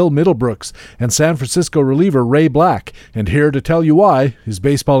baseman Will Middlebrooks and San Francisco reliever Ray Black, and here to tell you why is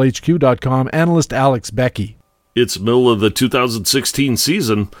BaseballHQ.com analyst Alex Becky. It's middle of the 2016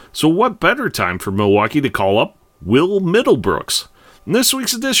 season, so what better time for Milwaukee to call up Will Middlebrooks? In this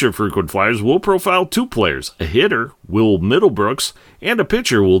week's edition of Frequent Flyers, we'll profile two players, a hitter, Will Middlebrooks, and a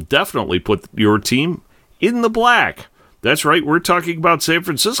pitcher who will definitely put your team in the black. That's right, we're talking about San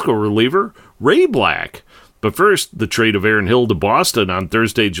Francisco reliever Ray Black. But first, the trade of Aaron Hill to Boston on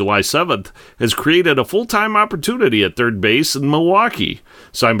Thursday, July 7th, has created a full-time opportunity at third base in Milwaukee.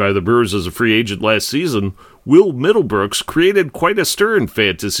 Signed by the Brewers as a free agent last season, Will Middlebrooks created quite a stir in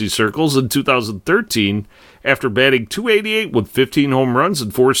fantasy circles in 2013 after batting .288 with 15 home runs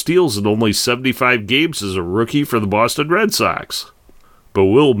and 4 steals in only 75 games as a rookie for the Boston Red Sox. But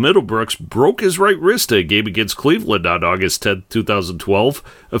Will Middlebrooks broke his right wrist at a game against Cleveland on August 10, 2012,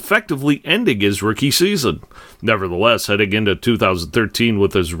 effectively ending his rookie season. Nevertheless, heading into 2013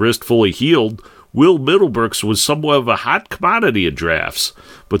 with his wrist fully healed, Will Middlebrooks was somewhat of a hot commodity in drafts.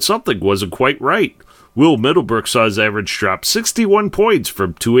 But something wasn't quite right. Will Middlebrooks saw his average drop 61 points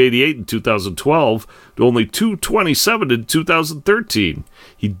from .288 in 2012 to only .227 in 2013.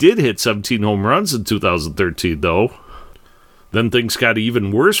 He did hit 17 home runs in 2013, though. Then things got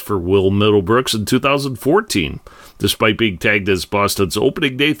even worse for Will Middlebrooks in 2014. Despite being tagged as Boston's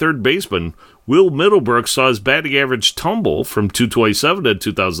opening day third baseman, Will Middlebrooks saw his batting average tumble from .227 in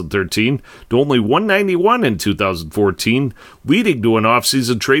 2013 to only .191 in 2014, leading to an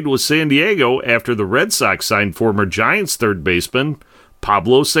offseason trade with San Diego after the Red Sox signed former Giants third baseman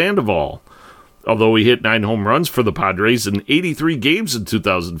Pablo Sandoval. Although he hit 9 home runs for the Padres in 83 games in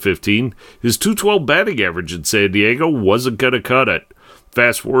 2015, his .212 batting average in San Diego wasn't going to cut it.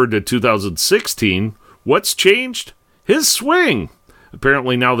 Fast forward to 2016, what's changed? His swing!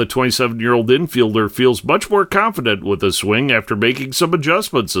 Apparently now the 27-year-old infielder feels much more confident with his swing after making some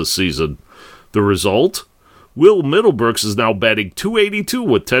adjustments this season. The result? Will Middlebrooks is now batting .282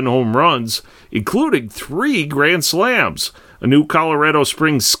 with 10 home runs, including 3 grand slams. a new Colorado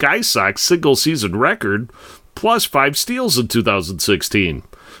Springs Sky Sox single-season record, plus 5 steals in 2016.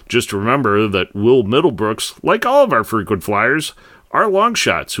 Just remember that Will Middlebrooks, like all of our frequent flyers, are long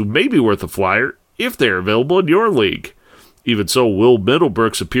shots who may be worth a flyer if they are available in your league. Even so, Will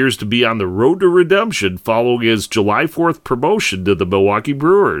Middlebrooks appears to be on the road to redemption following his July 4th promotion to the Milwaukee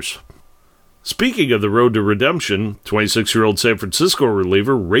Brewers. Speaking of the road to redemption, 26-year-old San Francisco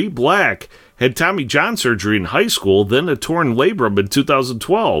reliever Ray Black had Tommy John surgery in high school, then a torn labrum in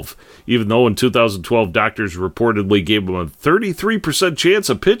 2012. Even though in 2012 doctors reportedly gave him a 33% chance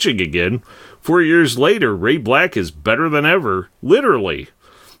of pitching again, 4 years later, Ray Black is better than ever, literally.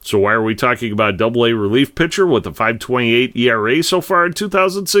 So why are we talking about a AA relief pitcher with a 5.28 ERA so far in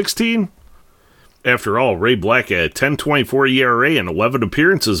 2016? After all, Ray Black had a 10.24 ERA and 11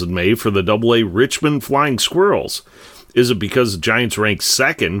 appearances in May for the AA Richmond Flying Squirrels. Is it because the Giants ranked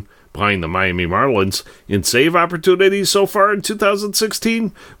second, behind the Miami Marlins, in save opportunities so far in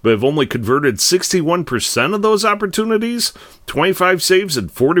 2016, but have only converted 61% of those opportunities? 25 saves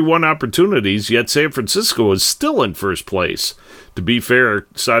and 41 opportunities, yet San Francisco is still in first place. To be fair,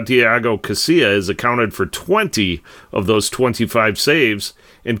 Santiago Casilla has accounted for 20 of those 25 saves,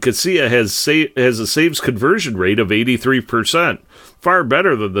 and Casilla has a saves conversion rate of 83%, far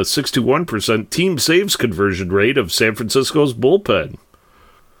better than the 61% team saves conversion rate of San Francisco's bullpen.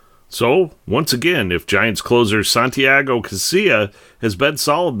 So, once again, if Giants closer Santiago Casilla has been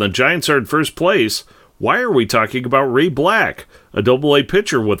solid and the Giants are in first place, why are we talking about Ray Black, a AA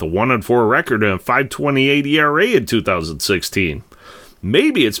pitcher with a 1-4 record and a 5.28 ERA in 2016?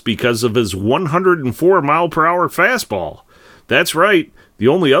 Maybe it's because of his 104-mile-per-hour fastball. That's right, the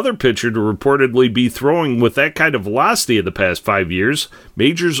only other pitcher to reportedly be throwing with that kind of velocity in the past 5 years,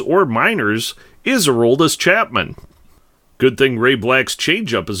 majors or minors, is Aroldis Chapman. Good thing Ray Black's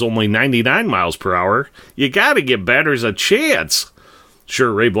changeup is only 99 miles per hour. You gotta give batters a chance.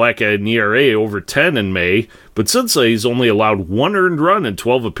 Sure, Ray Black had an ERA over 10 in May, but since then he's only allowed 1 earned run in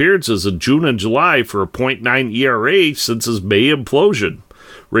 12 appearances in June and July for a .9 ERA since his May implosion.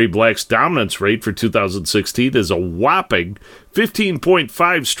 Ray Black's dominance rate for 2016 is a whopping 15.5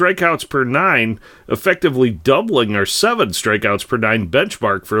 strikeouts per 9, effectively doubling our 7 strikeouts per 9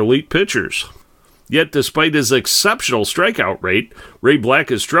 benchmark for elite pitchers. Yet, despite his exceptional strikeout rate, Ray Black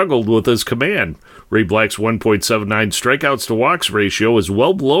has struggled with his command. Ray Black's 1.79 strikeouts to walks ratio is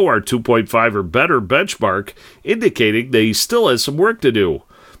well below our 2.5 or better benchmark, indicating that he still has some work to do.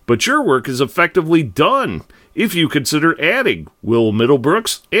 But your work is effectively done if you consider adding Will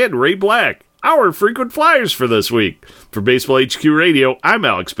Middlebrooks and Ray Black, our frequent flyers for this week. For Baseball HQ Radio, I'm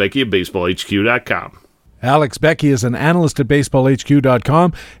Alex Becky of BaseballHQ.com. Alex Becky is an analyst at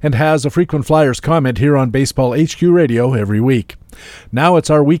BaseballHQ.com and has a frequent flyers comment here on Baseball HQ Radio every week. Now it's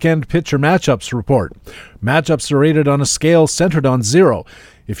our weekend pitcher matchups report. Matchups are rated on a scale centered on 0.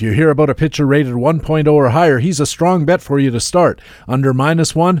 If you hear about a pitcher rated 1.0 or higher, he's a strong bet for you to start. Under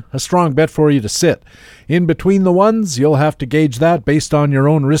 -1, a strong bet for you to sit. In between the ones, you'll have to gauge that based on your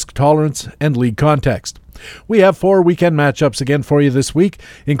own risk tolerance and league context. We have 4 weekend matchups again for you this week,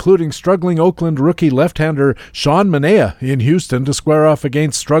 including struggling Oakland rookie left-hander Sean Manaea in Houston to square off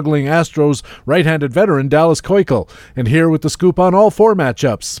against struggling Astros right-handed veteran Dallas Keuchel. And here with the scoop on all 4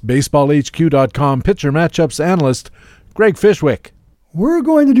 matchups, BaseballHQ.com pitcher matchups analyst Greg Fishwick. We're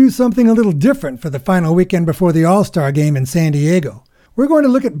going to do something a little different for the final weekend before the All-Star game in San Diego. We're going to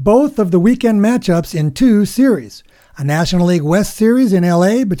look at both of the weekend matchups in 2 series. A National League West Series in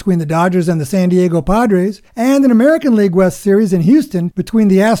LA between the Dodgers and the San Diego Padres, and an American League West Series in Houston between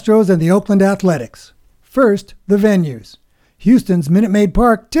the Astros and the Oakland Athletics. First, the venues. Houston's Minute Maid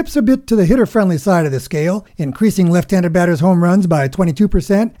Park tips a bit to the hitter-friendly side of the scale, increasing left-handed batters' home runs by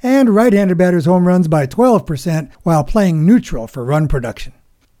 22% and right-handed batters' home runs by 12% while playing neutral for run production.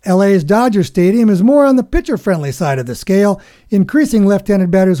 LA's Dodger Stadium is more on the pitcher-friendly side of the scale, increasing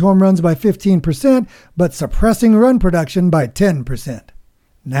left-handed batters' home runs by 15%, but suppressing run production by 10%.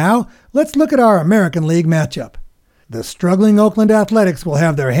 Now, let's look at our American League matchup. The struggling Oakland Athletics will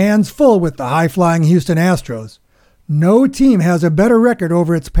have their hands full with the high-flying Houston Astros. No team has a better record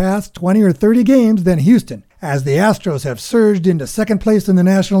over its past 20 or 30 games than Houston, as the Astros have surged into second place in the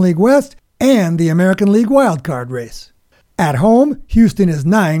National League West and the American League wildcard race. At home, Houston is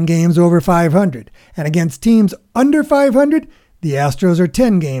 9 games over 500, and against teams under 500, the Astros are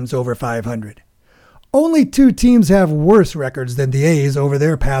 10 games over 500. Only 2 teams have worse records than the A's over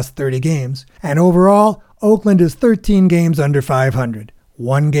their past 30 games, and overall, Oakland is 13 games under 500,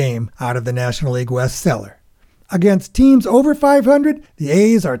 1 game out of the National League West cellar. Against teams over 500, the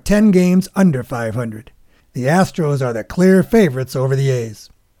A's are 10 games under 500. The Astros are the clear favorites over the A's.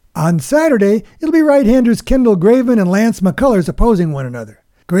 On Saturday, it'll be right-handers Kendall Graveman and Lance McCullers opposing one another.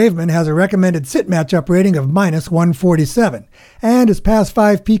 Graveman has a recommended sit matchup rating of -147, and his past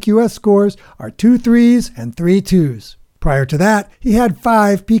 5 PQS scores are 2 3s and 3 2s. Prior to that, he had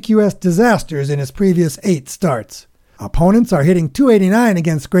 5 PQS disasters in his previous 8 starts. Opponents are hitting .289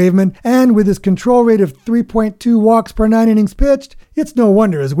 against Graveman, and with his control rate of 3.2 walks per 9 innings pitched, it's no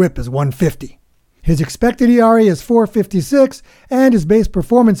wonder his whip is 150. His expected ERA is 4.56, and his base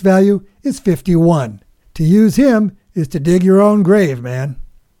performance value is 51. To use him is to dig your own grave, man.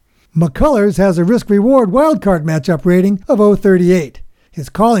 McCullers has a risk-reward wildcard matchup rating of 0.38. His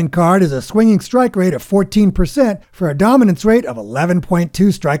calling card is a swinging strike rate of 14% for a dominance rate of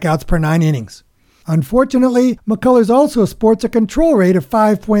 11.2 strikeouts per 9 innings. Unfortunately, McCullers also sports a control rate of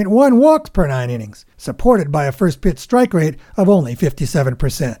 5.1 walks per 9 innings, supported by a first-pitch strike rate of only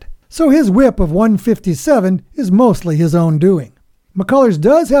 57%. So his whip of 157 is mostly his own doing. McCullers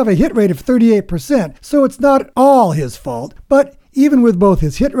does have a hit rate of 38%, so it's not all his fault, but even with both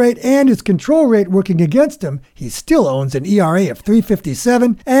his hit rate and his control rate working against him, he still owns an ERA of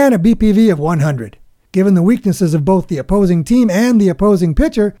 3.57 and a BPV of 100. Given the weaknesses of both the opposing team and the opposing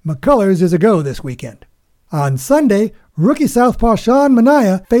pitcher, McCullers is a go this weekend. On Sunday, rookie southpaw Sean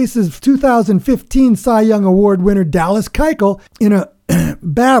Manaea faces 2015 Cy Young Award winner Dallas Keuchel in a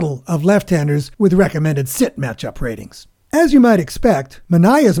battle of left-handers with recommended sit matchup ratings. As you might expect,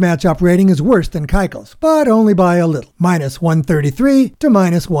 Manaea's matchup rating is worse than Keuchel's, but only by a little, -133 to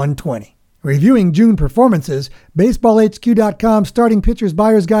 -120. Reviewing June performances, BaseballHQ.com starting pitchers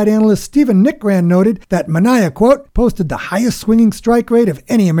buyer's guide analyst Stephen Nickran noted that Manaea, quote, posted the highest swinging strike rate of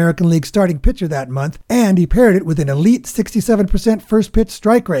any American League starting pitcher that month, and he paired it with an elite 67% first pitch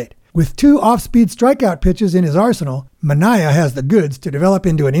strike rate. With 2 off-speed strikeout pitches in his arsenal, Manaea has the goods to develop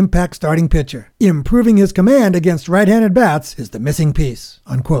into an impact starting pitcher. Improving his command against right-handed bats is the missing piece,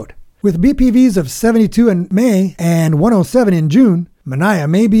 unquote. With BPVs of 72 in May and 107 in June, Manaea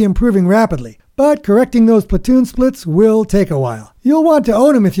may be improving rapidly, but correcting those platoon splits will take a while. You'll want to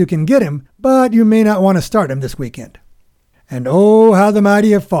own him if you can get him, but you may not want to start him this weekend. And oh, how the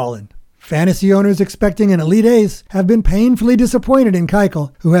mighty have fallen. Fantasy owners expecting an elite ace have been painfully disappointed in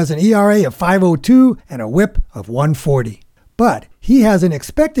Keuchel, who has an ERA of 5.02 and a whip of 140. But he has an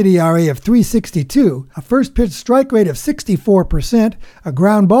expected ERA of 3.62, a first-pitch strike rate of 64%, a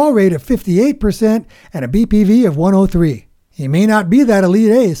ground ball rate of 58%, and a BPV of 103. He may not be that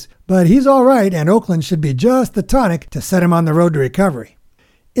elite ace, but he's all right, and Oakland should be just the tonic to set him on the road to recovery.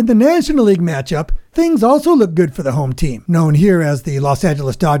 In the National League matchup, things also look good for the home team, known here as the Los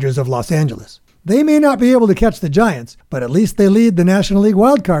Angeles Dodgers of Los Angeles. They may not be able to catch the Giants, but at least they lead the National League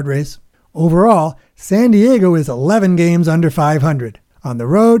wildcard race. Overall, San Diego is 11 games under 500. On the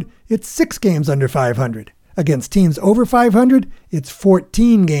road, it's 6 games under 500. Against teams over 500, it's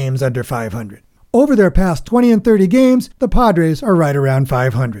 14 games under 500. Over their past 20 and 30 games, the Padres are right around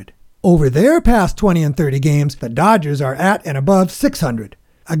 500. Over their past 20 and 30 games, the Dodgers are at and above 600.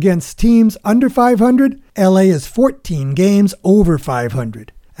 Against teams under 500, LA is 14 games over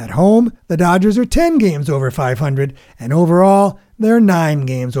 500. At home, the Dodgers are 10 games over 500, and overall, they're 9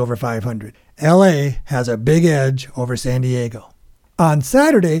 games over 500. LA has a big edge over San Diego. On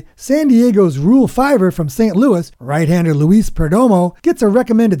Saturday, San Diego's Rule 5er from St. Louis, right-hander Luis Perdomo, gets a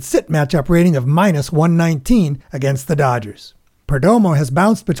recommended sit matchup rating of -119 against the Dodgers. Perdomo has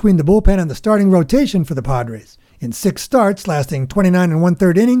bounced between the bullpen and the starting rotation for the Padres. In 6 starts lasting 29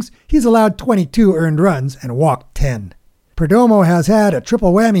 1/3 innings, he's allowed 22 earned runs and walked 10. Perdomo has had a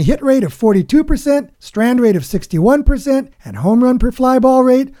triple whammy hit rate of 42%, strand rate of 61%, and home run per fly ball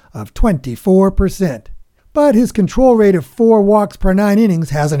rate of 24%. But his control rate of 4 walks per 9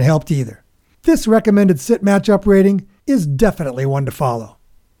 innings hasn't helped either. This recommended sit matchup rating is definitely one to follow.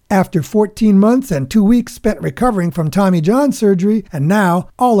 After 14 months and 2 weeks spent recovering from Tommy John surgery, and now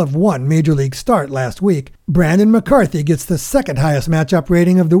all of 1 Major League start last week, Brandon McCarthy gets the second highest matchup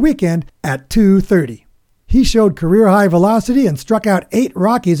rating of the weekend at 230. He showed career-high velocity and struck out 8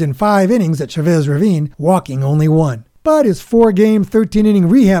 Rockies in 5 innings at Chavez Ravine, walking only 1. But his 4-game, 13-inning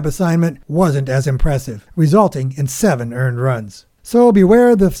rehab assignment wasn't as impressive, resulting in 7 earned runs. So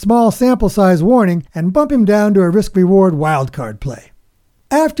beware the small sample size warning and bump him down to a risk-reward wildcard play.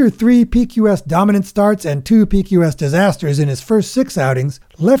 After 3 PQS dominant starts and 2 PQS disasters in his first 6 outings,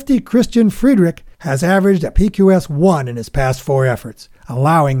 lefty Christian Friedrich has averaged a PQS 1 in his past 4 efforts,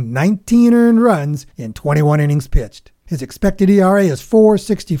 allowing 19 earned runs in 21 innings pitched. His expected ERA is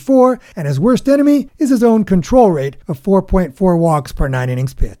 4.64, and his worst enemy is his own control rate of 4.4 walks per 9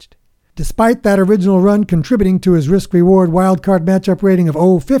 innings pitched. Despite that original run contributing to his risk-reward wildcard matchup rating of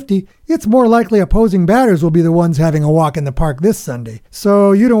 0.50, it's more likely opposing batters will be the ones having a walk in the park this Sunday,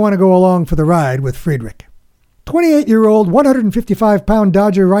 so you don't want to go along for the ride with Friedrich. 28-year-old, 155-pound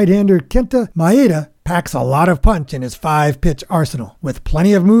Dodger right-hander Kenta Maeda packs a lot of punch in his 5-pitch arsenal, with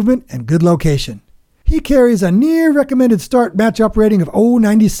plenty of movement and good location. He carries a near recommended start matchup rating of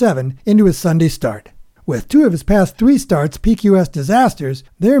 0.97 into his Sunday start. With 2 of his past 3 starts PQS disasters,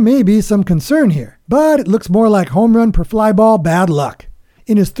 there may be some concern here, but it looks more like home run per fly ball bad luck.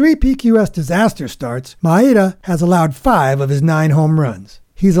 In his 3 PQS disaster starts, Maeda has allowed 5 of his 9 home runs.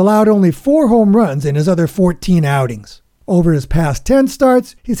 He's allowed only 4 home runs in his other 14 outings. Over his past 10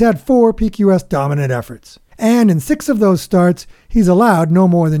 starts, he's had 4 PQS dominant efforts. And in 6 of those starts, he's allowed no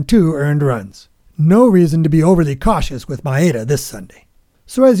more than 2 earned runs. No reason to be overly cautious with Maeda this Sunday.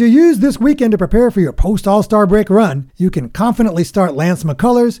 So as you use this weekend to prepare for your post-All-Star break run, you can confidently start Lance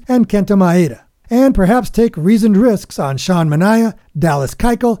McCullers and Kenta Maeda, and perhaps take reasoned risks on Sean Manaea, Dallas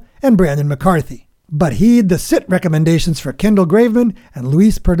Keuchel, and Brandon McCarthy. But heed the sit recommendations for Kendall Graveman and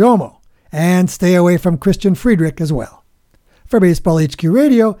Luis Perdomo, and stay away from Christian Friedrich as well. For Baseball HQ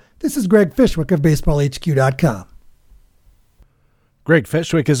Radio, this is Greg Fishwick of BaseballHQ.com. Greg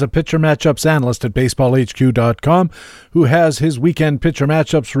Fishwick is a pitcher matchups analyst at BaseballHQ.com who has his weekend pitcher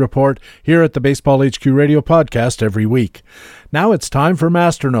matchups report here at the Baseball HQ Radio podcast every week. Now it's time for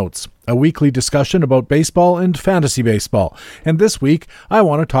Master Notes, a weekly discussion about baseball and fantasy baseball. And this week, I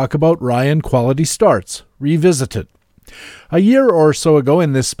want to talk about Ryan quality starts, revisited. A year or so ago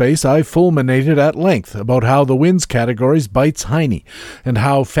in this space, I fulminated at length about how the wins categories bites Heine, and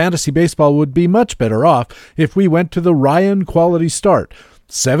how fantasy baseball would be much better off if we went to the Ryan quality start,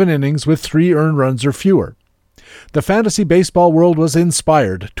 7 innings with 3 earned runs or fewer. The fantasy baseball world was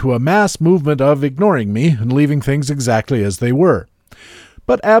inspired to a mass movement of ignoring me and leaving things exactly as they were.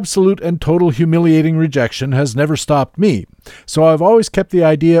 But absolute and total humiliating rejection has never stopped me, so I've always kept the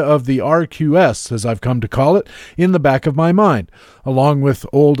idea of the RQS, as I've come to call it, in the back of my mind, along with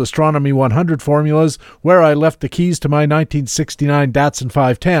old Astronomy 100 formulas where I left the keys to my 1969 Datsun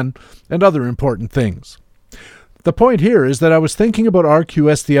 510 and other important things. The point here is that I was thinking about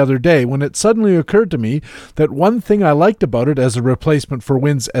RQS the other day when it suddenly occurred to me that one thing I liked about it as a replacement for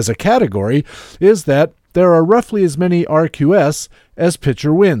wins as a category is that there are roughly as many RQS as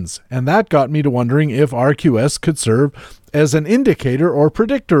pitcher wins, and that got me to wondering if RQS could serve as an indicator or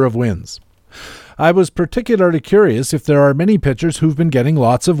predictor of wins. I was particularly curious if there are many pitchers who've been getting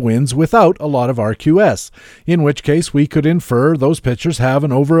lots of wins without a lot of RQS, in which case we could infer those pitchers have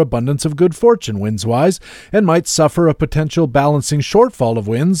an overabundance of good fortune wins-wise and might suffer a potential balancing shortfall of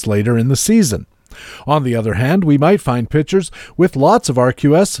wins later in the season. On the other hand, we might find pitchers with lots of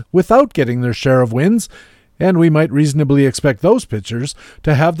RQS without getting their share of wins, and we might reasonably expect those pitchers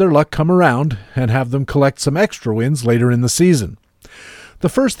to have their luck come around and have them collect some extra wins later in the season. The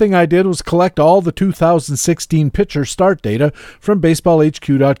first thing I did was collect all the 2016 pitcher start data from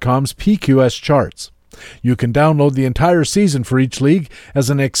BaseballHQ.com's PQS charts. You can download the entire season for each league as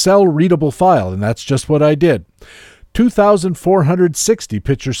an Excel readable file, and that's just what I did. 2,460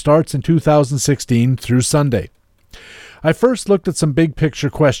 pitcher starts in 2016 through Sunday. I first looked at some big picture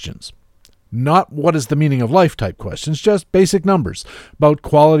questions. Not what is the meaning of life type questions, just basic numbers about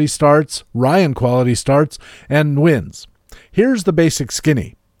quality starts, Ryan quality starts, and wins. Here's the basic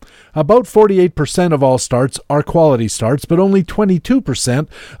skinny. About 48% of all starts are quality starts, but only 22%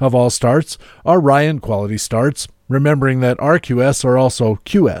 of all starts are Ryan quality starts, remembering that RQS are also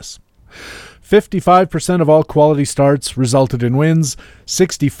QS. 55% of all quality starts resulted in wins,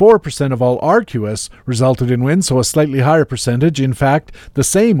 64% of all RQS resulted in wins, so a slightly higher percentage, in fact, the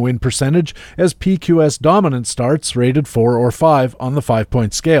same win percentage as PQS dominant starts rated 4 or 5 on the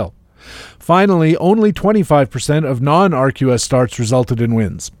 5-point scale. Finally, only 25% of non-RQS starts resulted in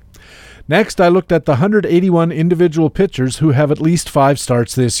wins. Next, I looked at the 181 individual pitchers who have at least 5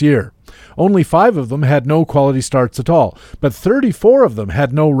 starts this year. Only 5 of them had no quality starts at all, but 34 of them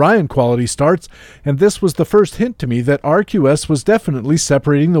had no Ryan quality starts, and this was the first hint to me that RQS was definitely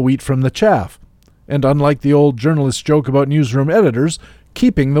separating the wheat from the chaff. And unlike the old journalist joke about newsroom editors,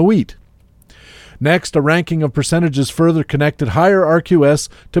 keeping the wheat. Next, a ranking of percentages further connected higher RQS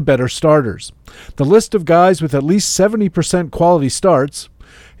to better starters. The list of guys with at least 70% quality starts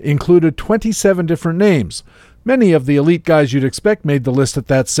included 27 different names. Many of the elite guys you'd expect made the list at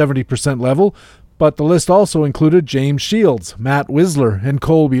that 70% level, but the list also included James Shields, Matt Wisler, and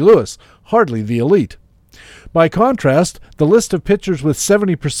Colby Lewis, hardly the elite. By contrast, the list of pitchers with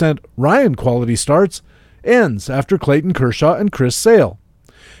 70% Ryan quality starts ends after Clayton Kershaw and Chris Sale.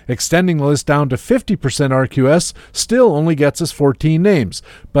 Extending the list down to 50% RQS still only gets us 14 names.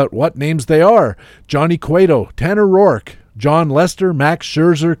 But what names they are! Johnny Cueto, Tanner Roark, John Lester, Max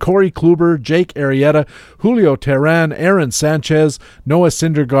Scherzer, Corey Kluber, Jake Arrieta, Julio Teheran, Aaron Sanchez, Noah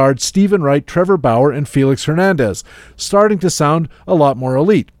Syndergaard, Stephen Wright, Trevor Bauer, and Felix Hernandez. Starting to sound a lot more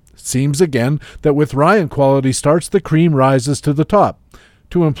elite. It seems again that with Ryan quality starts, the cream rises to the top,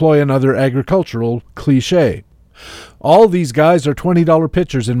 to employ another agricultural cliche. All these guys are $20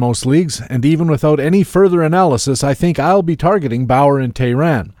 pitchers in most leagues, and even without any further analysis, I think I'll be targeting Bauer and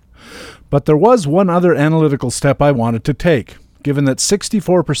Teheran. But there was one other analytical step I wanted to take. Given that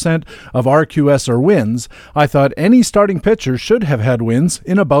 64% of RQS are wins, I thought any starting pitcher should have had wins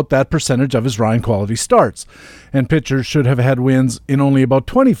in about that percentage of his Ryan quality starts, and pitchers should have had wins in only about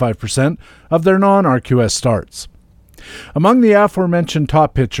 25% of their non-RQS starts. Among the aforementioned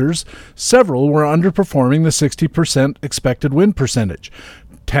top pitchers, several were underperforming the 60% expected win percentage: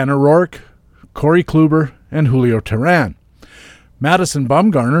 Tanner Roark, Corey Kluber, and Julio Teheran. Madison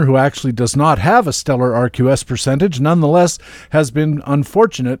Bumgarner, who actually does not have a stellar RQS percentage, nonetheless has been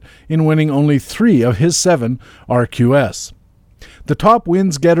unfortunate in winning only 3 of his 7 RQS. The top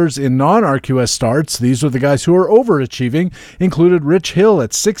wins getters in non-RQS starts, these are the guys who are overachieving, included Rich Hill at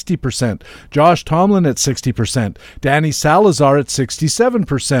 60%, Josh Tomlin at 60%, Danny Salazar at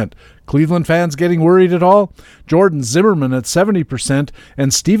 67%. Cleveland fans getting worried at all? Jordan Zimmerman at 70%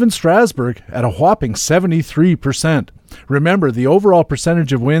 and Steven Strasburg at a whopping 73%. Remember, the overall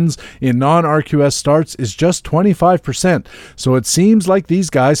percentage of wins in non-RQS starts is just 25%, so it seems like these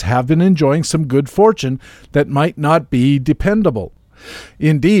guys have been enjoying some good fortune that might not be dependable.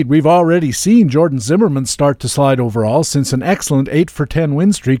 Indeed, we've already seen Jordan Zimmerman start to slide overall since an excellent 8-for-10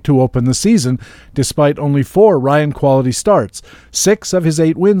 win streak to open the season, despite only 4 Ryan quality starts, 6 of his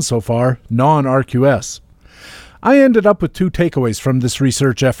 8 wins so far, non-RQS. I ended up with 2 takeaways from this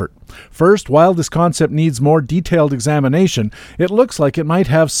research effort. First, while this concept needs more detailed examination, it looks like it might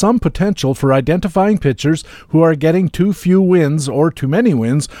have some potential for identifying pitchers who are getting too few wins or too many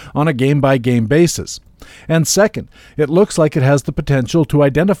wins on a game-by-game basis. And second, it looks like it has the potential to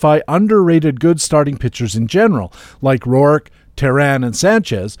identify underrated good starting pitchers in general, like Roark, Teheran, and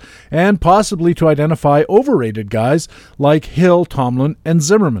Sanchez, and possibly to identify overrated guys like Hill, Tomlin, and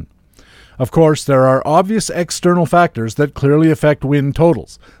Zimmerman. Of course, there are obvious external factors that clearly affect win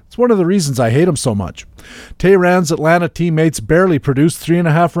totals. It's one of the reasons I hate him so much. Teheran's Atlanta teammates barely produce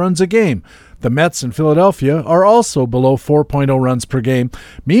 3.5 runs a game. The Mets and Philadelphia are also below 4.0 runs per game.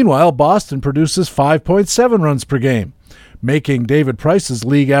 Meanwhile, Boston produces 5.7 runs per game, making David Price's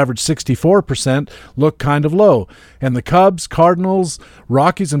league average 64% look kind of low. And the Cubs, Cardinals,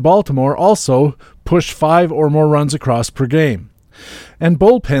 Rockies, and Baltimore also push 5 or more runs across per game. And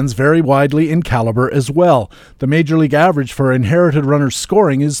bullpens vary widely in caliber as well. The Major League average for inherited runners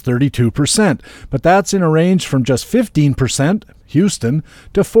scoring is 32%, but that's in a range from just 15%, Houston,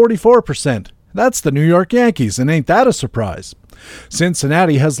 to 44%. That's the New York Yankees, and ain't that a surprise?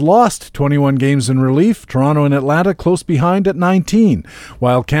 Cincinnati has lost 21 games in relief, Toronto and Atlanta close behind at 19,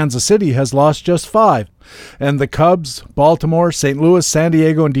 while Kansas City has lost just 5. And the Cubs, Baltimore, St. Louis, San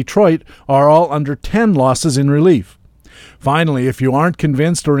Diego, and Detroit are all under 10 losses in relief. Finally, if you aren't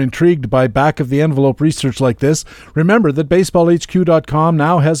convinced or intrigued by back-of-the-envelope research like this, remember that BaseballHQ.com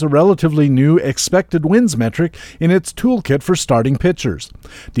now has a relatively new expected wins metric in its toolkit for starting pitchers.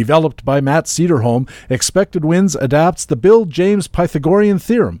 Developed by Matt Cederholm, expected wins adapts the Bill James Pythagorean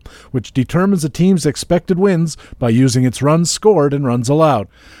theorem, which determines a team's expected wins by using its runs scored and runs allowed.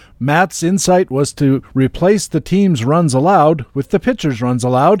 Matt's insight was to replace the team's runs allowed with the pitcher's runs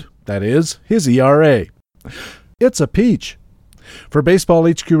allowed, that is, his ERA. It's a peach. For Baseball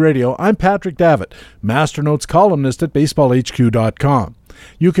HQ Radio, I'm Patrick Davitt, Master Notes columnist at BaseballHQ.com.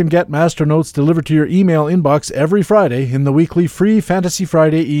 You can get Master Notes delivered to your email inbox every Friday in the weekly free Fantasy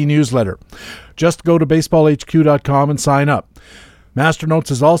Friday e-newsletter. Just go to BaseballHQ.com and sign up. Master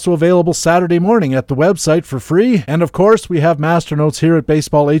Notes is also available Saturday morning at the website for free, and of course we have Master Notes here at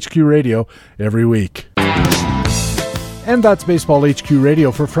Baseball HQ Radio every week. And that's Baseball HQ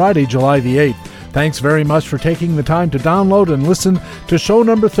Radio for Friday, July the 8th. Thanks very much for taking the time to download and listen to show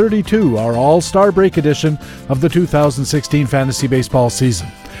number 32, our All-Star Break edition of the 2016 Fantasy Baseball season.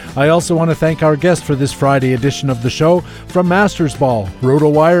 I also want to thank our guest for this Friday edition of the show. From Masters Ball,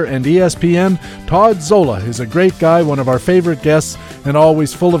 RotoWire, and ESPN, Todd Zola is a great guy, one of our favorite guests, and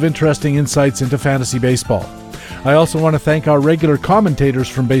always full of interesting insights into fantasy baseball. I also want to thank our regular commentators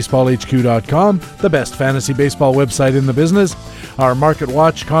from BaseballHQ.com, the best fantasy baseball website in the business. Our Market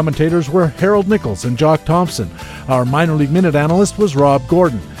Watch commentators were Harold Nichols and Jock Thompson. Our Minor League Minute analyst was Rob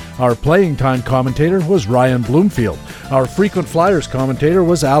Gordon. Our Playing Time commentator was Ryan Bloomfield. Our frequent Flyers commentator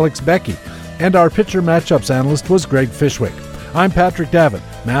was Alex Becky, and our pitcher matchups analyst was Greg Fishwick. I'm Patrick Davitt,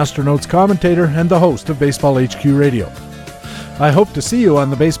 Master Notes commentator and the host of Baseball HQ Radio. I hope to see you on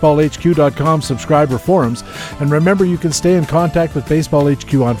the BaseballHQ.com subscriber forums, and remember you can stay in contact with Baseball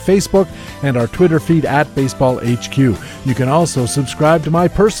HQ on Facebook and our Twitter feed at BaseballHQ. You can also subscribe to my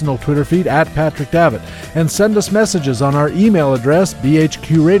personal Twitter feed at Patrick Davitt and send us messages on our email address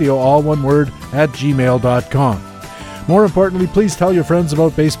bhqradio, all one word, @gmail.com. More importantly, please tell your friends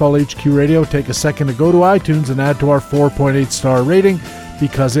about Baseball HQ Radio. Take a second to go to iTunes and add to our 4.8 star rating,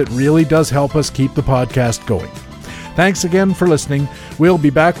 because it really does help us keep the podcast going. Thanks again for listening. We'll be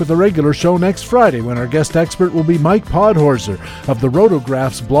back with a regular show next Friday when our guest expert will be Mike Podhorzer of the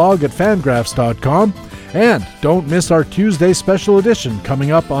Rotographs blog at fangraphs.com. And don't miss our Tuesday special edition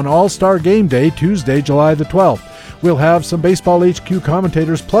coming up on All-Star Game Day, Tuesday, July the 12th. We'll have some Baseball HQ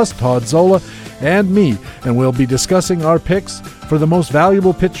commentators plus Todd Zola and me, and we'll be discussing our picks for the most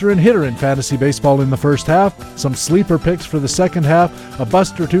valuable pitcher and hitter in fantasy baseball in the first half, some sleeper picks for the second half, a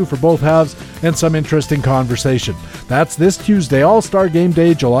bust or two for both halves, and some interesting conversation. That's this Tuesday, All-Star Game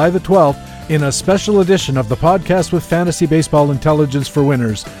Day, July the 12th, in a special edition of the podcast with fantasy baseball intelligence for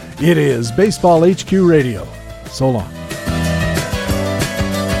winners. It is Baseball HQ Radio. So long.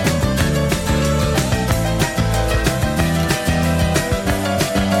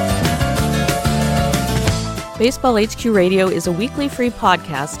 Baseball HQ Radio is a weekly free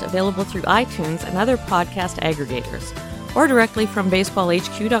podcast available through iTunes and other podcast aggregators, or directly from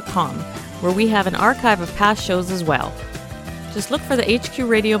BaseballHQ.com, where we have an archive of past shows as well. Just look for the HQ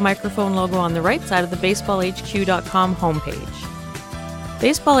Radio microphone logo on the right side of the BaseballHQ.com homepage.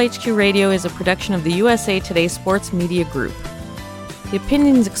 Baseball HQ Radio is a production of the USA Today Sports Media Group. The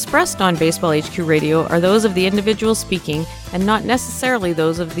opinions expressed on Baseball HQ Radio are those of the individual speaking and not necessarily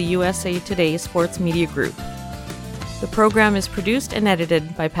those of the USA Today Sports Media Group. The program is produced and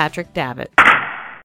edited by Patrick Davitt.